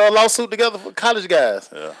to put a lawsuit together for college guys.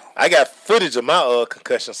 Yeah. I got footage of my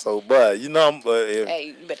concussion. So,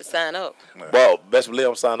 hey, you better sign up. Well, best believe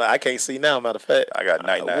I'm signing up. I can't see now. Matter of fact, I got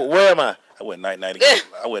night. Where am I? I went night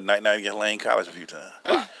against Lane College a few times.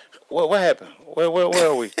 What happened? Where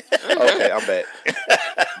are we? Okay, I'm back.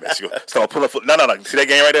 So I'll pull up. No. See that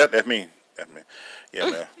game right there? That's me. Yeah,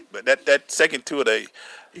 man. But that second 2-a-day,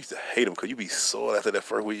 I used to hate them because you be sore after that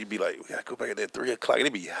first week. You be like, we gotta go back at that 3 o'clock.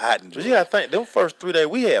 It be hot. But you gotta think, them first 3 days,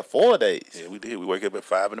 we had 4 days. Yeah, we did. We wake up at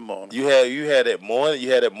 5 in the morning. You had that morning. You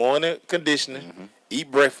had that morning conditioning. Eat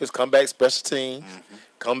breakfast. Come back special teams.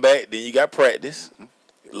 Come back. Then you got practice,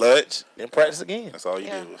 lunch, then practice again. That's all you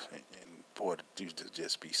did was. Boy, you used to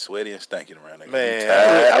just be sweaty and stinking around there.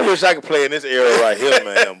 Man, I wish I could play in this era right here,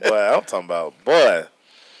 man. Boy, I'm talking about,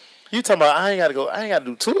 you talking about I ain't got to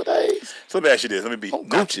do 2-a-days? So let me ask you this. Let me be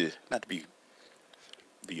Gucci. Not to be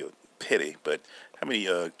petty, but how many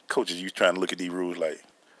coaches you trying to look at these rules like,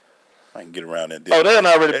 I can get around that? Oh, they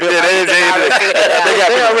already built them.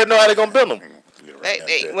 They already know how they're going to build them. They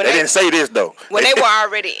didn't say this though. When they were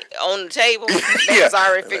already on the table, they was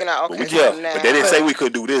already figuring out. Okay, but they didn't say we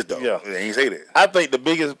could do this though. Yeah, they didn't say that. I think the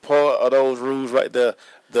biggest part of those rules right there,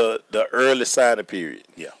 the early signing period.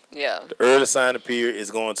 Yeah. The early signing period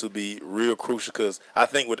is going to be real crucial because I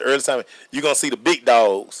think with the early signing, you're gonna see the big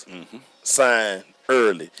dogs sign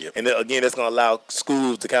early, and then again, that's gonna allow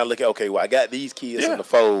schools to kind of look at, okay, well, I got these kids in the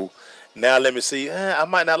fold. Now let me see. I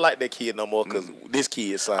might not like that kid no more because this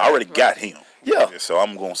kid signed. I already got him. Yeah. So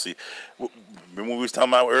I'm going to see. Remember we was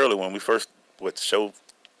talking about earlier when we first show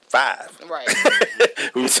 5. Right.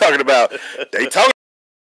 We was talking about they talking.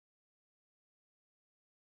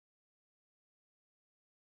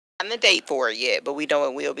 The date for it yet, but we know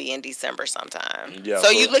it will be in December sometime. Yeah, so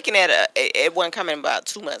you're looking at it wasn't coming about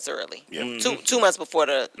 2 months early. Yeah. 2 months before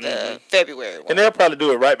the February one. And they'll probably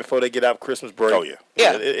do it right before they get out Christmas break. Oh yeah.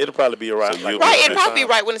 It'll probably be around. So it'll probably be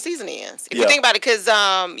right when the season ends. If you think about it, because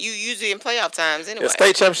you usually in playoff times anyway. The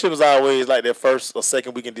state championship is always like their first or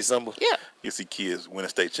second week in December. Yeah. You see kids win a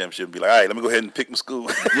state championship and be like, all right, let me go ahead and pick my school.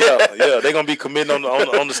 yeah. They're gonna be committing on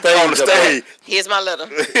the stage. On the stage. Here's my letter.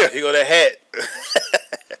 Here go that hat.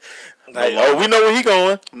 We know where he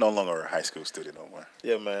going. No longer a high school student no more.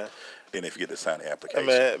 Yeah, man. Then they forget to sign the application.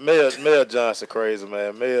 Hey, man, Mel Johnson crazy,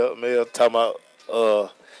 man. Mel talking about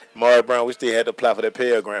Maury Brown, we still had to apply for that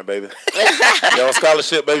Pell Grant, baby. On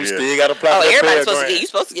scholarship, baby, still got to apply for that Pell Grant. You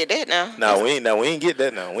supposed to get that now. No, we ain't get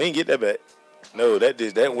that now. We ain't get that back. No, that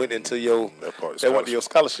went into that went to your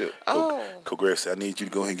scholarship. Oh. Congress said, I need you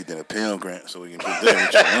to go ahead and get that Pell Grant so we can put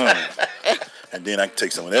that in your and then I can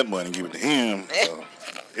take some of that money and give it to him. So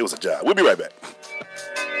it was a job. We'll be right back.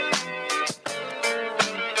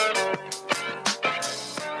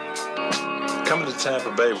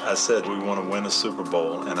 Tampa Bay, I said we want to win a Super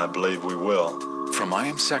Bowl, and I believe we will. From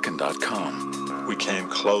IamSecond.com. We came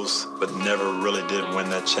close, but never really did win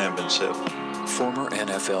that championship. Former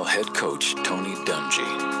NFL head coach Tony Dungy.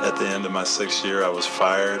 At the end of my 6th year, I was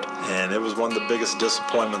fired, and it was one of the biggest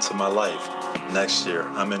disappointments of my life. Next year,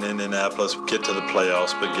 I'm in Indianapolis, get to the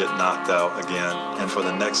playoffs, but get knocked out again. And for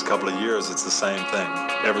the next couple of years, it's the same thing.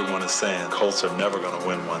 Everyone is saying Colts are never going to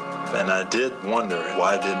win one. And I did wonder,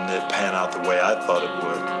 why didn't it pan out the way I thought it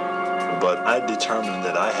would? But I determined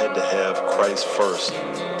that I had to have Christ first,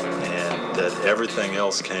 and that everything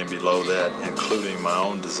else came below that, including my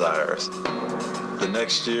own desires. The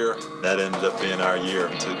next year, that ended up being our year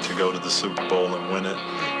to go to the Super Bowl and win it,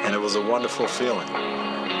 and it was a wonderful feeling.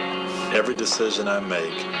 Every decision I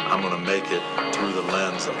make, I'm going to make it through the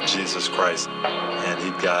lens of Jesus Christ, and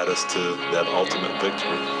He'd guide us to that ultimate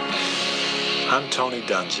victory. I'm Tony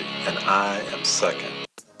Dungy, and I am second.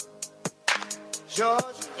 Y'all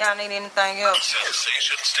need anything else?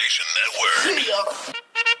 Sensation Station Network.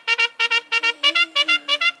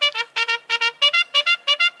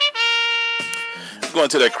 Going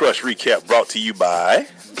to that Crush recap brought to you by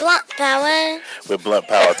Blunt Power. With Blunt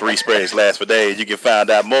Power, 3 sprays last for days. You can find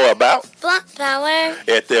out more about Blunt Power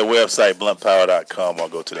at their website, bluntpower.com, or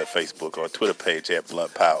go to their Facebook or Twitter page at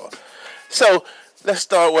Blunt Power. So let's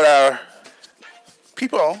start with our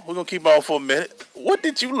people on. We're going to keep on for a minute. What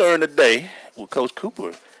did you learn today with Coach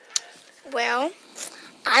Cooper? Well,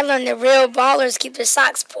 I learned that real ballers keep their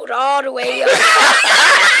socks pulled all the way up.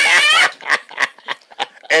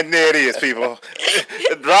 And there it is, people.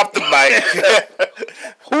 Drop the mic.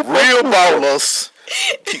 Real ballers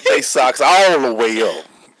keep their socks all the way up.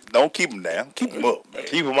 Don't keep them down. Keep them up, man.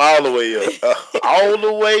 Keep them all the way up. All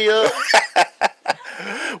the way up.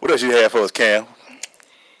 What else you have for us, Cam?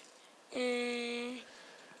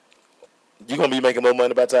 You gonna be making more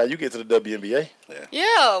money by the time you get to the WNBA.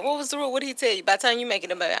 Yeah. What was the rule? What did he tell you? By the time you make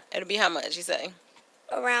it, it'll be how much? He say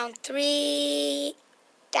Around 3,000.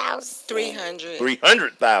 300.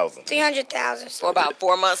 300,000. 300,000. For about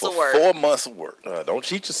 4 months of work. 4 months of work. Don't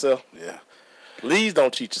cheat yourself. Yeah. Please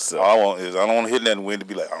don't cheat yourself. All I don't want to hit nothing Wendy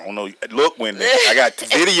be like, I don't know. Look, Wendy, I got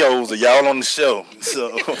videos of y'all on the show.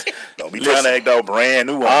 So don't be trying to act all brand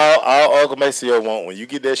new. All Uncle Maceo want, when you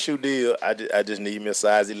get that shoe deal, I just need me a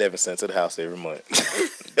size 11 sent to the house every month.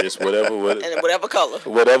 Just whatever. And whatever color.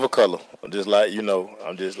 Whatever color. I'm just like,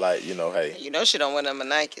 hey. You know she don't wear them a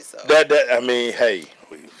Nike, so. Hey.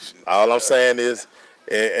 All I'm saying is,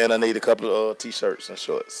 and I need a couple of T-shirts and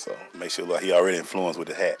shorts. So make sure like he already influenced with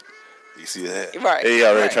the hat. You see the hat? Right. He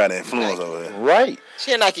already trying to influence over there. Right.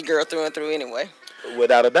 She a Nike girl through and through anyway.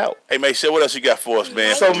 Without a doubt. Hey, make sure what else you got for us,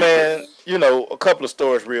 man? So, man, a couple of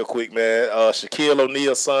stories real quick, man. Shaquille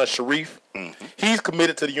O'Neal's son, Sharif, he's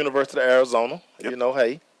committed to the University of Arizona. Yep.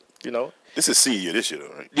 This is senior this year,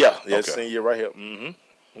 though, right? Yeah, okay. Senior year right here.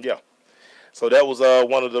 Yeah. So that was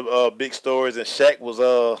one of the big stories, and Shaq was,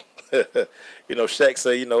 Shaq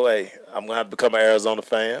say, hey, I'm going to have to become an Arizona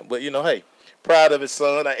fan. But, hey, proud of his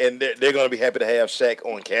son, and they're going to be happy to have Shaq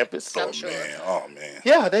on campus. I'm sure. Oh, man.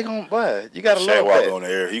 Yeah, they're going to buy. You got to love Shaq walk that. on the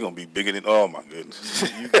air, he going to be bigger than, oh, my goodness.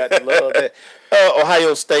 You got to love that.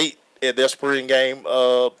 Ohio State, at their spring game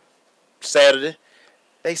Saturday,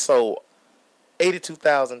 they sold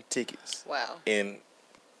 82,000 tickets. Wow. And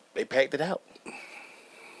they packed it out.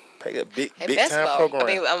 Packed a big basketball, time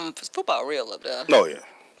program. I mean, football real up there. Oh, yeah.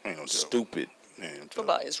 Ain't no Stupid. Man,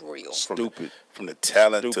 football is real. Stupid. From the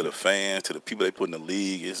talent to the fans to the people they put in the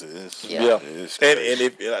league, it's and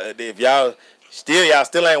if y'all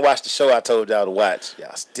still ain't watched the show I told y'all to watch,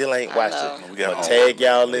 y'all still ain't watched it. We got tag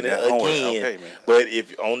y'all in it again. Okay, but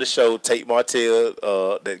if on the show, Tate Martell,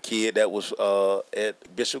 that kid that was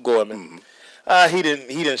at Bishop Gorman, he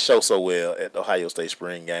didn't show so well at the Ohio State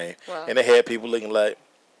spring game, and they had people looking like,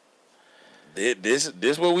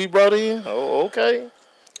 this what we brought in? Oh, okay.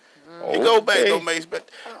 You go back though, Mace, but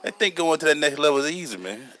I think going to that next level is easy,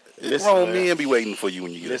 man. Grown men be waiting for you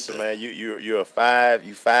when you get Listen, there. man, you're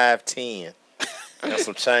 5'10", and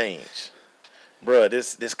some change, bro.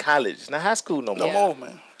 This college, it's not high school no more. No more,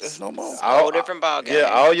 man. There's no more. It's a whole different ball game. Yeah,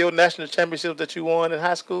 all your national championships that you won in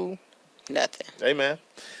high school, nothing. Hey, man.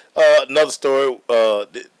 Another story.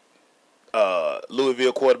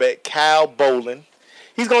 Louisville quarterback Kyle Bolin,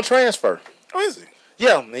 he's gonna transfer. Oh, is he?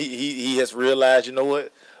 Yeah, he has realized. You know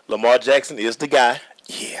what? Lamar Jackson is the guy.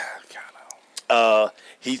 Yeah, kind of.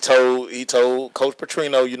 He told Coach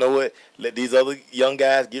Petrino, you know what? Let these other young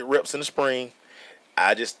guys get reps in the spring.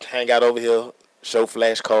 I just hang out over here, show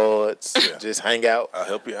flashcards, just hang out. I'll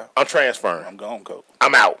help you out. I'm transferring. I'm gone, Coach.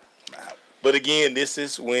 I'm out. But again, this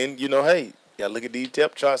is when, hey, You gotta look at these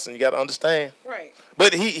depth charts and you gotta understand. Right.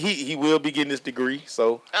 But he will be getting his degree,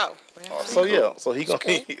 so Oh. so yeah, so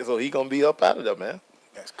he gonna be up out of there, man.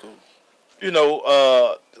 That's cool. You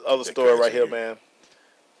know, other story right here, man.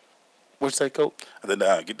 What'd you say, Coach? I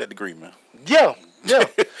said, get that degree, man. Yeah.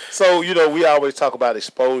 So you know, we always talk about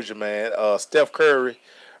exposure, man. Steph Curry,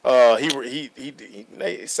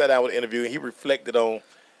 they sat down with an interview and he reflected on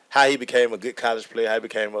how he became a good college player, how he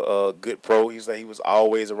became a good pro. He said he was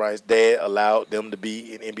always around. His dad allowed them to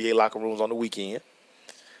be in NBA locker rooms on the weekend.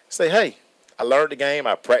 Say, hey, I learned the game.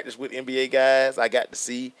 I practiced with NBA guys. I got to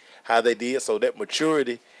see how they did. So that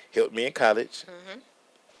maturity helped me in college.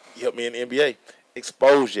 Helped me in the NBA.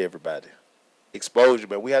 Exposure, everybody. Exposure,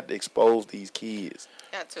 man. We have to expose these kids.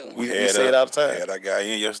 Got to. We say it all the time. Had that guy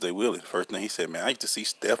in yesterday, Willie. First thing he said, man, I used to see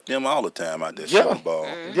Steph them all the time out there shooting the ball.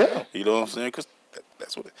 Yeah. You know what I'm saying? Because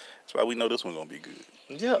that's why we know this one's going to be good.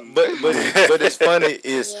 Yeah, but it's funny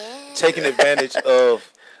is taking advantage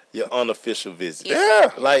of your unofficial visit.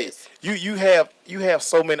 Yeah. Like you have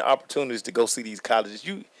so many opportunities to go see these colleges.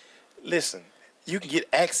 You listen, you can get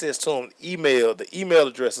access to them. The email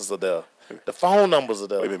addresses are there. The phone numbers are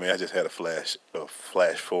there. Wait a minute, man. I just had a flash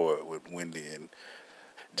forward with Wendy and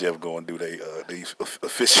Jeff going to do these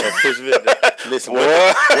official. Listen, when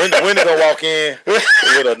they gonna walk in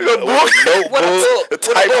with a notebook,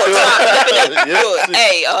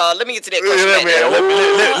 Hey, let me get to that question.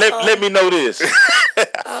 Let me know this.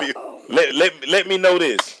 Let me know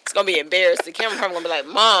this. It's gonna be embarrassed. The camera probably gonna be like,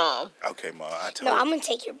 "Mom." Okay, Mom. No, I'm gonna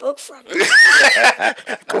take your book from you.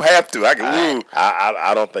 Gonna have to.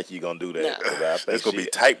 I don't think you're gonna do that. No. I think it's gonna be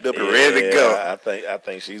typed up and ready to go. I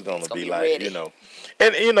think she's gonna be like, ready. you know,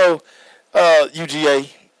 and you know, UGA.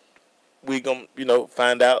 We gonna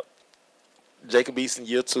find out Jacob Eason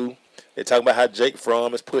year 2. They talking about how Jake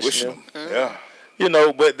Fromm is pushing him. Yeah. You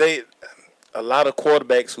know, but a lot of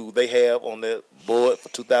quarterbacks who they have on their board for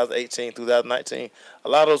 2018, 2019, a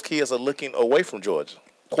lot of those kids are looking away from Georgia,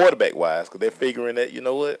 quarterback-wise, because they're figuring that, you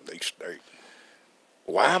know what? They straight.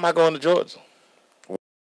 Why am I going to Georgia?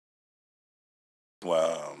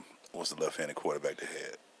 Well, what's the left-handed quarterback they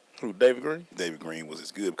had? Who, David Green? David Green was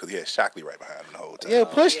as good because he had Shockley right behind him the whole time. Yeah,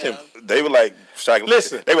 pushed him. They were like, Shockley.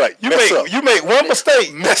 Listen, they were like, you make one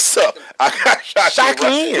mistake, mess up. I got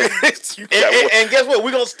Shockley in. and guess what?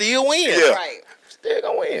 We're going to still win. Yeah. Right. Still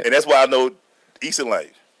going to win. And that's why I know Easton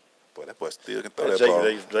like, boy, that boy still can throw that ball.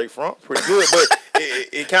 Jake Fromm, pretty good. But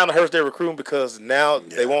it kind of hurts their recruiting because now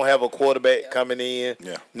they won't have a quarterback coming in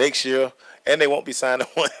next year, and they won't be signing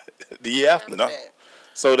one the year after. No.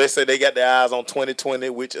 So they say they got their eyes on 2020,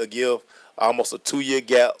 which will give almost a 2-year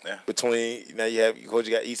gap between. Now you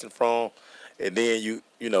got Easton Fromm, and then you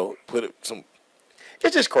know put some.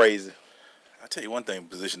 It's just crazy. I tell you one thing,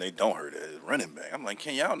 position they don't hurt is running back. I'm like,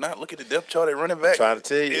 can y'all not look at the depth chart at running back? I'm trying to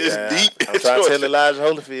tell you, it's man. deep. I'm trying to tell Elijah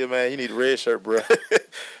Holyfield, man, you need a red shirt, bro.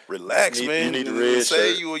 Relax, man. You need the red shirt.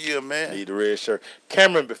 Save you a year, man. You need the red shirt.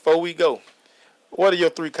 Cameron, before we go, what are your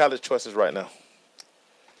 3 college choices right now?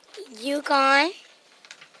 UConn,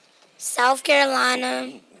 South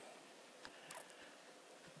Carolina,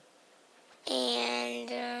 and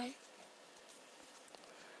do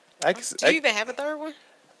you even have a third one?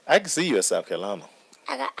 I can see you at South Carolina.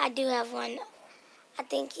 I do have one. I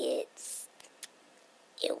think it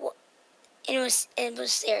was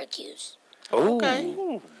Syracuse. Oh, Okay.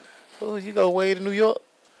 Oh, you go way to New York?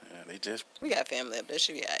 Yeah, we got family up there.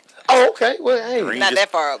 Should be all right. Oh, okay. Well, hey, not that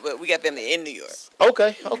far up, but we got family in New York.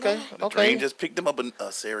 Okay. Green just picked them up in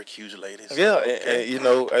Syracuse ladies. Yeah, and you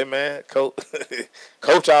know, hey man,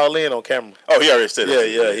 coach all in on camera. Oh, he already said that.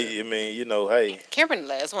 Yeah. I mean, you know, hey. Cameron, the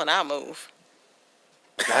last one, I'll move.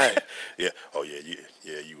 Yeah. Oh yeah.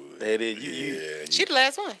 You would. That is She the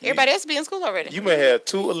last one. Everybody else be in school already. You may have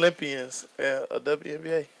 2 Olympians and a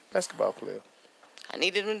WNBA basketball player. I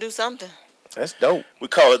needed them to do something. That's dope. We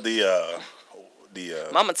call it the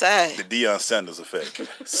Mama tired. The Deion Sanders effect.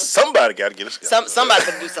 Somebody got to get a Somebody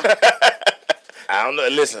got to do something. I don't know.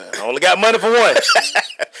 Listen, I only got money for one.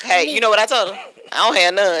 Hey, you know what I told him? I don't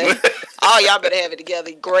have none. All y'all better have it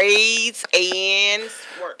together. Grades and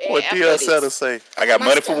work. What Deion Sanders say? I got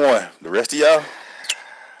money for one. The rest of y'all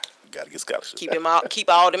got to get scholarships. Keep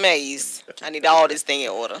all the A's. I need all this thing in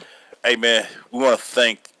order. Hey man, we want to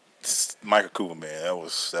thank Michael Cooper, man. That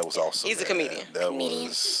was awesome. He's a comedian. That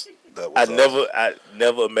was I awesome.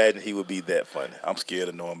 never imagined he would be that funny. I'm scared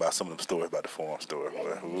of knowing about some of them stories about the forum story.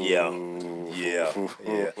 Yeah.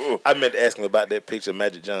 I meant to ask him about that picture of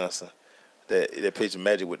Magic Johnson. That picture of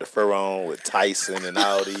Magic with the fur on, with Tyson and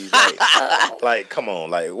all these. Like come on,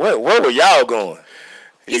 like where were y'all going?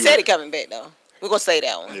 He said he coming back though. We're gonna say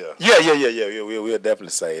that one. Yeah. We'll definitely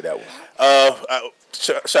say that one.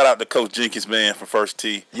 Shout out to Coach Jenkins, man, from First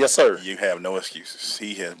Tee. Yes, sir. You have no excuses.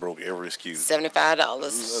 He has broke every excuse.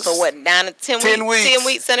 $75 for what? 9 to 10 10 weeks. weeks. 10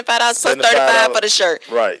 weeks. $75 plus $35 for the shirt.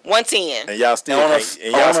 Right. 110 And y'all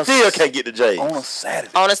still can't get the J's. on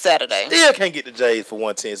a Saturday. Still can't get the J's for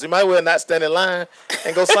 110. So you might well not stand in line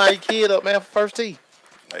and go sign your kid up, man, for First Tee.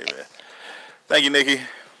 Hey, man. Thank you, Nikki.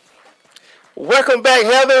 Welcome back,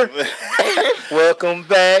 Heather. Welcome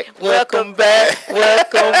back. Welcome back.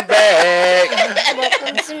 Welcome back.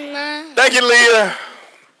 Welcome to my... Thank you, Leah.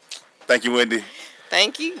 Thank you, Wendy.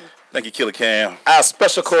 Thank you. Thank you, Killer Cam. Our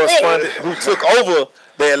special correspondent who took over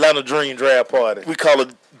the Atlanta Dream draft party. We call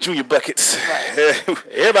her Junior Buckets. Right.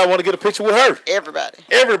 Everybody want to get a picture with her.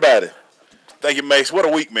 Everybody. Thank you, Mace. What a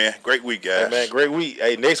week, man. Great week, guys. Hey, man, great week.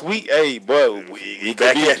 Hey, next week, hey, boy, it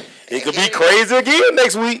could be crazy again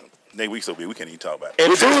next week. Next week, so big, we can't even talk about it.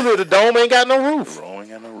 And truly, the dome ain't got no roof. The dome ain't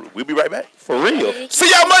got no roof. We'll be right back. For real. See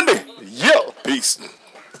y'all Monday. Yo. Peace.